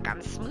seems like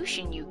I'm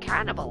smooshing you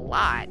kind of a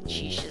lot.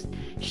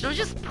 She'll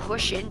just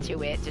push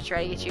into it to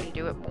try to get you to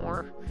do it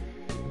more.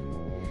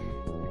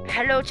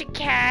 Hello to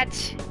Cat.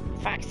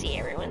 Foxy,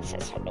 everyone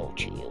says hello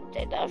to you.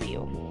 They love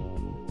you.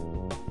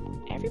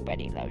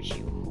 Everybody loves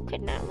you. Who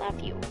could not love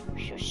you?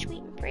 You're so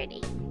sweet and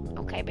pretty.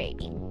 Okay,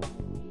 baby.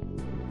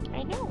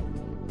 I know.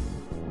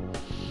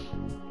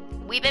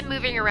 We've been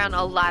moving around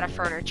a lot of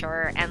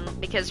furniture,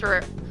 and because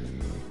we're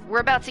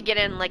about to get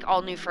in, like,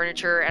 all new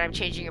furniture, and I'm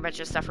changing a bunch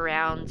of stuff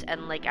around,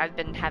 and, like, I've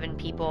been having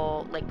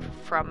people, like,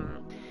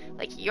 from,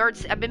 like,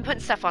 I've been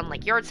putting stuff on,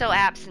 like, yard sale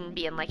apps and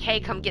being like, hey,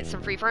 come get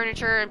some free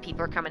furniture, and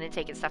people are coming and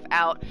taking stuff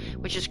out,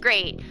 which is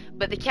great,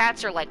 but the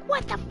cats are like,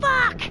 what the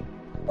fuck?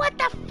 What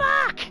the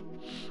fuck?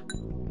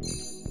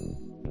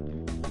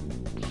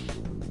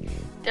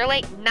 They're,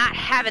 like, not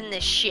having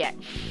this shit.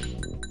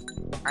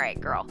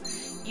 Alright, girl.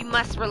 You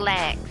must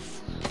relax.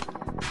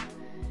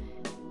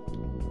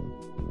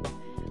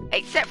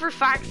 Except for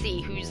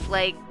Foxy, who's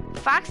like,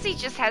 Foxy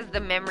just has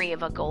the memory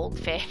of a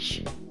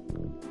goldfish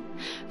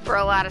for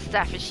a lot of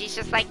stuff, and she's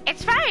just like,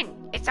 it's fine.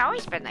 It's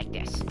always been like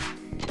this.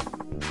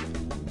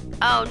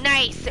 Oh,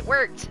 nice. It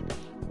worked.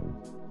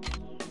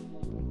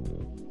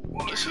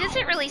 She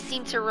doesn't really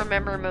seem to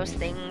remember most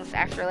things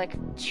after like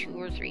 2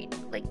 or 3,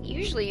 like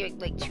usually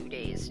like 2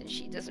 days, and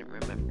she doesn't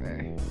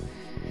remember.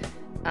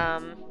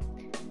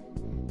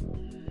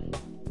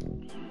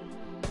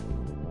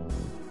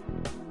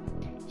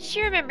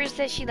 She remembers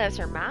that she loves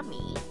her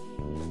mommy.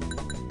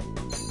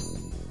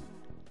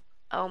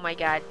 Oh my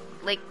god.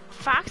 Like,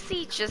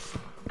 Foxy just...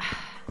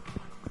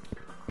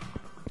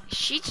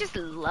 she just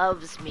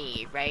loves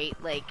me, right?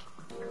 Like...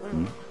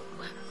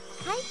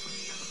 Hi.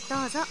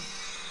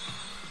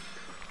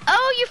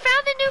 Oh, you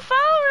found a new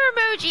follower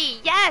emoji!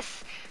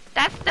 Yes!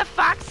 That's the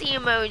Foxy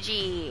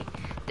emoji.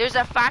 There's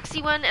a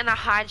Foxy one and a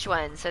Hodge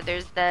one. So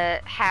there's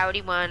the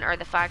Howdy one, or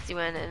the Foxy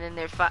one, and then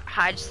there's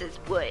Hodge says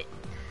what?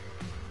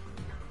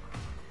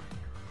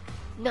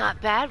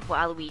 Not bad,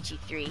 Waluigi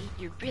 3.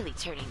 You're really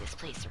turning this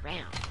place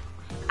around.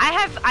 I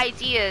have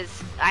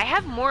ideas. I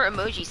have more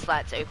emoji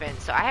slots open,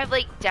 so I have,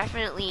 like,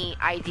 definitely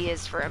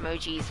ideas for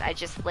emojis. I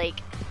just, like,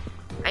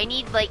 I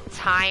need, like,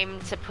 time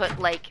to put,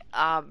 like,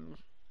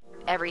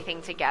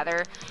 everything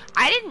together.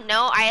 I didn't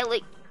know, I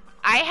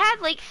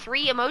had, like,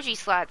 3 emoji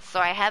slots, so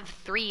I have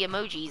 3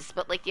 emojis,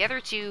 but, like, the other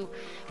 2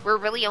 were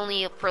really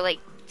only for, like,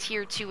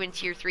 tier 2 and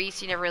tier 3,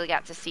 so you never really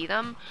got to see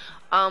them.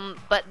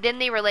 But then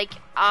they were like,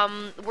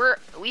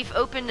 we've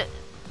opened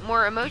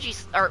more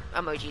emojis,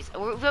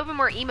 we've opened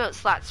more emote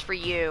slots for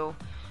you,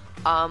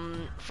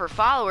 for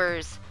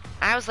followers.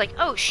 And I was like,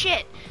 oh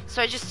shit.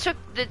 So I just took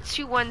the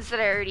 2 ones that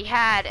I already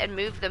had and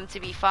moved them to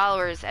be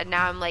followers, and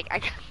now I'm like,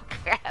 I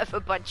have a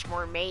bunch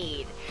more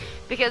made.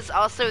 Because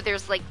also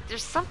there's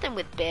something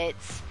with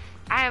bits.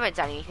 I haven't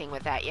done anything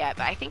with that yet,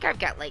 but I think I've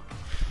got like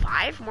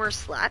 5 more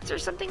slots or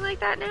something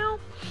like that now.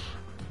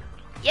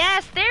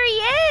 Yes, there he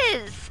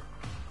is!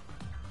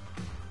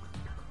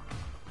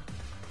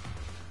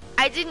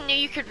 I didn't know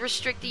you could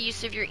restrict the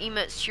use of your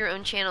emotes to your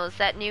own channel. Is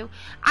that new?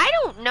 I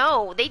don't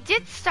know. They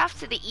did stuff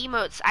to the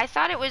emotes. I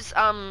thought it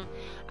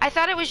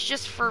was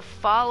just for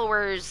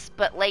followers,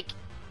 but like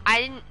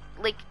I didn't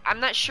like I'm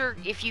not sure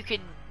if you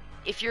could,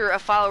 if you're a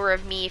follower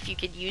of me, if you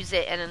could use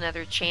it in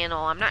another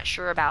channel. I'm not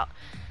sure about,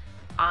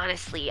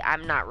 honestly,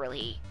 I'm not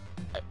really,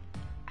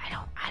 I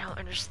don't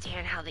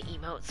understand how the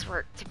emotes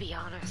work, to be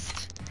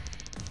honest.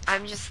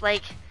 I'm just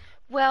like,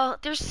 well,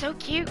 they're so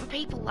cute and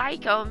people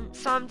like them,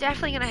 so I'm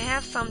definitely gonna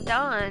have some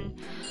done.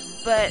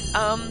 But,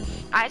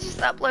 I just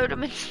upload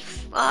them into the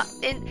slot,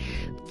 and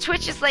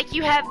Twitch is like,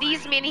 you have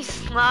these many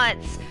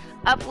slots,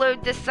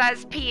 upload this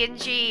size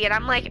PNG, and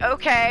I'm like,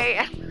 okay,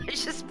 and I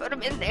just put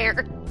them in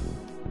there.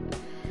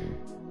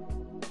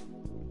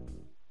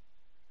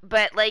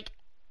 But, like,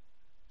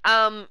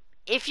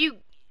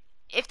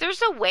 if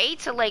there's a way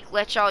to, like,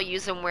 let y'all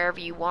use them wherever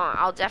you want,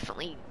 I'll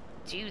definitely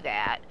do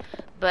that.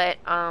 But,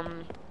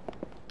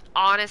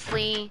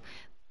 honestly,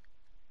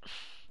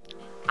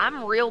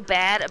 I'm real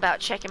bad about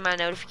checking my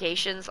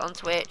notifications on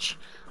Twitch,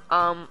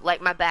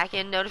 like my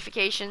back-end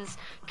notifications,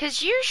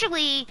 because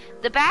usually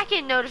the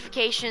back-end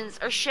notifications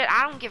are shit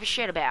I don't give a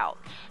shit about,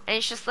 and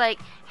it's just like,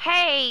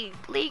 hey,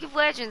 League of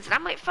Legends, and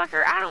I'm like,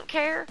 fucker, I don't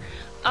care,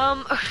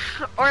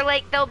 or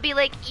like, they'll be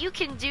like, you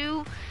can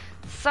do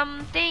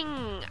something,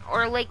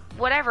 or like,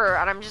 whatever,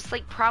 and I'm just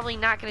like, probably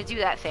not gonna do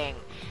that thing,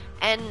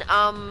 and,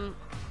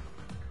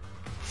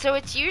 so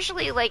it's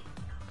usually like,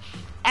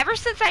 ever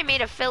since I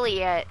made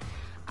affiliate,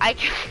 I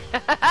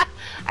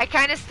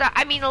kind of stopped.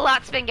 I mean, a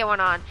lot's been going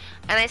on,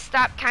 and I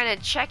stopped kind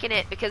of checking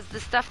it because the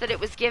stuff that it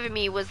was giving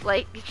me was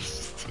like, it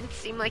just didn't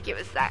seem like it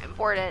was that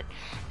important,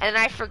 and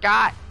I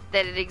forgot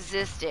that it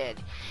existed.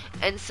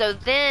 And so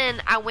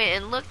then I went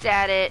and looked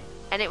at it,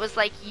 and it was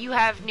like, you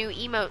have new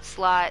emote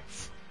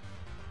slots,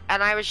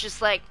 and I was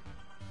just like,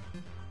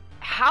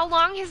 how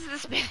long has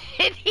this been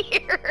in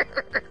here?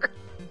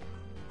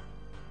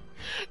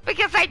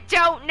 Because I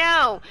don't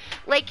know.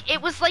 Like,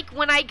 it was like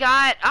when I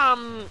got,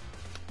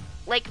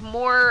 like,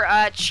 more,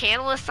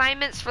 channel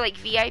assignments for, like,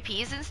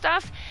 VIPs and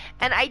stuff,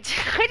 and I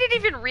didn't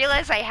even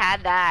realize I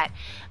had that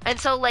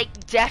until,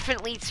 like,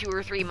 definitely 2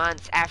 or 3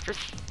 months after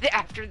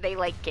they,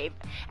 like,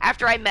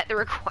 after I met the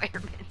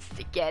requirements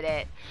to get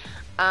it.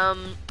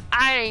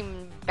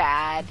 I'm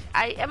bad.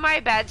 Am I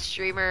a bad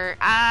streamer?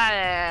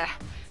 I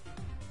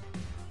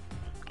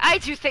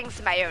do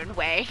things my own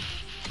way.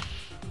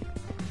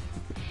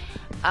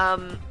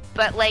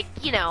 But, like,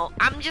 you know,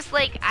 I'm just,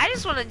 like, I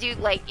just want to do,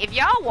 like, if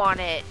y'all want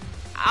it,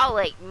 I'll,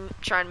 like,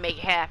 try and make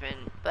it happen,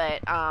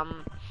 but,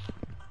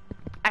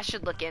 I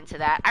should look into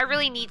that. I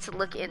really need to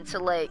look into,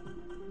 like,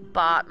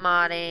 bot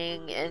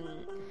modding, and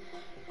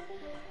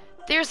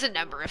there's a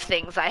number of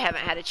things I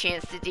haven't had a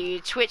chance to do.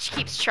 Twitch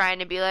keeps trying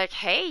to be like,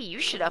 hey, you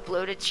should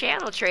upload a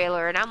channel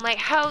trailer, and I'm like,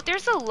 oh,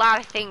 there's a lot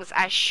of things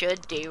I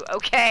should do,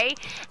 okay?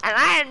 And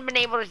I hadn't been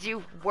able to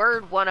do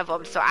word one of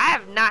them, so I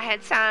have not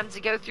had time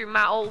to go through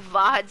my old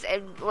VODs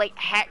and, like,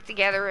 hack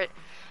together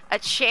a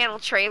channel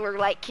trailer.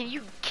 Like, can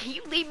you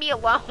leave me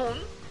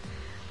alone?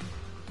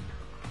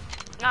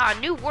 Ah,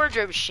 new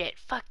wardrobe shit.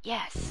 Fuck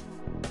yes.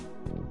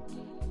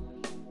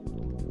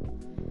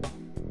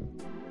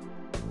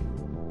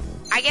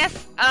 I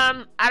guess,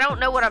 I don't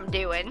know what I'm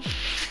doing.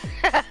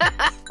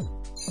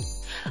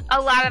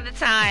 A lot of the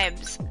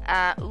times.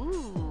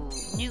 Ooh,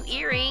 new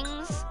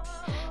earrings.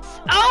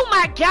 Oh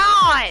my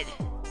god!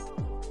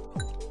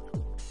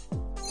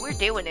 We're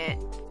doing it.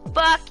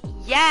 Fuck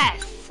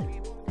yes!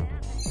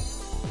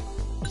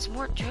 It's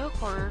more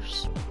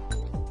jokers.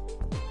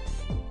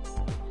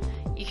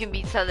 You can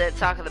be the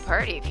talk of the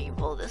party if you can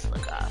pull this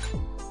look off.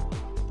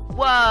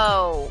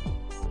 Whoa!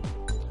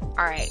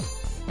 Alright,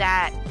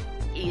 that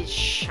is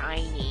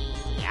shiny.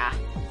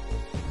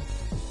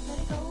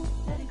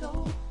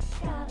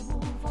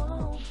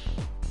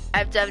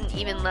 I've done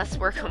even less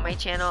work on my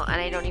channel,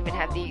 and I don't even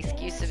have the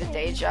excuse of a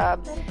day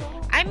job.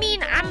 I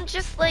mean, I'm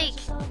just like,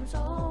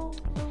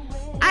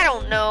 I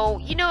don't know.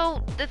 You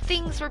know, the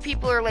things where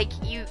people are like,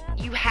 you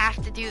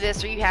have to do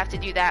this or you have to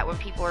do that, when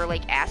people are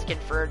like asking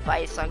for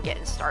advice on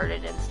getting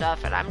started and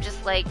stuff, and I'm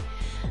just like,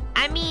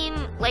 I mean,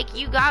 like,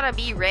 you gotta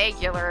be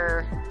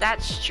regular.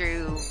 That's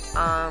true.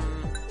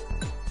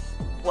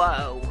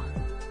 Whoa.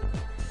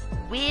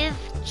 With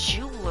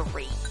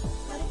jewelry.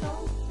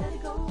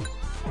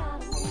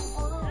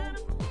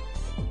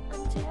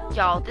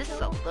 Y'all, this is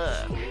a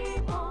look.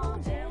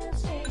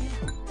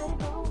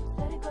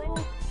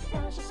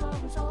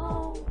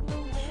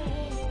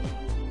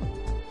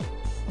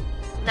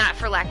 Not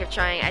for lack of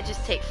trying, I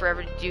just take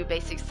forever to do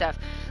basic stuff.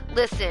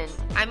 Listen,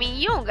 I mean,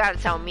 you don't gotta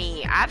tell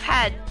me. I've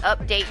had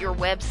update your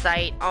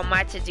website on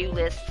my to-do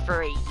list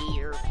for a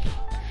year.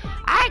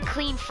 I had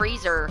clean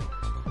freezer.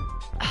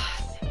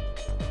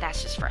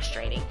 That's just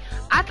frustrating.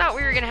 I thought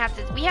we were gonna have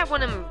to, we have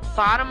one of them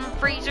bottom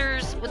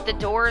freezers with the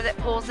door that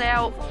pulls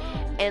out,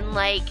 and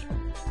like,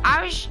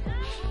 I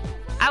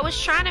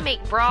was trying to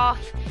make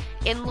broth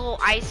in little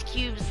ice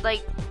cubes,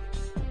 like,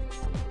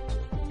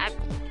 I'm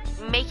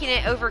making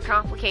it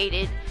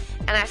overcomplicated,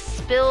 and I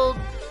spilled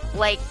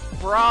like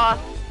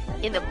broth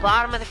in the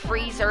bottom of the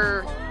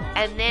freezer,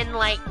 and then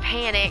like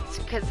panicked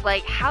because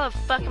like, how the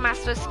fuck am I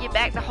supposed to get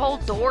back? The whole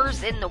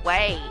door's in the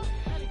way,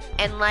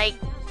 and like,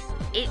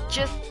 it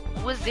just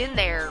was in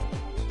there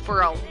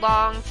for a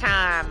long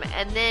time.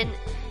 And then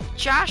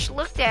Josh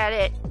looked at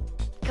it,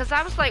 because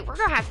I was like, we're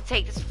gonna have to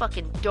take this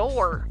fucking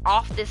door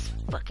off this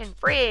fucking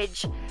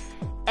fridge,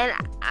 and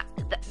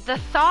the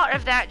thought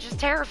of that just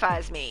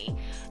terrifies me.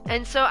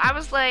 And so I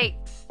was like,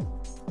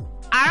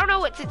 I don't know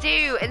what to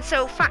do. And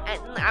so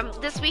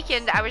this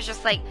weekend I was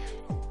just like,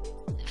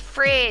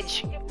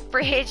 fridge,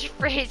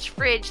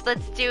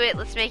 let's do it,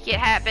 let's make it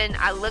happen.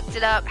 I looked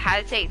it up, how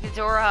to take the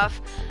door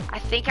off. I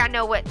think I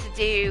know what to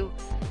do.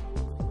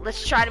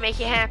 Let's try to make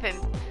it happen.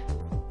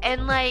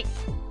 And like,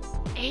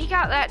 he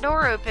got that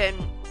door open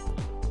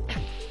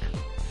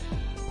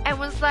and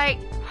was like,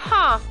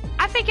 huh,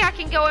 I think I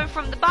can go in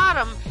from the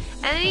bottom.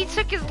 And then he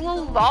took his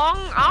little long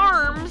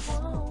arms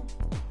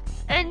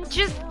and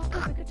just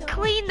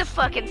cleaned the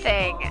fucking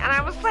thing. And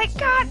I was like,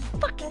 God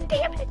fucking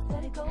damn it.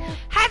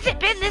 Has it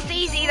been this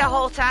easy the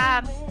whole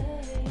time?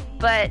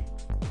 But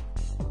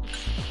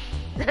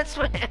that's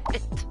what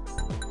happened.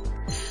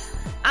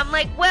 I'm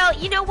like, well,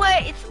 you know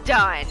what? It's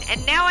done.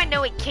 And now I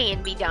know it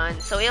can be done.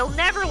 So it'll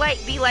never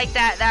like be like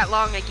that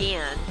long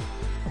again.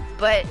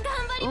 But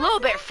a little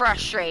bit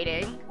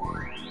frustrating.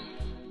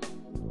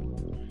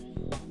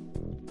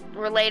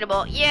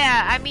 Relatable.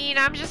 Yeah, I mean,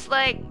 I'm just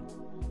like,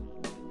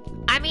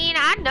 I mean,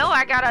 I know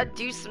I gotta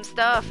do some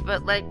stuff,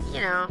 but like, you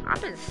know,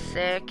 I've been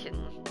sick and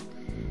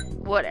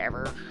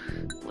whatever.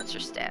 What's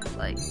your stats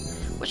like?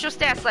 What's your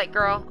stats like,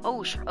 girl?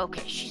 Oh, sure.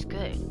 Okay, she's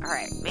good.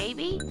 Alright,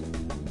 maybe?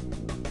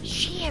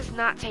 She has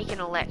not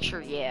taken a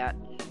lecture yet.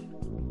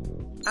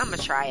 I'm gonna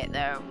try it,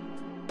 though.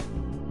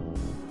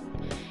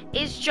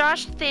 Is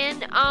Josh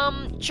thin?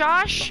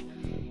 Josh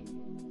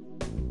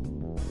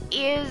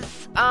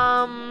is,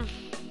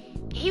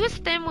 he was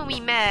thin when we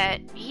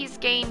met. He's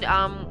gained,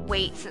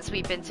 weight since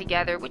we've been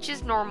together, which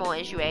is normal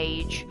as you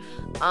age.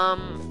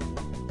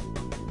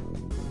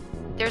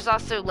 There's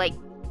also, like,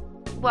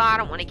 well, I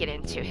don't want to get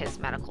into his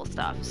medical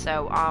stuff,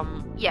 so,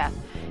 yeah.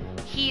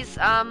 He is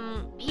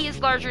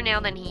larger now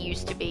than he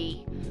used to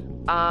be.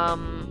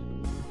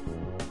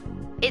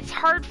 It's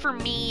hard for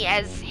me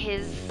as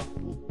his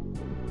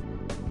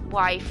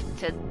wife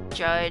to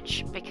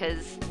judge,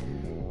 because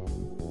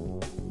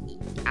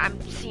I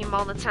see him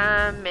all the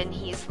time, and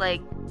he's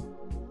like,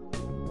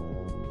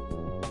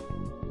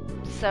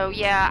 so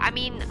yeah, I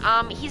mean,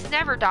 he's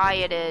never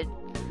dieted,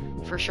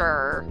 for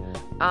sure,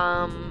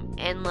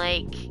 and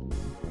like,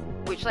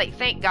 which, like,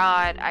 thank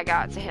God I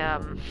got to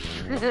him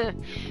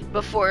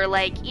before,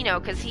 like, you know,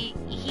 because he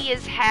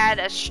has had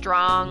a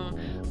strong,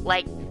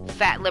 like,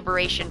 Fat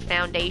Liberation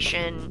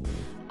Foundation,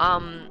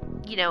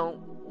 you know,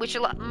 which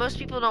most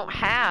people don't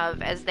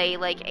have as they,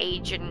 like,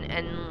 age, and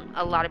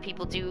a lot of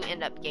people do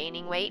end up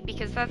gaining weight,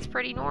 because that's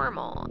pretty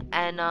normal.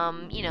 And,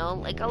 you know,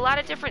 like, a lot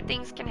of different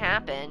things can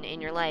happen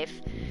in your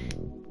life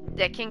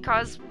that can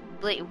cause,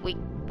 like,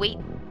 weight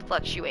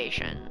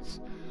fluctuations.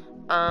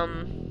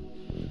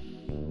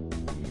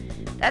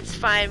 That's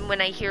fine.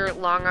 When I hear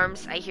long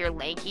arms, I hear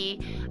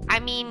lanky. I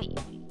mean,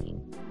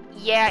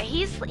 yeah,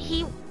 he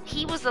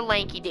was a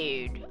lanky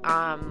dude,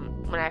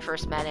 when I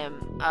first met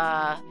him.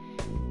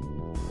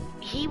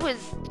 He was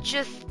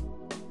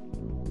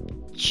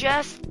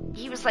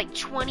he was like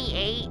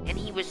 28, and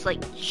he was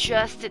like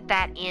just at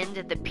that end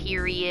of the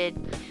period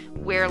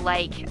where,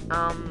 like,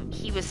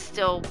 he was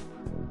still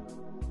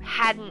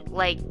hadn't,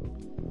 like,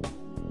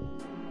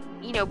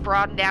 you know,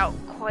 broadened out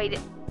quite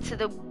to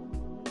the,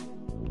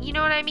 you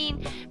know what I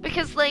mean?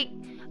 Because, like,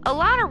 a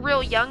lot of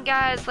real young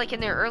guys, like, in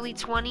their early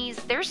 20s,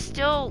 they're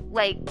still,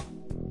 like,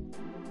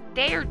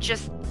 they are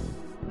just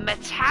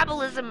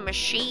metabolism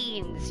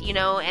machines, you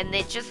know, and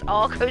they just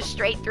all go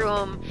straight through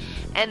them,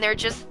 and they're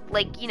just,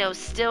 like, you know,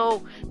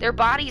 still, their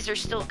bodies are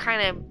still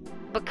kind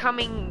of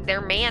becoming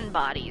their man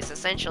bodies,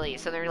 essentially.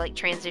 So they're like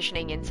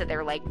transitioning into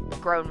their like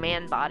grown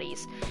man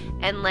bodies.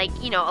 And like,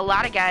 you know, a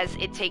lot of guys,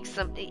 it takes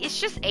some, it's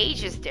just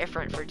age is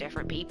different for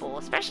different people.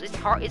 Especially, it's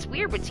hard, it's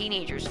weird with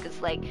teenagers, because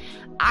like,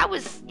 I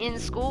was in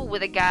school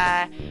with a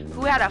guy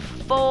who had a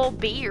full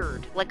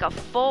beard, like a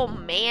full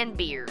man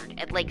beard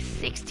at like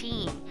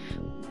 16,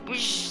 which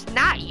is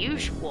not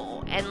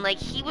usual. And like,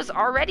 he was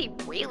already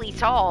really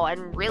tall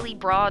and really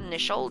broad in the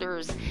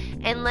shoulders,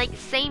 and like,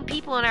 same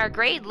people in our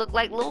grade look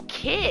like little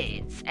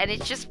kids, and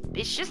it's just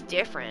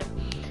different.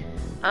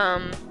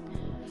 I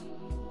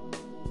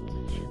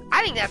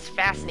think that's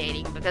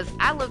fascinating, because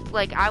I looked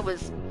like I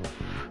was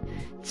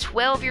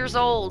 12 years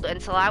old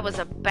until I was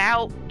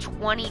about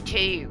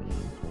 22.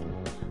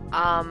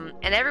 And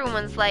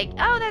everyone's like,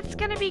 oh, that's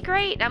gonna be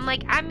great. And I'm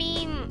like, I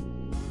mean,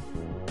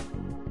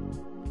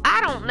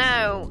 I don't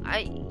know.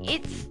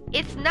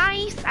 It's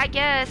nice, I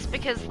guess,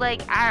 because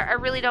like, I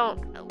really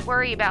don't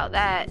worry about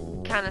that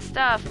kind of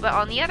stuff. But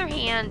on the other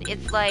hand,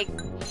 it's like,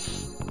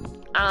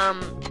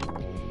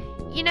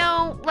 you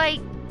know,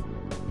 like,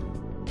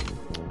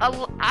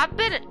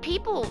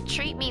 people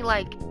treat me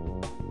like,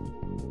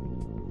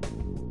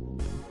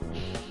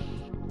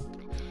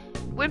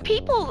 when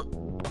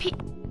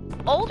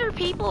older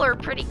people are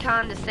pretty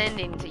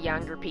condescending to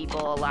younger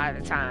people a lot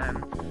of the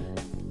time.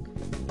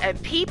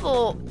 And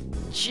people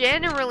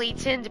generally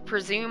tend to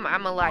presume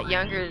I'm a lot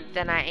younger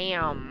than I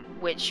am,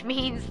 which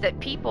means that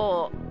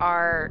people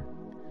are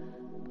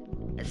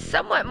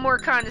somewhat more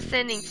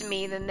condescending to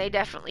me than they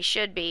definitely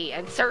should be,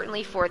 and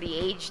certainly for the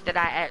age that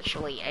I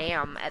actually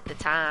am at the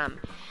time.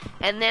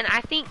 And then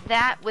I think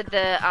that with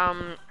the,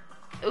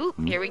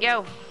 here we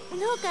go.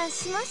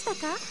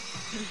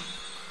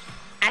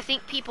 I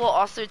think people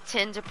also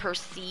tend to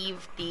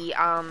perceive the,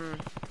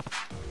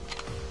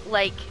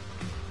 like,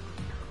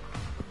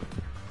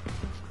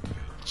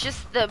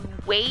 just the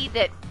way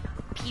that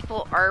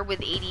people are with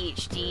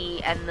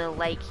ADHD, and the,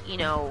 like, you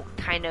know,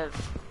 kind of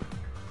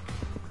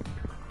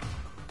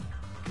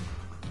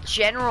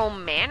general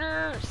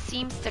manner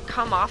seems to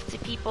come off to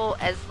people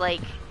as,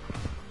 like,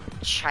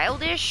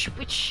 childish,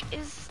 which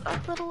is a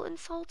little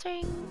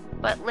insulting.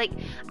 But, like,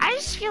 I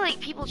just feel like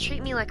people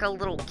treat me like a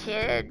little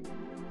kid,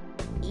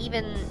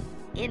 even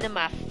into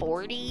my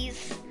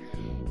 40s,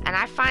 and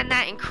I find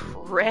that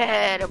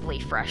incredibly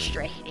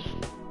frustrating.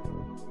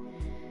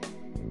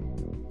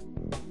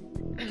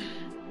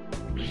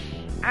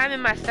 I'm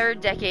in my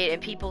 3rd decade,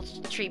 and people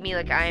treat me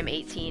like I am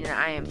 18 and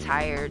I am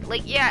tired.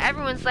 Like, yeah,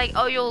 everyone's like,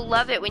 oh, you'll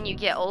love it when you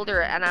get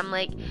older, and I'm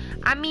like,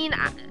 I mean,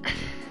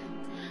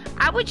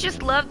 I would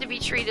just love to be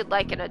treated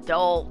like an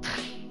adult.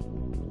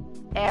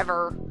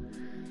 Ever.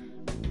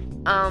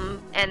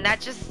 And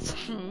that just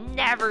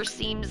never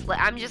seems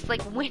like, I'm just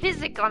like, when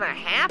is it gonna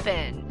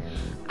happen?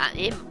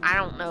 I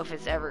don't know if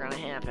it's ever gonna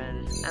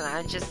happen, and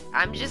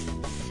I'm just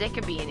sick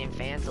of being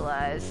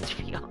infantilized,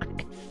 to be honest.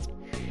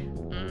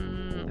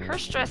 Her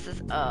stress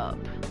is up.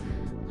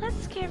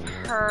 Let's give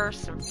her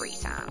some free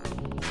time.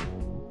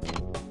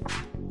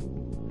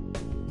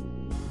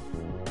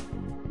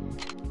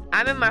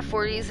 I'm in my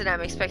 40s, and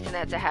I'm expecting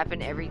that to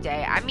happen every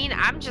day. I mean,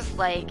 I'm just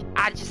like,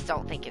 I just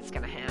don't think it's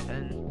gonna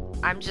happen.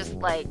 I'm just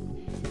like,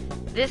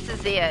 this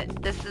is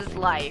it. This is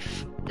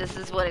life. This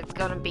is what it's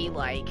gonna be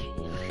like.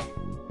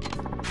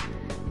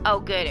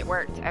 Oh, good, it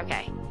worked.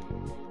 Okay.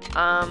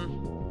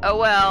 Oh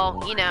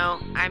well, you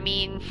know, I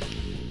mean,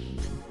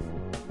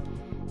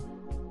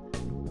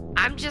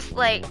 I'm just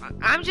like,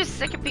 I'm just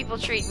sick of people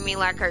treating me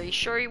like, are you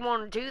sure you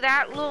want to do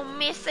that, little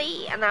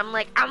missy? And I'm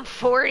like, I'm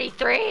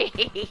 43.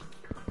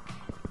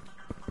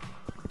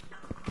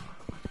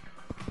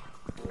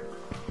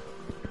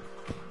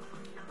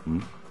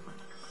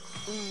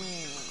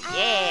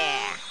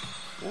 Yeah.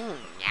 Ooh,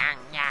 nyang,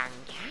 nyang,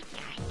 nyang,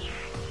 nyang,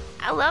 nyang.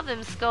 I love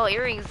them skull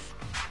earrings.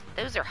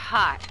 Those are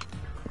hot.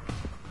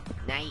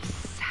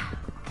 Nice.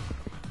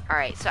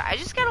 Alright, so I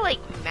just gotta, like,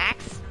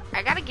 max...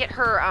 I gotta get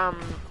her,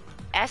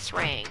 S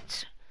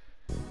ranked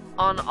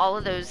on all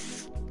of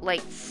those,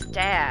 like,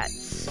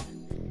 stats.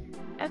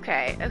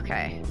 Okay,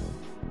 okay.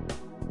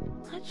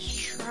 Let's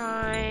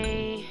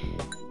try...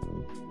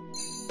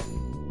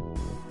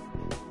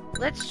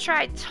 Let's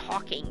try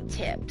talking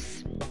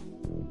tips.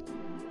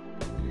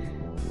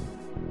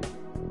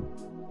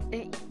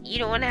 You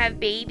don't want to have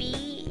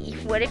baby?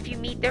 What if you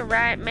meet the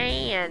right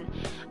man?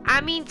 I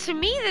mean, to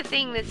me, the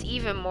thing that's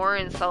even more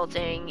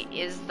insulting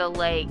is the,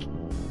 like,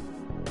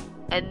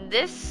 and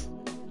this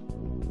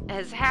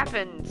has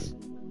happened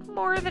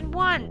more than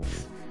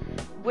once,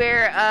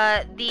 where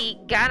the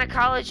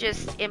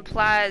gynecologist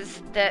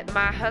implies that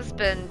my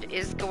husband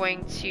is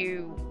going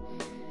to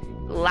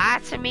lie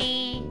to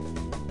me,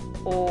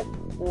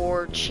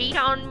 or cheat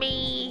on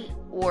me,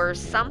 or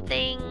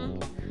something,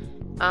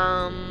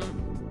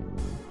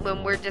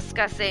 when we're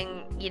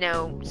discussing, you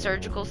know,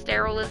 surgical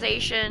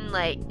sterilization,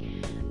 like,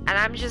 and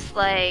I'm just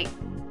like,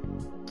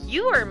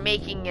 you are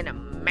making an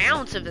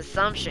amount of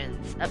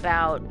assumptions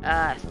about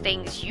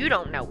things you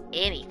don't know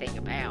anything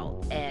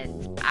about,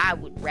 and I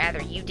would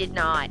rather you did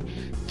not.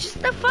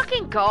 Just the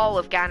fucking gall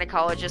of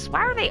gynecologists. Why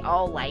are they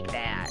all like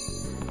that?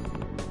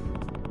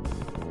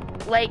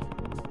 like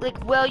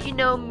well, you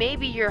know,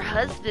 maybe your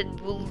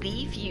husband will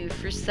leave you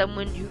for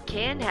someone who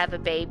can have a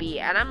baby.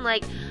 And I'm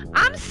like,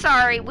 I'm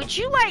sorry, would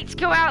you like to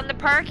go out in the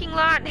parking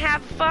lot and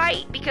have a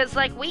fight? Because,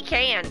 like, we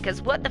can.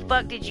 Because what the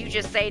fuck did you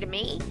just say to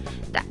me?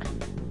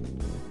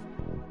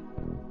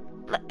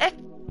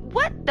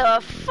 What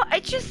the fuck?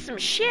 It's just some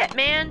shit,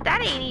 man.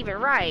 That ain't even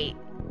right.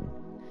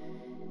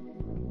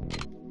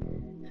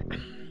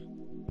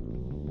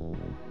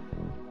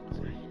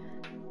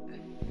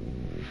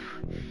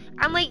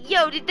 I'm like,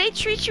 yo, did they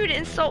treat you to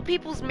insult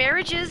people's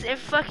marriages in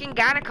fucking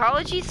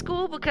gynecology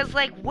school? Because,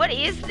 like, what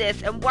is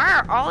this? And why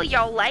are all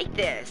y'all like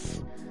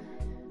this?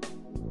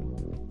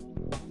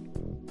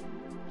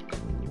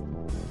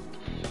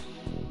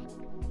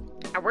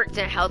 I worked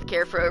in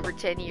healthcare for over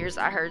 10 years.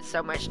 I heard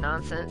so much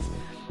nonsense.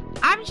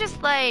 I'm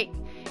just like,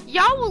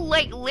 y'all will,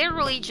 like,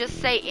 literally just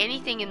say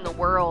anything in the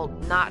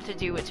world not to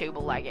do with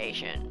tubal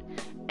ligation.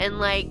 And,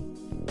 like,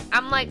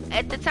 I'm like,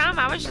 at the time,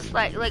 I was just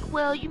like,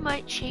 well, you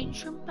might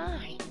change your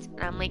mind.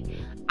 And I'm like,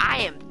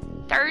 I am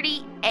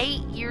 38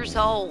 years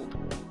old.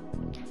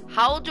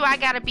 How old do I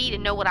gotta be to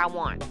know what I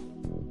want?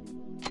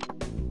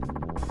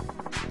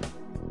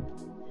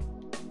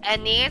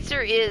 And the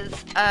answer is,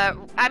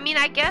 I mean,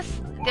 I guess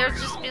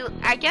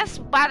I guess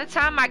by the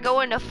time I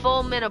go into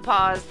full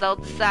menopause, they'll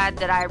decide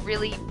that I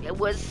really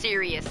was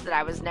serious, that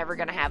I was never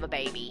gonna have a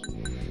baby.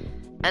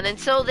 And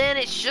until then,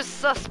 it's just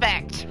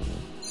suspect.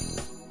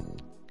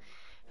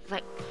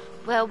 Like,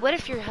 well, what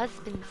if your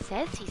husband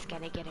says he's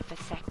gonna get a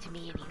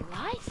vasectomy and he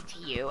lies to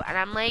you? And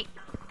I'm like,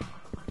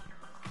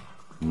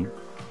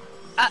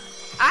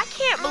 I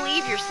can't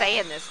believe you're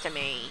saying this to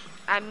me.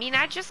 I mean,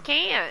 I just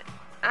can't.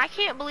 I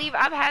can't believe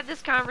I've had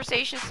this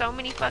conversation so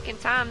many fucking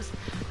times.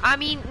 I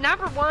mean,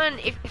 number one,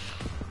 if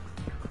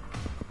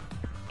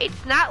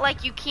it's not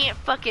like you can't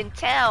fucking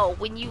tell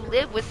when you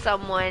live with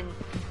someone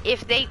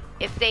if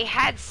they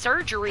had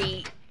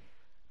surgery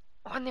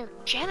on their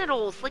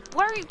genitals. Like,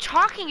 what are you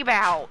talking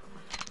about?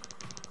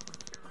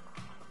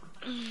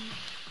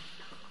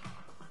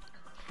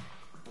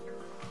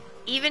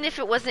 Even if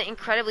it wasn't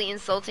incredibly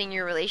insulting,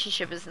 your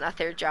relationship is not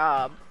their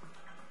job.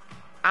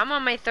 I'm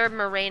on my third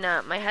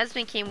Mirena. My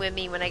husband came with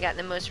me when I got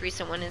the most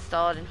recent one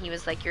installed, and he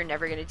was like, you're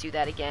never going to do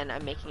that again.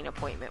 I'm making an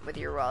appointment with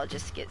your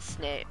urologist to get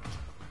snipped.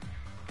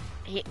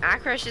 I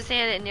crushed his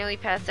hand and nearly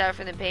passed out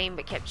from the pain,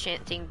 but kept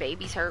chanting,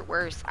 babies hurt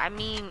worse. I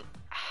mean,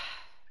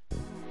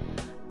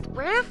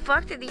 where the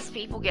fuck did these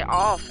people get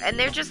off? And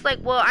they're just like,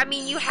 well, I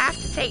mean, you have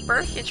to take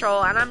birth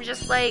control. And I'm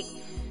just like,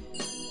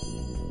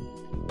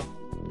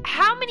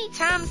 how many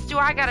times do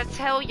I gotta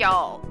tell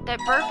y'all that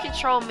birth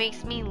control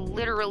makes me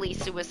literally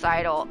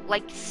suicidal?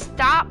 Like,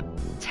 stop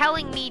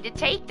telling me to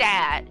take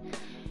that.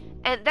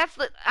 And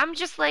I'm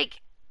just like,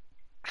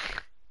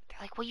 they're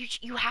like, well,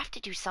 you have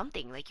to do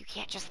something. Like, you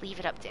can't just leave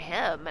it up to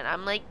him. And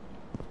I'm like,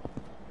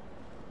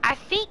 I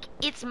think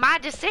it's my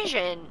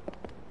decision.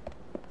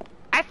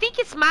 I think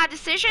it's my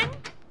decision.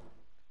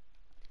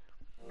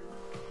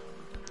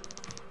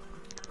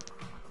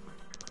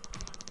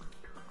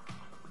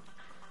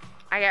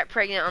 I got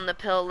pregnant on the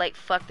pill, like,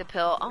 fuck the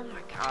pill. Oh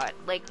my god,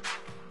 like,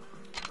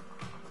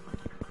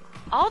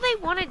 all they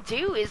want to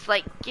do is,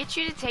 like, get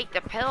you to take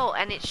the pill,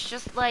 and it's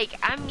just like,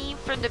 I mean,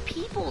 for the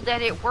people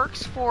that it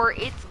works for,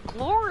 it's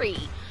glory,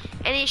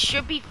 and it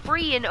should be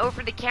free and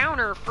over the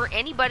counter for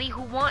anybody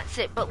who wants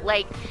it, but,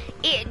 like,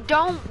 it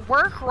don't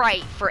work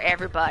right for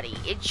everybody.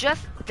 It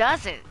just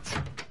doesn't.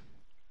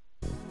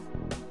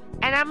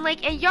 And I'm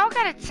like, and y'all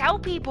gotta tell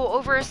people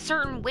over a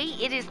certain weight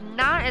it is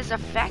not as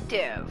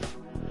effective.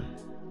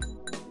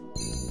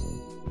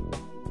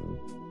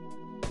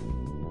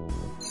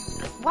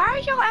 Why are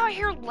y'all out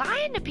here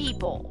lying to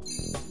people?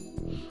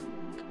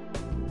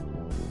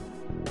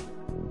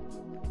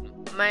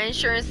 My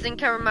insurance didn't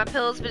cover my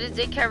pills, but it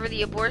did cover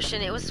the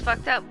abortion. It was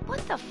fucked up.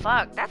 What the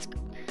fuck? That's...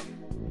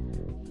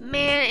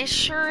 Man,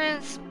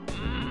 insurance...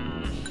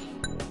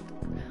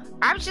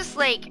 I'm just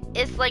like,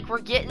 it's like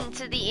we're getting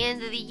to the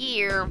end of the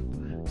year,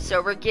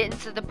 so we're getting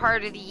to the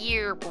part of the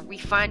year where we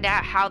find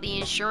out how the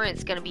insurance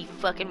is gonna be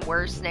fucking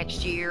worse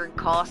next year and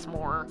cost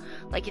more,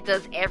 like it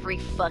does every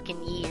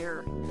fucking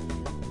year.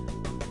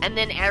 And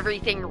then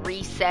everything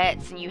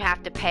resets and you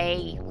have to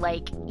pay,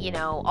 like, you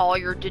know, all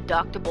your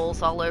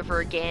deductibles all over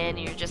again.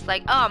 And you're just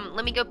like,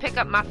 let me go pick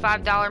up my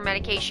 $5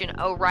 medication.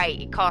 Oh, right,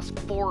 it costs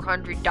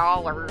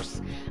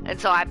 $400. And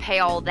so I pay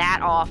all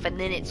that off and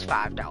then it's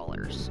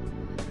 $5.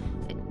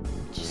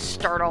 Just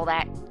start all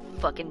that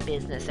fucking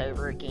business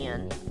over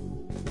again.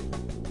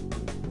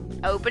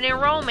 Open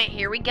enrollment,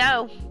 here we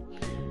go.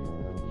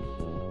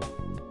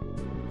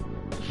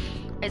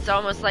 It's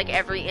almost like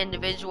every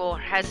individual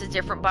has a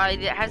different body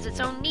that has its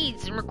own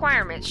needs and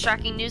requirements.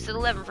 Shocking news at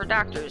 11 for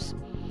doctors.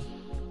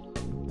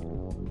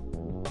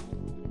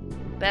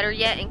 Better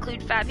yet,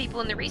 include fat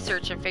people in the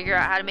research and figure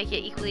out how to make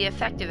it equally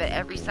effective at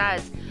every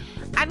size.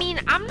 I mean,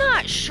 I'm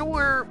not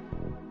sure,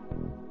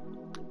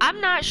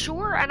 and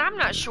I'm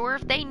not sure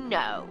if they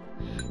know.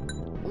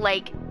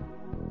 Like,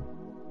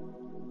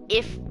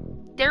 if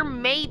there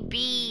may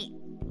be,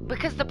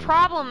 because the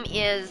problem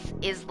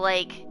is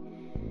like,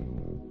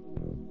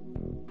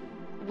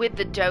 with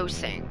the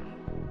dosing,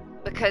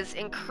 because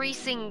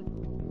increasing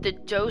the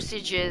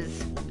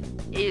dosages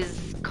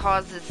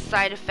causes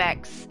side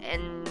effects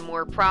and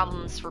more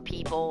problems for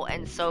people,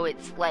 and so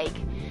it's like,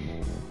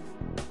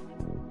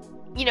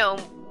 you know,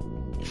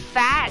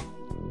 fat,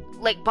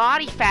 like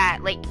body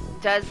fat, like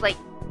does like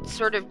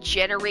sort of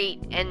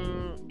generate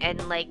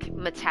and like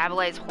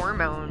metabolize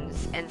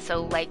hormones, and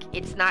so like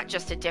it's not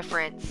just a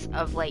difference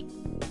of like,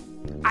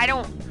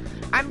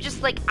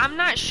 I'm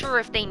not sure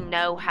if they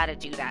know how to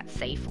do that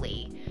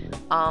safely,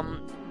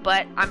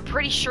 but I'm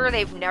pretty sure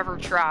they've never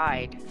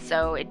tried,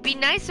 so it'd be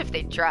nice if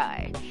they'd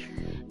try.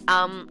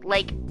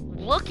 Like,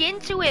 look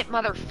into it,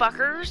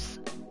 motherfuckers.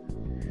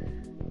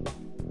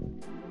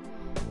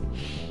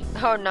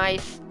 Oh,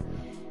 nice.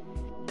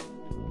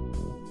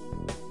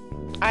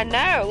 I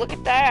know, look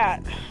at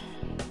that.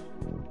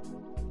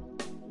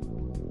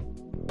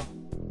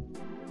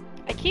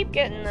 I keep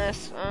getting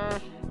this,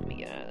 let me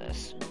get out of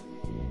this.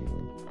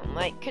 I'm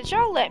like, could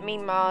y'all let me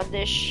mod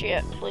this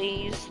shit,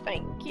 please?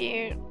 Thank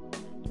you.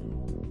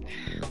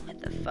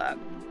 What the fuck?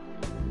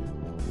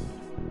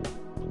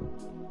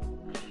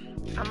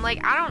 I'm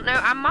like, I don't know.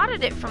 I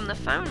modded it from the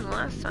phone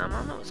last time. I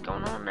don't know what's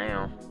going on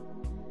now.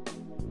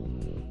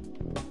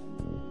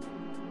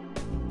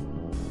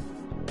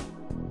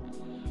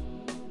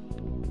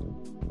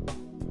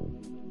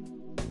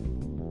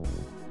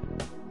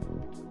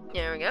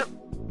 There we go.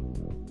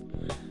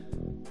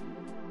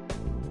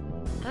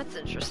 That's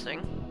interesting.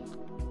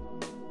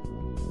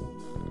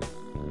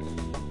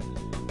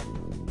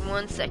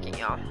 1 second,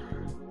 y'all.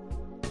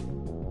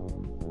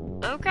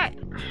 Okay.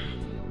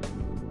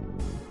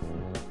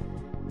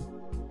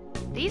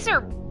 These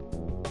are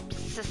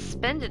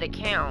suspended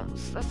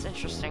accounts. That's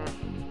interesting.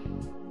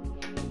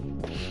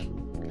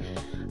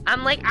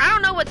 I'm like, I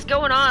don't know what's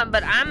going on,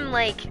 but I'm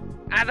like,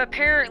 I've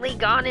apparently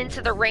gone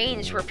into the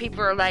range where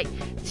people are like,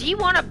 do you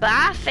want to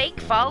buy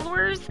fake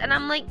followers? And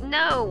I'm like,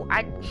 no,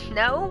 I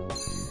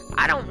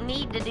don't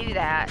need to do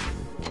that.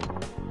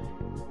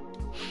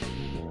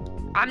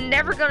 I'm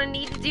never gonna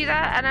need to do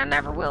that, and I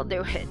never will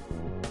do it.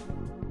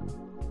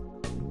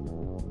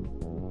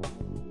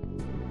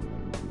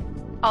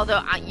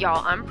 Although,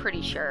 y'all, I'm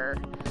pretty sure,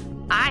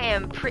 I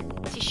am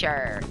pretty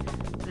sure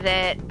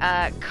that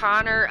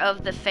Connor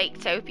of the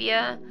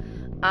Faketopia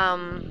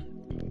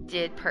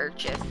did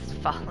purchase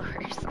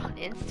followers on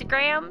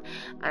Instagram,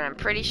 and I'm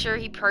pretty sure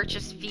he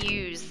purchased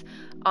views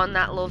on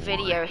that little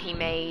video he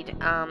made.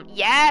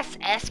 Yes,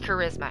 S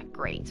Charisma,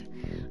 great.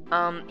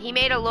 He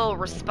made a little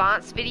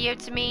response video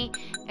to me,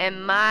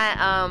 and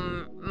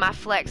my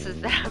flex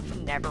is that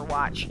I've never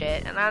watched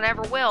it, and I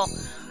never will,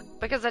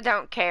 because I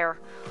don't care.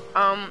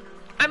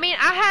 I mean,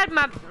 I had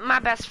my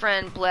best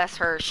friend, bless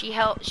her, she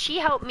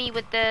helped me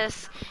with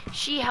this,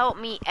 she helped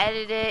me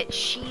edit it,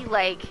 she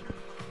like,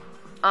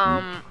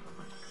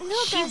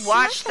 she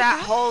watched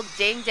that whole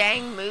ding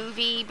dang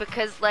movie,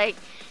 because like,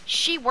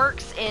 she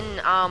works in,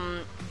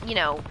 you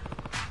know,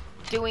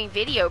 doing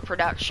video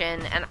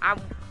production, and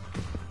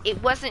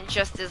it wasn't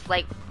just as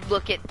like,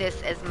 look at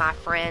this as my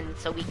friend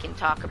so we can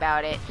talk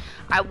about it.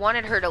 I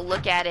wanted her to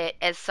look at it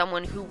as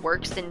someone who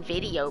works in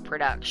video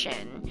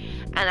production.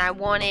 And I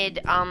wanted,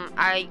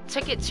 I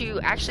took it to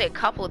actually a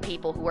couple of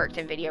people who worked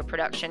in video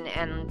production,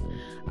 and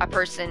a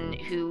person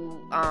who,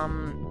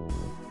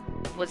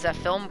 was a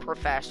film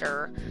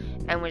professor,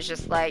 and was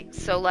just like,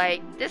 so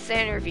like, this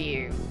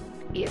interview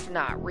is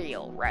not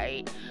real,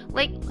 right?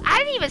 Like, I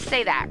didn't even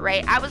say that,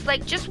 right? I was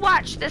like, just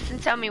watch this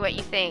and tell me what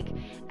you think.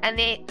 And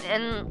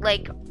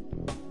like,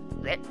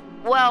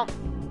 well,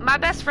 my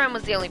best friend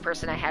was the only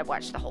person I had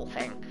watched the whole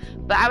thing.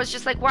 But I was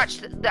just like,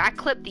 I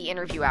clipped the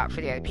interview out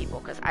for the other people,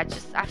 because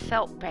I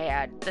felt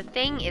bad. The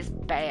thing is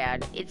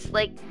bad. It's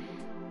like,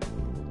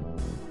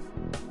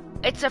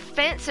 it's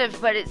offensive,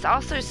 but it's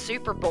also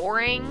super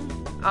boring.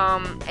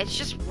 It's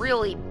just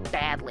really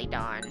badly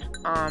done,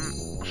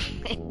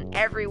 in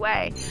every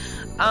way.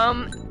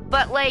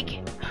 But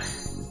like,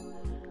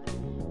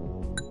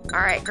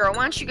 alright, girl,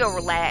 why don't you go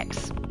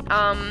relax?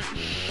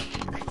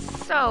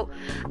 So,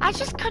 I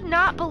just could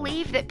not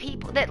believe that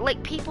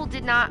people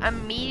did not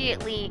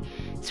immediately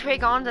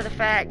twig on to the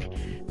fact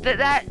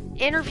that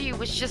interview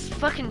was just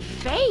fucking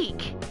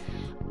fake.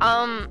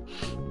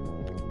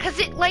 Cause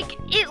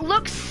it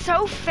looks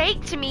so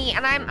fake to me,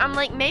 and I'm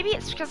like, maybe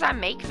it's because I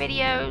make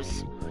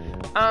videos,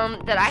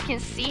 that I can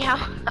see how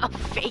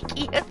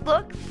fakey it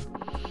looks.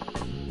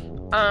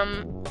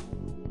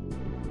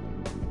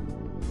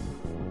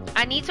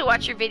 I need to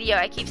watch your video.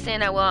 I keep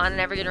saying I will, and I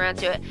never get around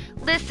to it.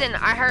 Listen,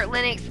 I Heart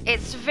Linux,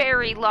 it's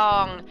very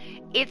long.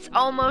 It's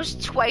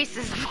almost twice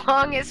as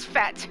long as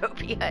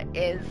Fatopia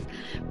is.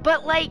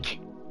 But, like,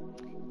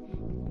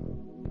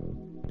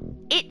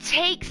 it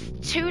takes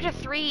 2 to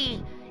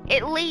 3,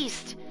 at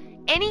least.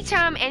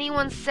 Anytime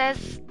anyone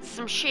says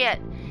some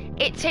shit,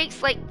 it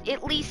takes, like,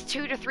 at least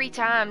 2 to 3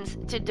 times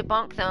to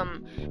debunk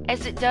them,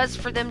 as it does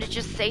for them to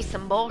just say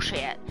some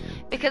bullshit.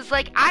 Because,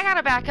 like, I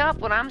gotta back up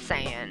what I'm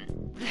saying.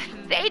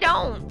 They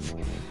don't.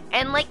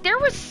 And like there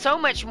was so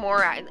much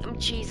more.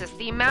 Jesus,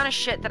 the amount of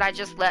shit that I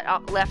just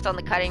left on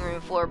the cutting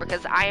room floor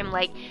because I am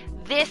like,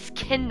 this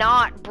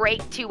cannot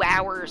break 2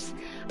 hours.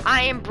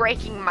 I am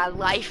breaking my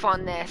life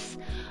on this.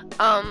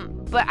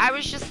 But I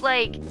was just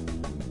like,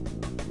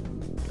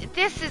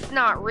 this is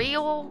not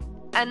real.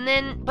 And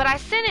then, but I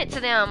sent it to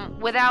them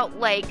without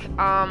like,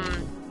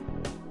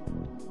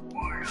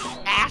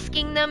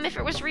 asking them if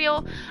it was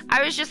real.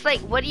 I was just like,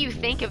 what do you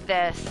think of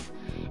this?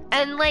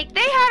 And like,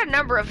 they had a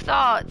number of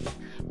thoughts,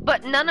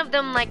 but none of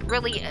them like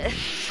really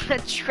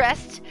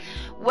addressed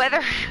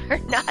whether or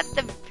not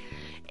the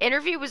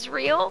interview was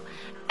real.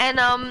 And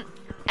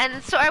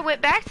so I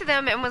went back to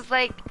them and was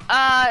like,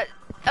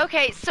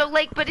 okay, so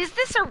like, but is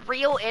this a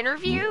real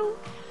interview?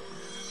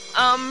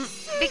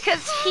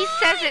 Because he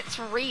says it's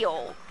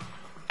real.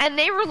 And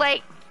they were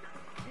like,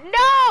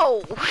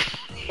 no,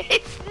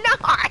 it's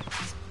not.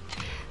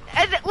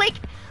 And like,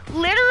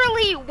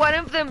 literally one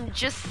of them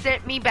just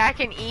sent me back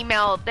an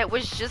email that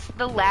was just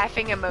the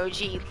laughing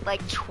emoji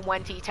like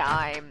 20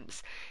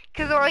 times.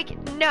 Because they're like,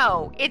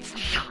 no, it's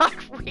not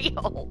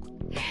real.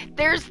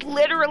 There's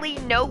literally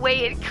no way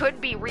it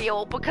could be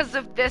real because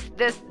of this,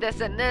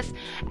 and this.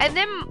 And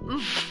then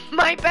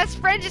my best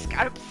friend just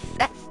got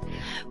obsessed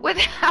with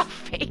how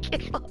fake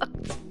it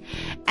looked.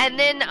 And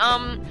then,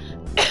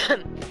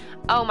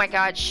 oh my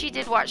god, she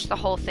did watch the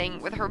whole thing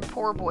with her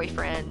poor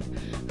boyfriend,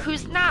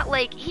 who's not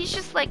like,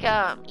 he's like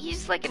a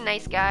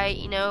nice guy,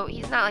 you know,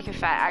 he's not like a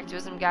fat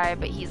activism guy,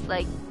 but he's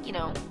like, you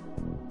know,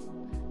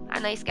 a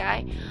nice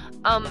guy.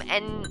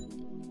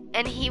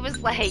 And he was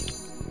like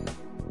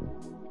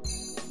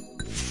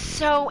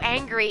so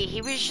angry.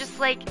 He was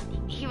like,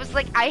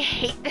 I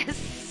hate this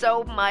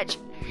so much.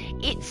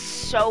 It's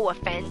so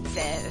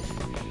offensive.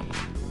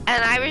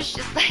 And I was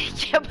just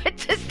like, yeah, but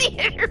does the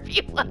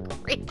interview look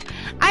real?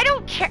 I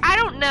don't care. I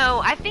don't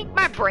know. I think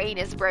my brain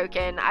is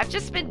broken. I've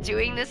just been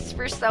doing this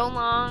for so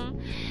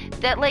long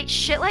that like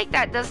shit like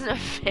that doesn't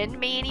offend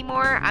me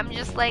anymore. I'm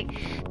just like,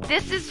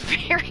 this is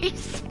very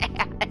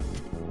sad.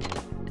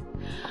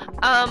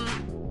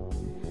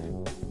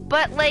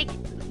 But like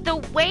the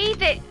way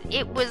that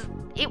it was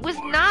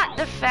not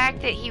the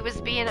fact that he was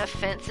being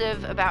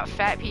offensive about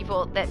fat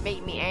people that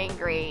made me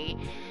angry.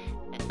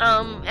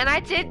 And I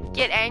did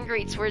get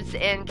angry towards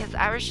the end because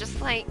I was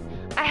just like,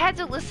 I had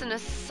to listen to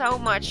so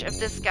much of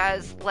this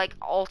guy's like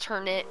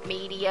alternate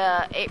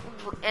media,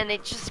 and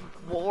it just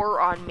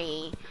wore on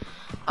me.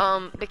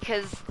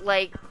 Because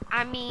like,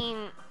 I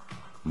mean,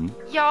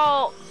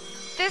 y'all,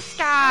 this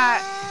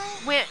guy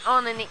went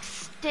on an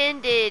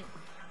extended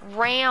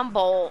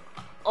ramble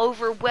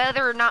over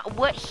whether or not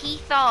what he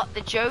thought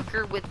the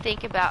Joker would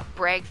think about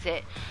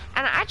Brexit,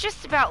 and I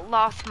just about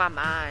lost my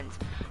mind.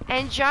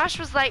 And Josh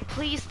was like,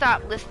 please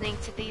stop listening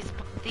to these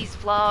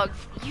vlogs.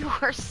 You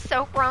are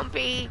so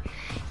grumpy.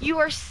 You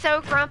are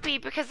so grumpy,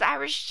 because I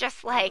was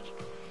just like,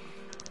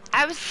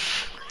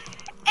 it's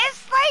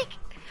like,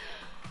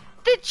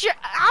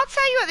 I'll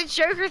tell you what the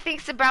Joker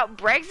thinks about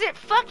Brexit.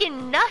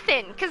 Fucking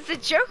nothing. Because the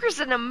Joker's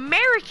an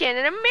American,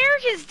 and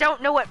Americans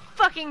don't know what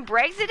fucking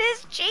Brexit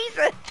is.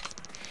 Jesus.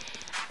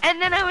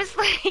 And then I was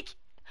like,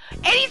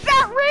 and he's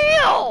not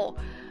real.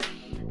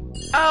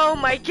 Oh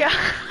my god.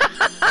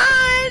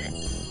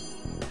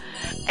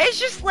 It's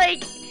just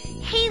like,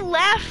 he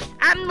left.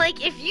 I'm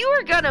like, if you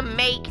are gonna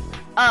make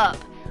up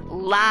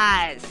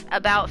lies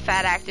about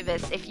fat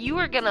activists, if you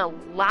are gonna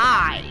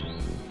lie,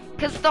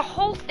 because the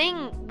whole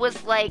thing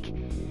was like,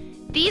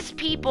 these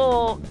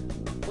people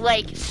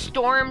like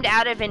stormed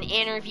out of an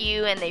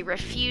interview and they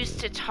refused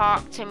to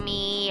talk to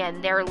me,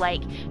 and they're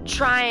like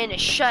trying to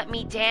shut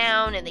me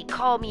down, and they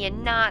call me a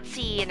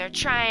Nazi, and they're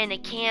trying to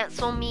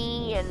cancel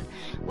me, and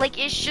like,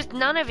 it's just,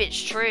 none of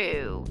it's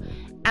true.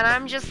 And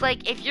I'm just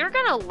like, if you're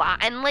gonna lie,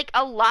 and like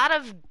a lot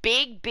of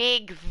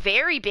big,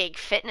 very big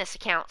fitness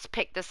accounts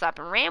picked this up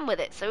and ran with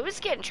it, so it was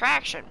getting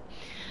traction.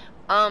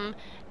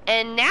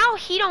 And now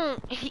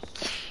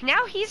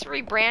now he's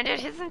rebranded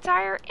his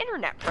entire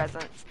internet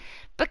presence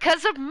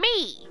because of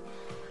me,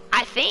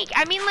 I think.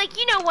 I mean, like,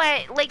 you know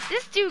what? Like,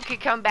 this dude could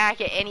come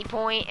back at any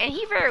point, and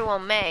he very well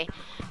may.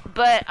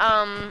 But,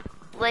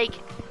 like,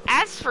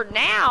 as for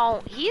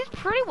now, he's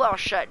pretty well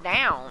shut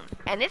down,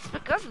 and it's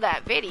because of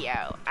that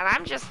video. And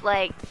I'm just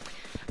like,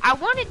 I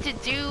wanted to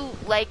do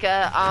like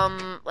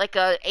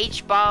a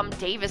H-bomb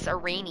Davis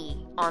Arini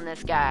on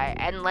this guy,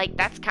 and like,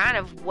 that's kind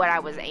of what I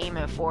was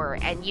aiming for.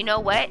 And you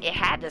know what? It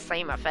had the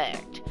same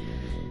effect.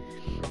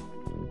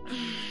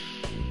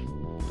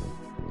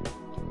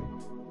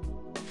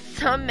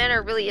 Some men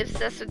are really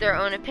obsessed with their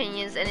own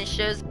opinions, and it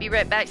shows. Be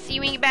right back. See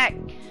you when you get back.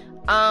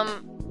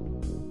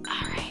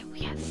 Alright,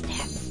 we got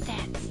stats.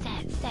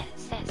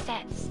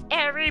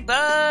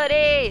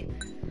 Everybody!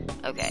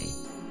 Okay.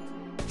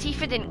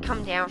 Tifa didn't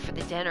come down for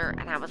the dinner,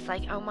 and I was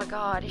like, oh my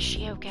god, is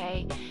she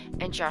okay?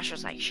 And Josh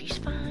was like, she's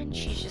fine,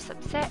 she's just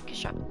upset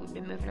because we've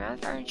been moving around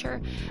the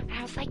furniture. And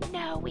I was like,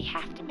 no, we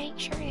have to make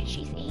sure that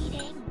she's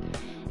eating.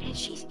 And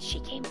she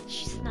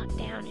snuck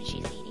down and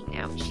she's eating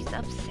now, and she's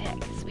upset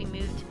because we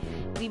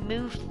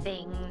moved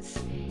things,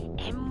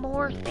 and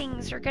more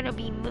things are gonna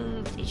be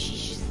moved, and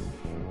she's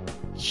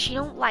she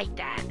don't like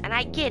that, and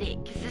I get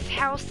it, because this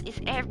house is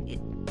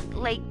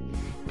like,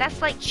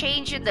 that's like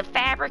changing the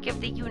fabric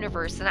of the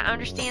universe, and I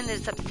understand that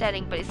it's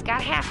upsetting, but it's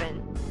gotta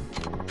happen.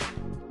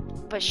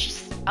 But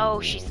she's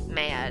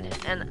mad,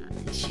 and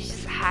she's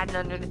just hiding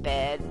under the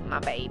bed, my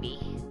baby.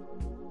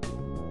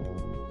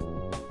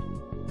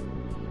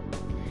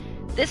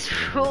 This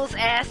rules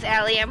ass,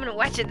 Allie. I'm gonna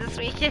watch it this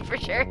weekend for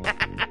sure.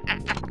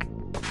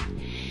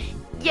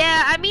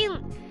 Yeah, I mean,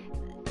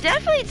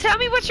 definitely tell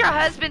me what your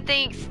husband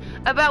thinks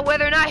about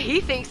whether or not he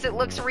thinks it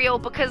looks real,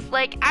 because,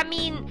 like, I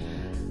mean,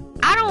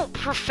 I don't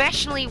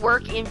professionally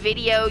work in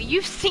video.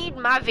 You've seen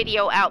my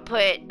video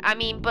output. I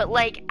mean, but,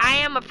 like,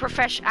 I'm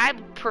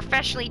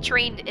professionally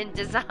trained in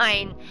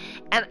design,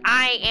 and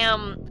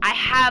I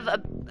have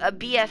a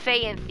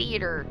BFA in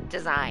theater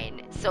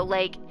design. So,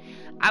 like,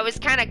 I was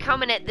kind of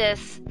coming at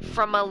this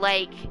from a,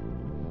 like,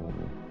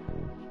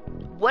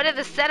 what do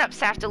the setups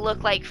have to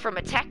look like from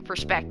a tech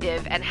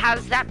perspective, and how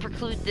does that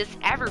preclude this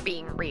ever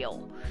being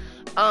real?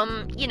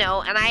 You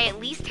know, and I at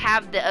least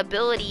have the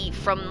ability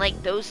from, like,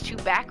 those two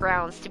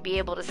backgrounds to be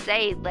able to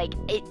say, like,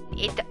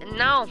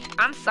 no,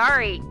 I'm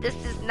sorry, this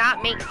does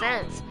not make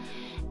sense.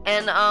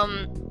 And,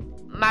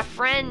 my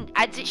friend,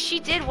 she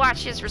did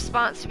watch his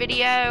response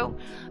video,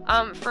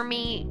 for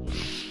me.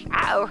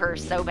 I owe her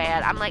so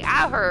bad. I'm like,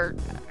 I owe her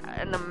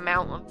an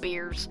amount of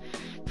beers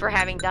for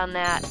having done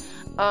that.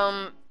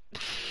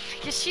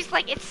 Because she's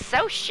like, it's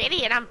so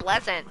shitty and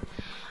unpleasant.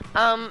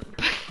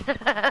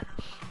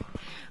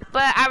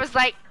 But I was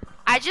like,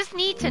 I just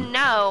need to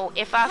know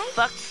if I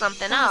fucked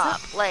something up.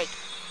 Like,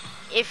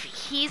 if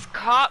he's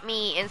caught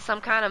me in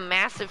some kind of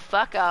massive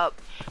fuck up.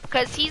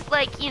 Because he's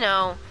like, you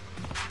know,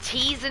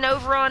 teasing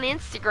over on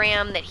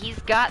Instagram that he's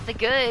got the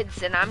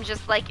goods. And I'm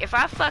just like, if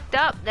I fucked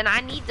up, then I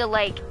need to,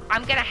 like,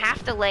 I'm gonna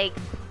have to, like,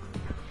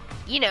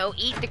 you know,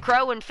 eat the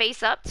crow and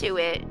face up to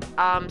it.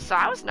 So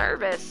I was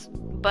nervous.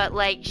 But,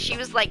 like, she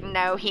was like,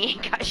 no, he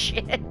ain't got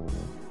shit.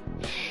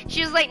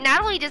 She was like,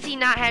 not only does he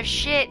not have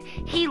shit,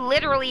 he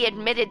literally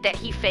admitted that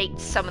he faked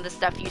some of the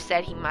stuff you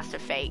said he must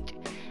have faked.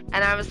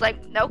 And I was like,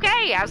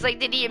 okay. I was like,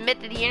 did he admit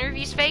that the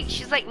interview's fake?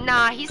 She's like,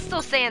 nah, he's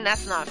still saying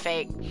that's not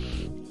fake.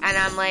 And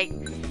I'm like,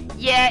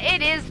 yeah,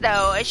 it is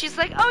though. And she's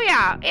like, oh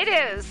yeah, it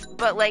is.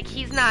 But, like,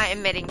 he's not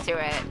admitting to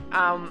it.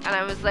 And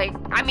I was like,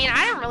 I mean,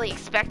 I didn't really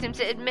expect him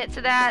to admit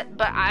to that,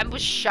 but I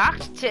was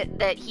shocked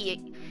that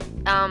he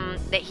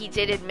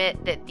did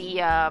admit that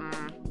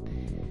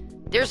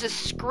there's a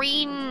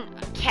screen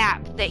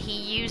cap that he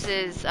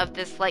uses of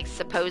this, like,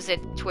 supposed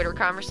Twitter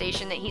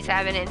conversation that he's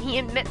having, and he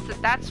admits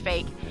that that's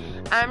fake.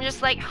 I'm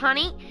just like,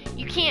 honey,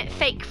 you can't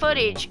fake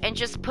footage and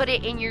just put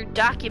it in your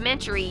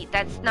documentary.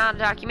 That's not a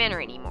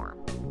documentary anymore.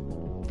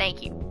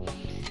 Thank you.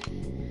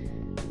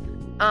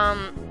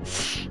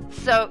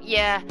 So,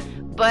 yeah.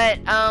 But,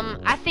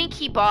 I think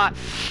he bought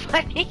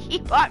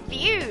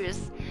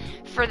views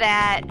for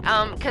that,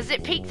 because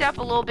it peaked up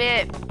a little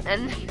bit,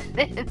 and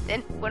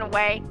then went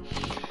away.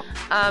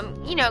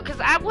 You know, because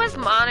I was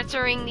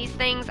monitoring these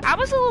things. I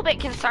was a little bit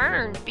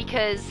concerned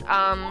because,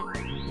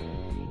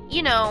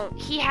 you know,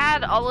 he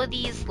had all of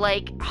these,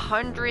 like,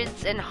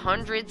 hundreds and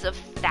hundreds of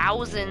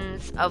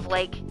thousands of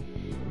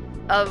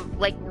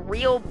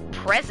real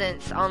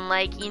presence on,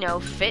 like, you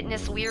know,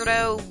 fitness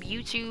weirdo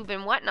YouTube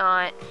and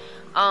whatnot,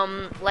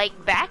 like,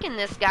 backing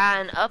this guy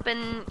and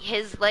upping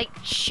his, like,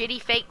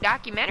 shitty fake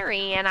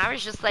documentary. And I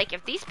was just like,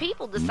 if these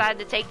people decide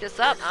to take this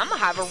up, I'm gonna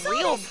have a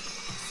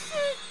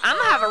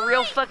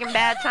real fucking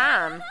bad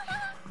time.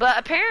 But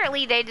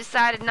apparently they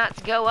decided not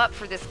to go up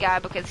for this guy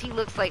because he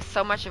looks like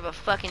so much of a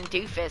fucking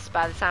doofus.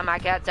 By the time I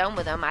got done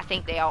with him, I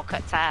think they all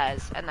cut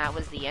ties, and that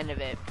was the end of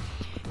it.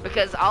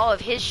 Because all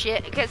of his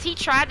shit, because he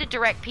tried to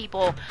direct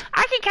people.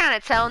 I can kind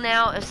of tell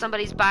now if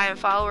somebody's buying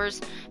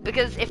followers,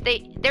 because if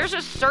there's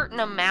a certain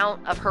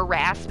amount of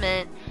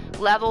harassment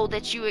level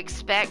that you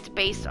expect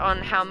based on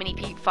how many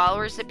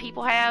followers that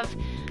people have,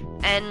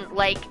 and,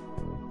 like,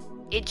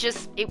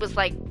 it was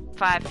like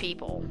 5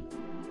 people.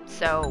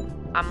 So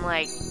I'm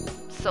like,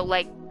 so,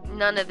 like,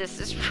 none of this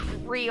is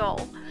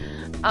real.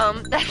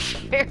 That's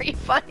very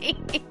funny.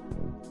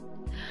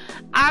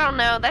 I don't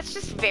know, that's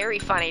just very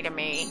funny to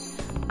me.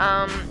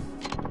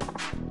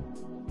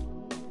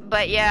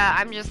 But yeah,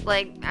 I'm just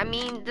like, I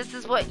mean, this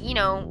is what, you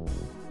know,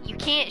 you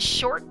can't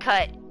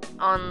shortcut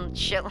on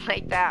shit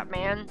like that,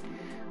 man.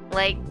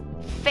 Like,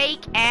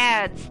 fake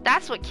ads,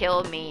 that's what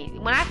killed me.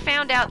 When I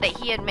found out that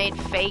he had made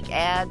fake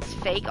ads,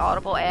 fake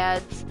Audible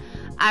ads,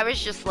 I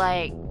was just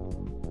like,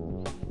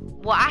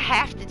 well, I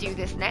have to do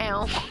this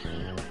now.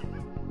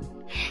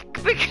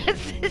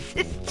 Because this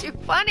is too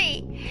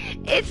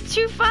funny. It's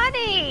too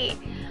funny.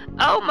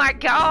 Oh my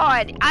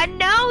god. I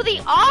know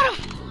the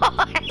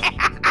Audible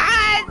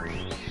ads.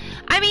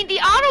 I mean, the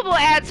Audible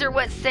ads are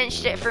what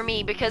cinched it for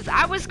me, because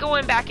I was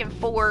going back and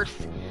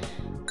forth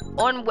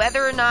on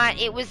whether or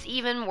not it was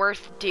even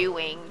worth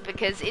doing,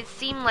 because it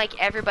seemed like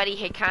everybody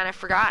had kind of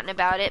forgotten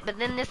about it. But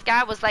then this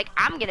guy was like,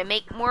 I'm gonna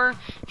make more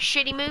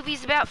shitty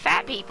movies about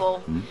fat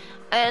people.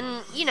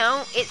 And, you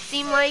know, it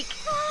seemed like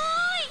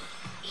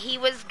he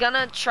was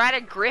gonna try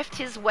to grift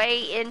his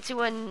way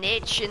into a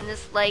niche in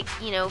this, like,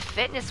 you know,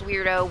 fitness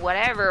weirdo,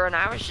 whatever, and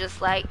I was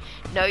just like,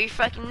 no, you're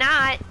fucking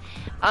not.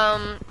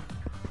 And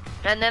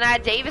then I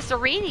Davis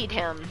Areni'd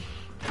him.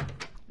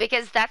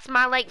 Because that's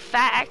my, like,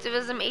 fat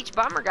activism H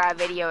Bummer guy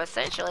video,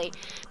 essentially.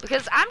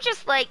 Because I'm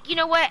just like, you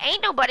know what,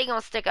 ain't nobody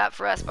gonna stick up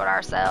for us but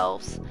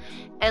ourselves.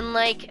 And,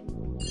 like,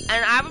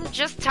 and I'm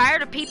just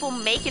tired of people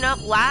making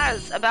up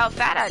lies about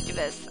fat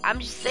activists. I'm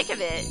just sick of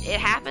it. It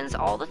happens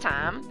all the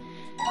time.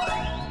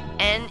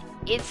 And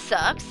it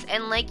sucks.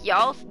 And, like,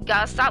 y'all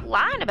gotta stop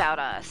lying about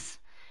us.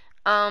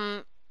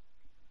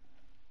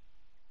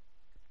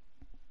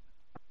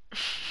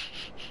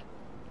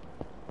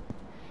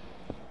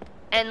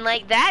 And,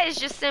 like, that is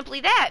just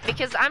simply that.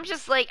 Because I'm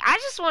just, like, I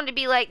just wanted to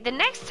be like, the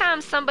next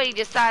time somebody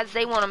decides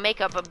they want to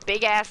make up a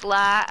big-ass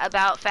lie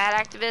about fat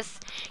activists,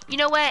 you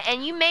know what?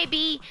 And you may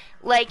be,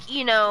 like,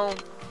 you know,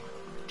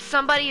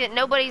 somebody that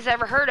nobody's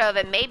ever heard of,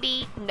 and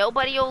maybe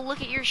nobody will look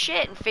at your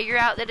shit and figure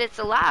out that it's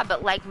a lie.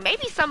 But, like,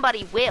 maybe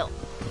somebody will.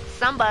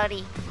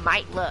 Somebody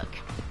might look,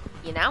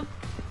 you know?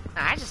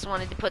 I just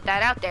wanted to put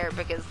that out there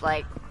because,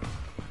 like,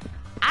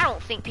 I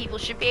don't think people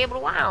should be able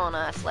to lie on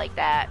us like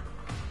that.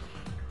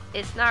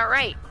 It's not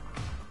right.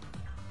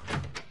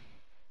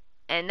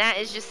 And that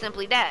is just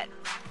simply that.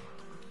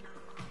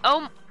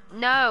 Oh,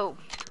 no.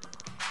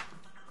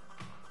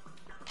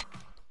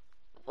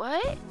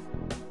 What?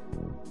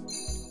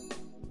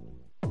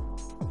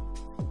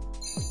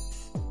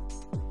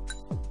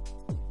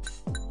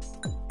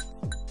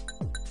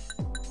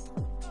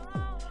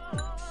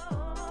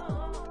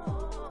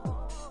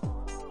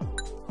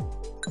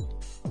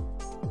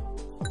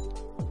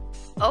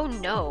 Oh,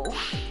 no.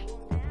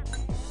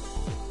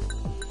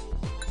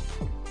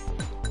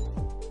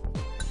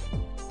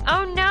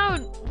 Oh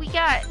no, we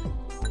got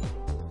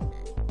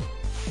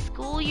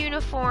school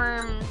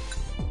uniforms.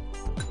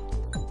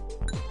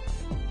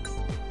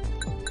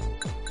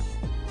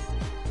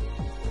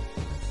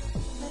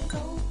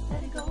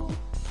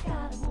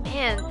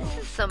 Man, this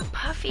is some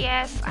puffy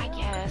ass, I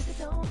guess.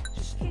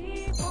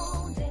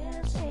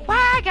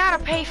 Why I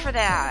gotta pay for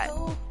that?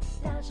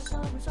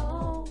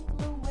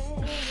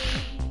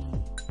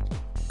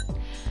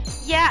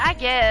 Yeah, I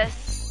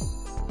guess.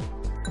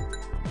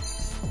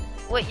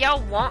 What,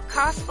 y'all want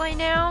cosplay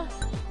now?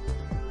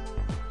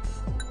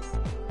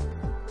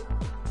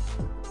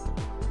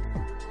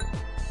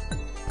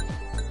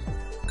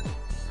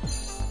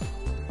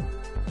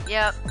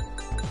 Yep.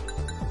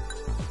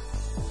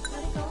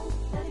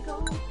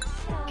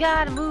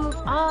 Gotta move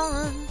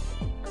on.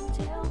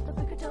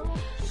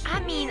 I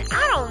mean,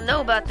 I don't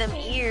know about them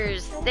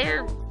ears.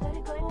 They're...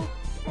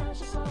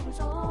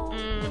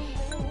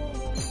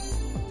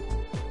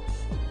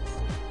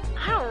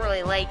 I don't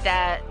really like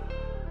that.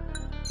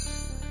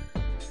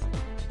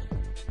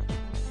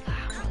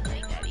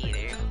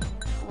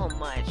 A little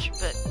much,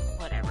 but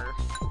whatever.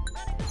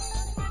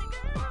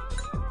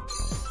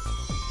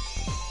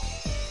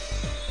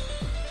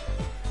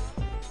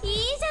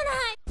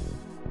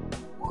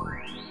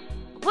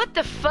 What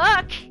the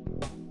fuck?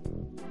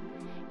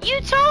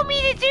 You told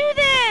me to do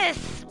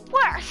this!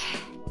 What?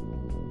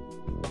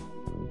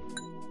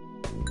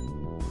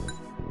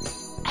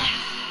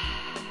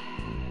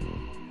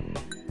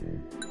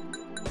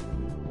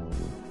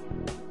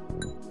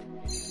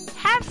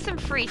 Have some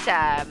free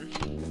time.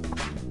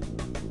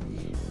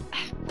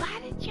 Why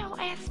did y'all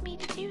ask me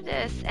to do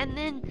this and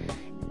then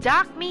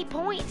dock me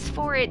points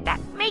for it? That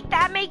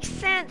makes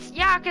sense,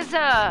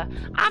 Yakuza.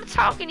 I'm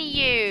talking to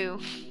you.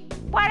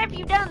 Why have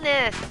you done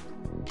this?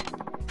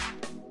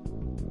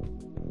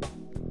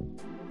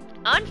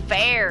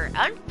 Unfair.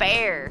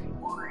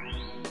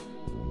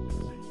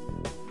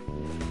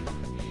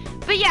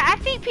 But yeah, I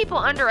think people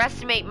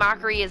underestimate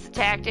mockery as a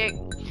tactic.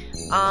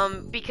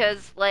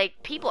 Because,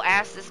 like, people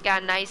asked this guy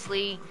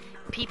nicely.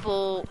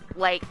 People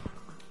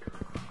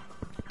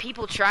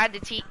tried to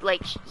teach,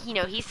 like, you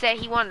know, he said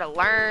he wanted to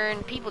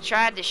learn. People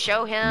tried to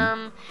show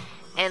him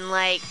and,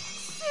 like,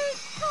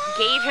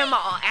 gave him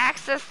all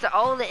access to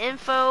all the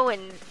info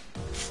and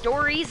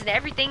stories and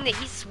everything that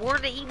he swore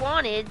that he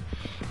wanted.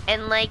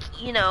 And, like,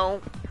 you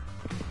know,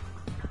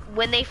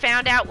 when they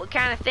found out what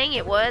kind of thing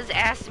it was,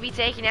 asked to be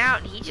taken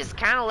out, and he just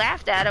kind of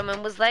laughed at him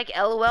and was like,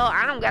 LOL,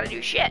 I don't gotta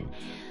do shit.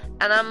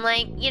 And I'm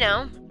like, you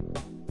know,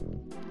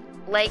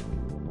 like,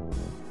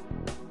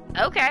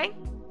 okay,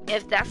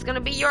 if that's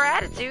gonna be your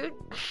attitude,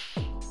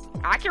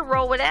 I can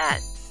roll with that.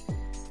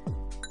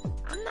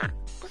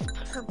 Let's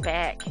put her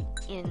back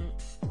in.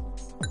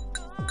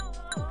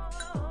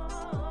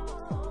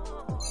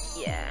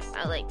 Yeah,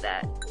 I like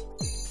that.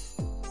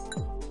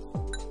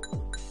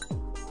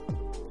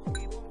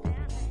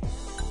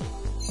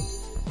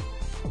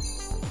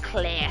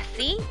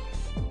 Classy.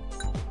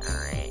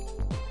 Alright.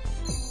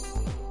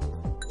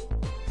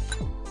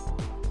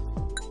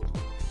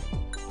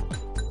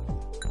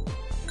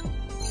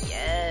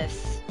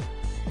 Yes.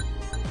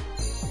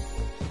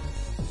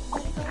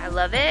 I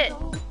love it.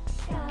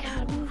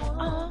 Gotta move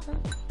on.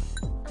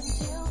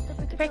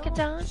 The break of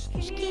dawn.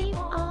 Just keep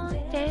on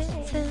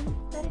dancing.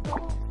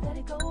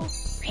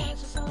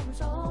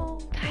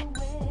 God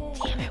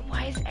Damn it,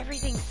 why is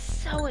everything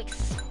so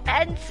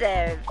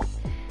expensive?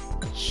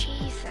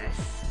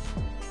 Jesus.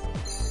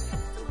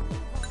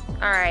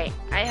 Alright,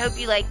 I hope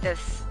you like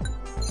this.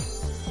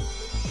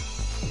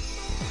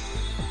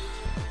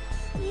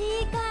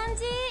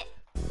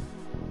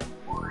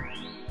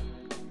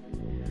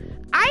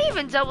 I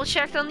even double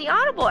checked on the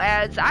Audible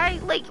ads. I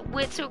like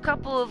went to a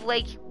couple of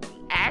like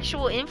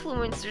actual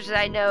influencers that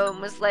I know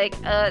and was like,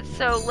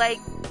 so like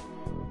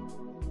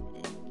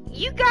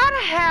you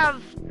gotta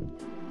have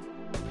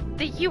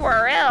the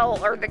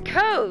URL or the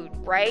code,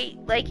 right?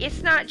 Like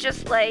it's not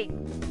just like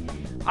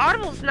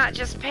Audible's not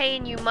just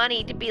paying you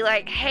money to be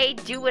like, hey,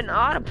 do an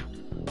Audible.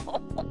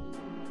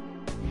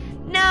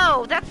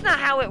 No, that's not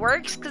how it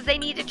works because they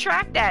need to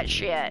track that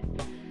shit.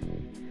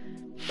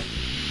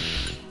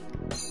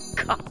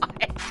 God.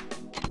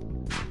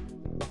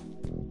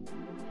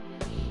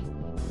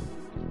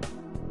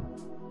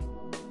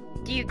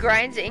 Do you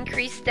grind to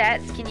increase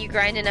stats? Can you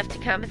grind enough to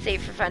compensate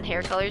for fun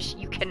hair colors?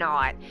 You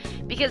cannot.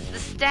 Because the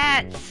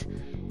stats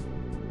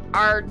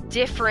are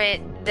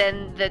different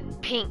than the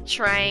pink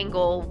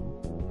triangle,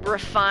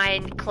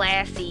 refined,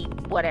 classy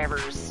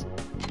whatevers.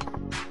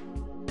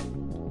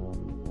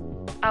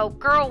 Oh,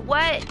 girl,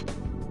 what?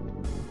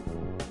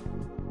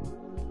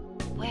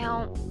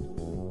 Well,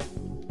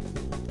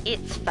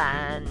 it's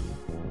fine.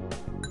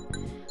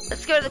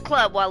 Let's go to the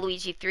club,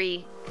 Waluigi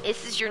 3.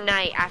 This is your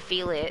night. I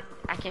feel it.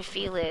 I can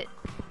feel it.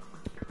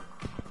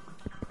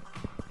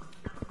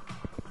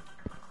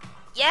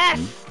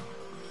 Yes!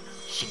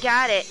 She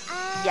got it.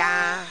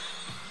 Yeah.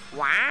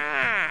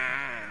 Wow.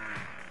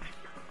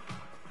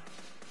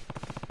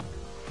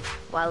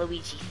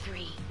 Waluigi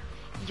 3.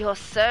 Your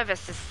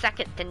service is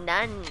second to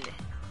none.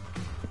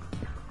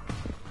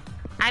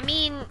 I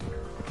mean,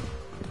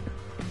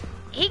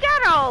 he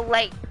got all,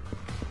 like,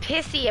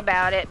 pissy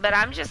about it, but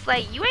I'm just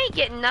like, you ain't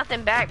getting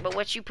nothing back but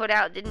what you put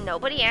out. Didn't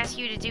nobody ask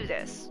you to do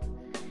this?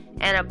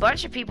 And a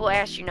bunch of people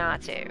asked you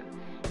not to.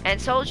 And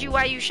told you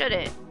why you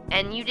shouldn't.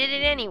 And you did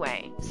it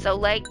anyway. So,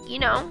 like, you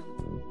know,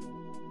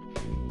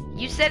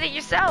 you said it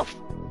yourself.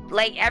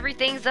 Like,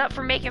 everything's up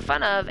for making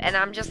fun of. And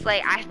I'm just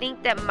like, I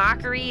think that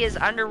mockery is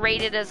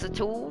underrated as a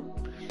tool.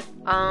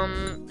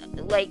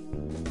 Like,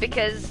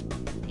 because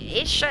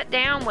it shut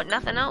down what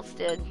nothing else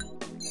did.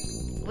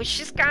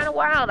 Which is kind of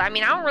wild. I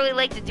mean, I don't really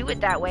like to do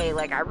it that way.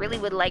 Like, I really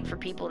would like for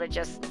people to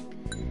just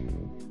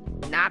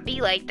not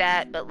be like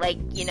that. But, like,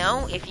 you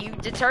know, if you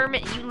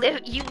determine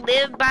you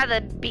live by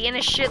the being a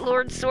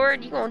shitlord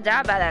sword, you gonna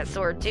die by that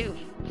sword too.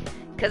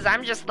 Because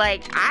I'm just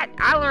like,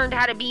 I learned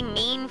how to be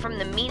mean from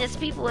the meanest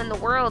people in the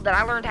world, that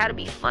I learned how to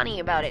be funny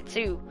about it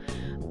too.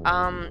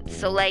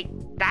 So like,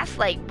 that's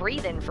like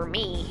breathing for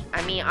me.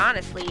 I mean,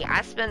 honestly,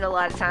 I spend a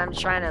lot of time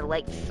trying to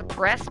like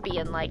suppress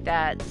being like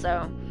that.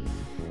 So,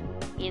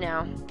 you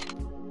know,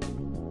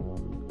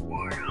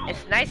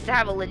 it's nice to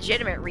have a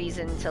legitimate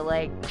reason to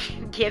like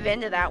give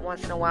into that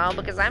once in a while,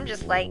 because I'm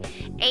just like,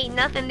 ain't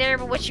nothing there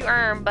but what you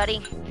earn,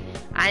 buddy.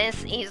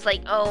 He's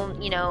like, oh,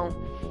 you know,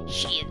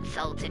 she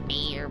insulted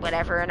me or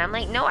whatever, and I'm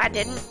like, no, I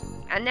didn't.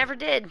 I never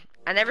did.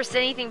 I never said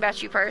anything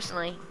about you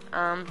personally.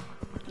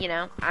 You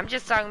know, I'm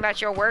just talking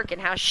about your work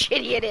and how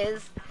shitty it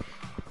is.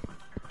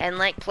 And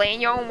like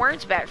playing your own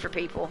words back for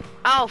people.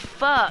 Oh,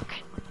 fuck.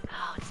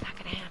 Oh, it's not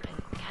gonna happen.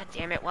 God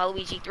damn it,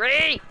 Waluigi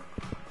 3!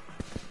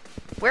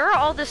 Where are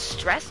all the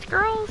stressed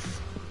girls?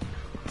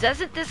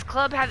 Doesn't this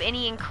club have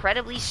any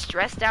incredibly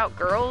stressed out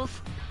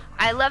girls?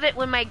 I love it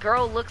when my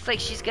girl looks like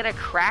she's gonna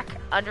crack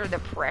under the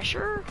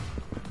pressure.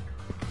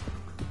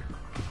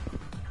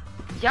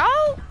 Yo,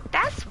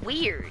 that's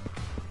weird.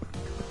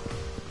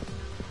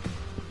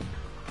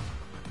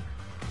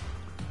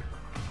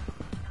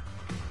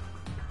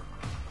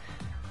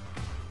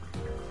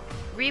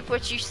 Reap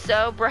what you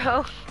sow,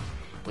 bro.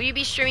 Will you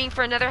be streaming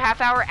for another half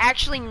hour?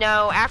 Actually,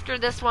 no. After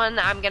this one,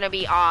 I'm gonna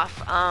be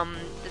off.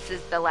 This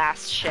is the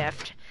last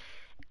shift.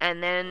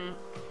 And then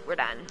we're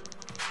done.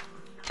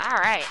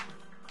 Alright.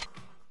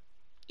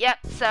 Yep,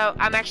 so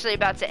I'm actually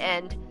about to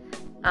end.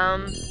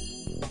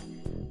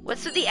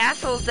 What's with the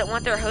assholes that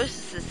want their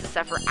hostesses to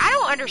suffer? I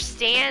don't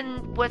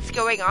understand what's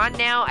going on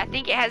now. I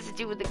think it has to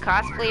do with the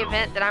cosplay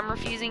event that I'm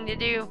refusing to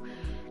do.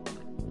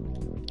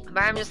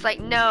 But I'm just like,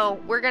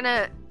 no, we're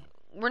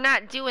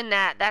not doing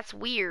that. That's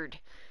weird.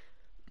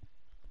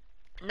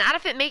 Not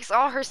if it makes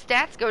all her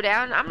stats go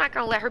down. I'm not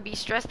gonna let her be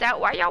stressed out.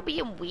 Why y'all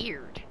being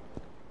weird?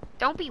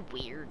 Don't be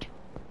weird.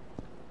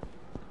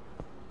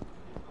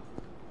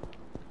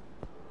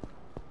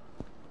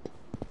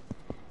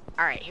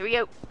 Alright, here we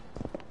go.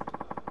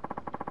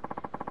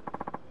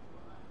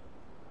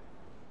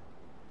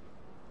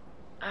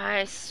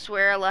 I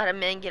swear a lot of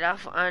men get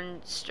off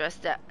on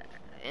stressed out.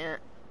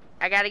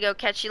 I gotta go.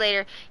 Catch you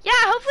later. Yeah,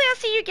 hopefully I'll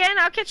see you again.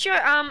 I'll catch you.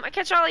 I'll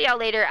catch all of y'all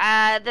later.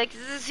 This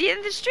is the end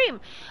of the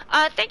stream.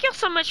 Thank y'all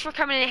so much for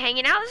coming and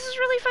hanging out. This is a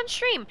really fun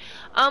stream.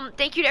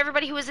 Thank you to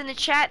everybody who was in the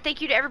chat.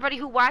 Thank you to everybody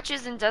who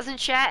watches and doesn't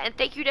chat. And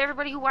thank you to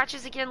everybody who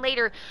watches again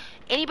later.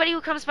 Anybody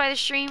who comes by the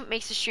stream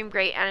makes the stream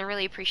great, and I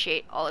really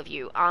appreciate all of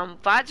you.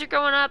 VODs are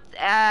going up.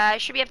 I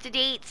should be up to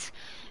date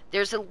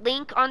There's a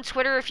link on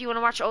Twitter if you want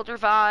to watch older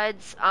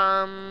VODs.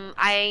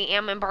 I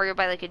am embargoed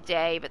by like a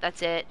day, but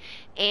that's it.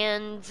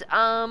 And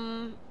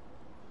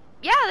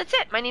yeah, that's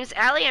it. My name's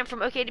Allie. I'm from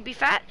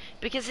Ok2BeFat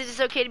because it is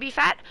okay to be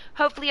fat.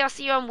 Hopefully, I'll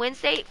see you on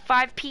Wednesday,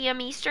 5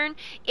 p.m. Eastern.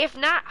 If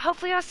not,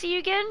 hopefully, I'll see you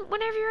again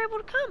whenever you're able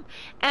to come.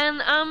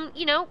 And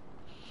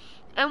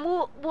and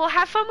we'll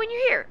have fun when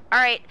you're here. All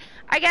right,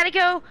 I gotta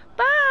go.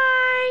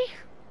 Bye.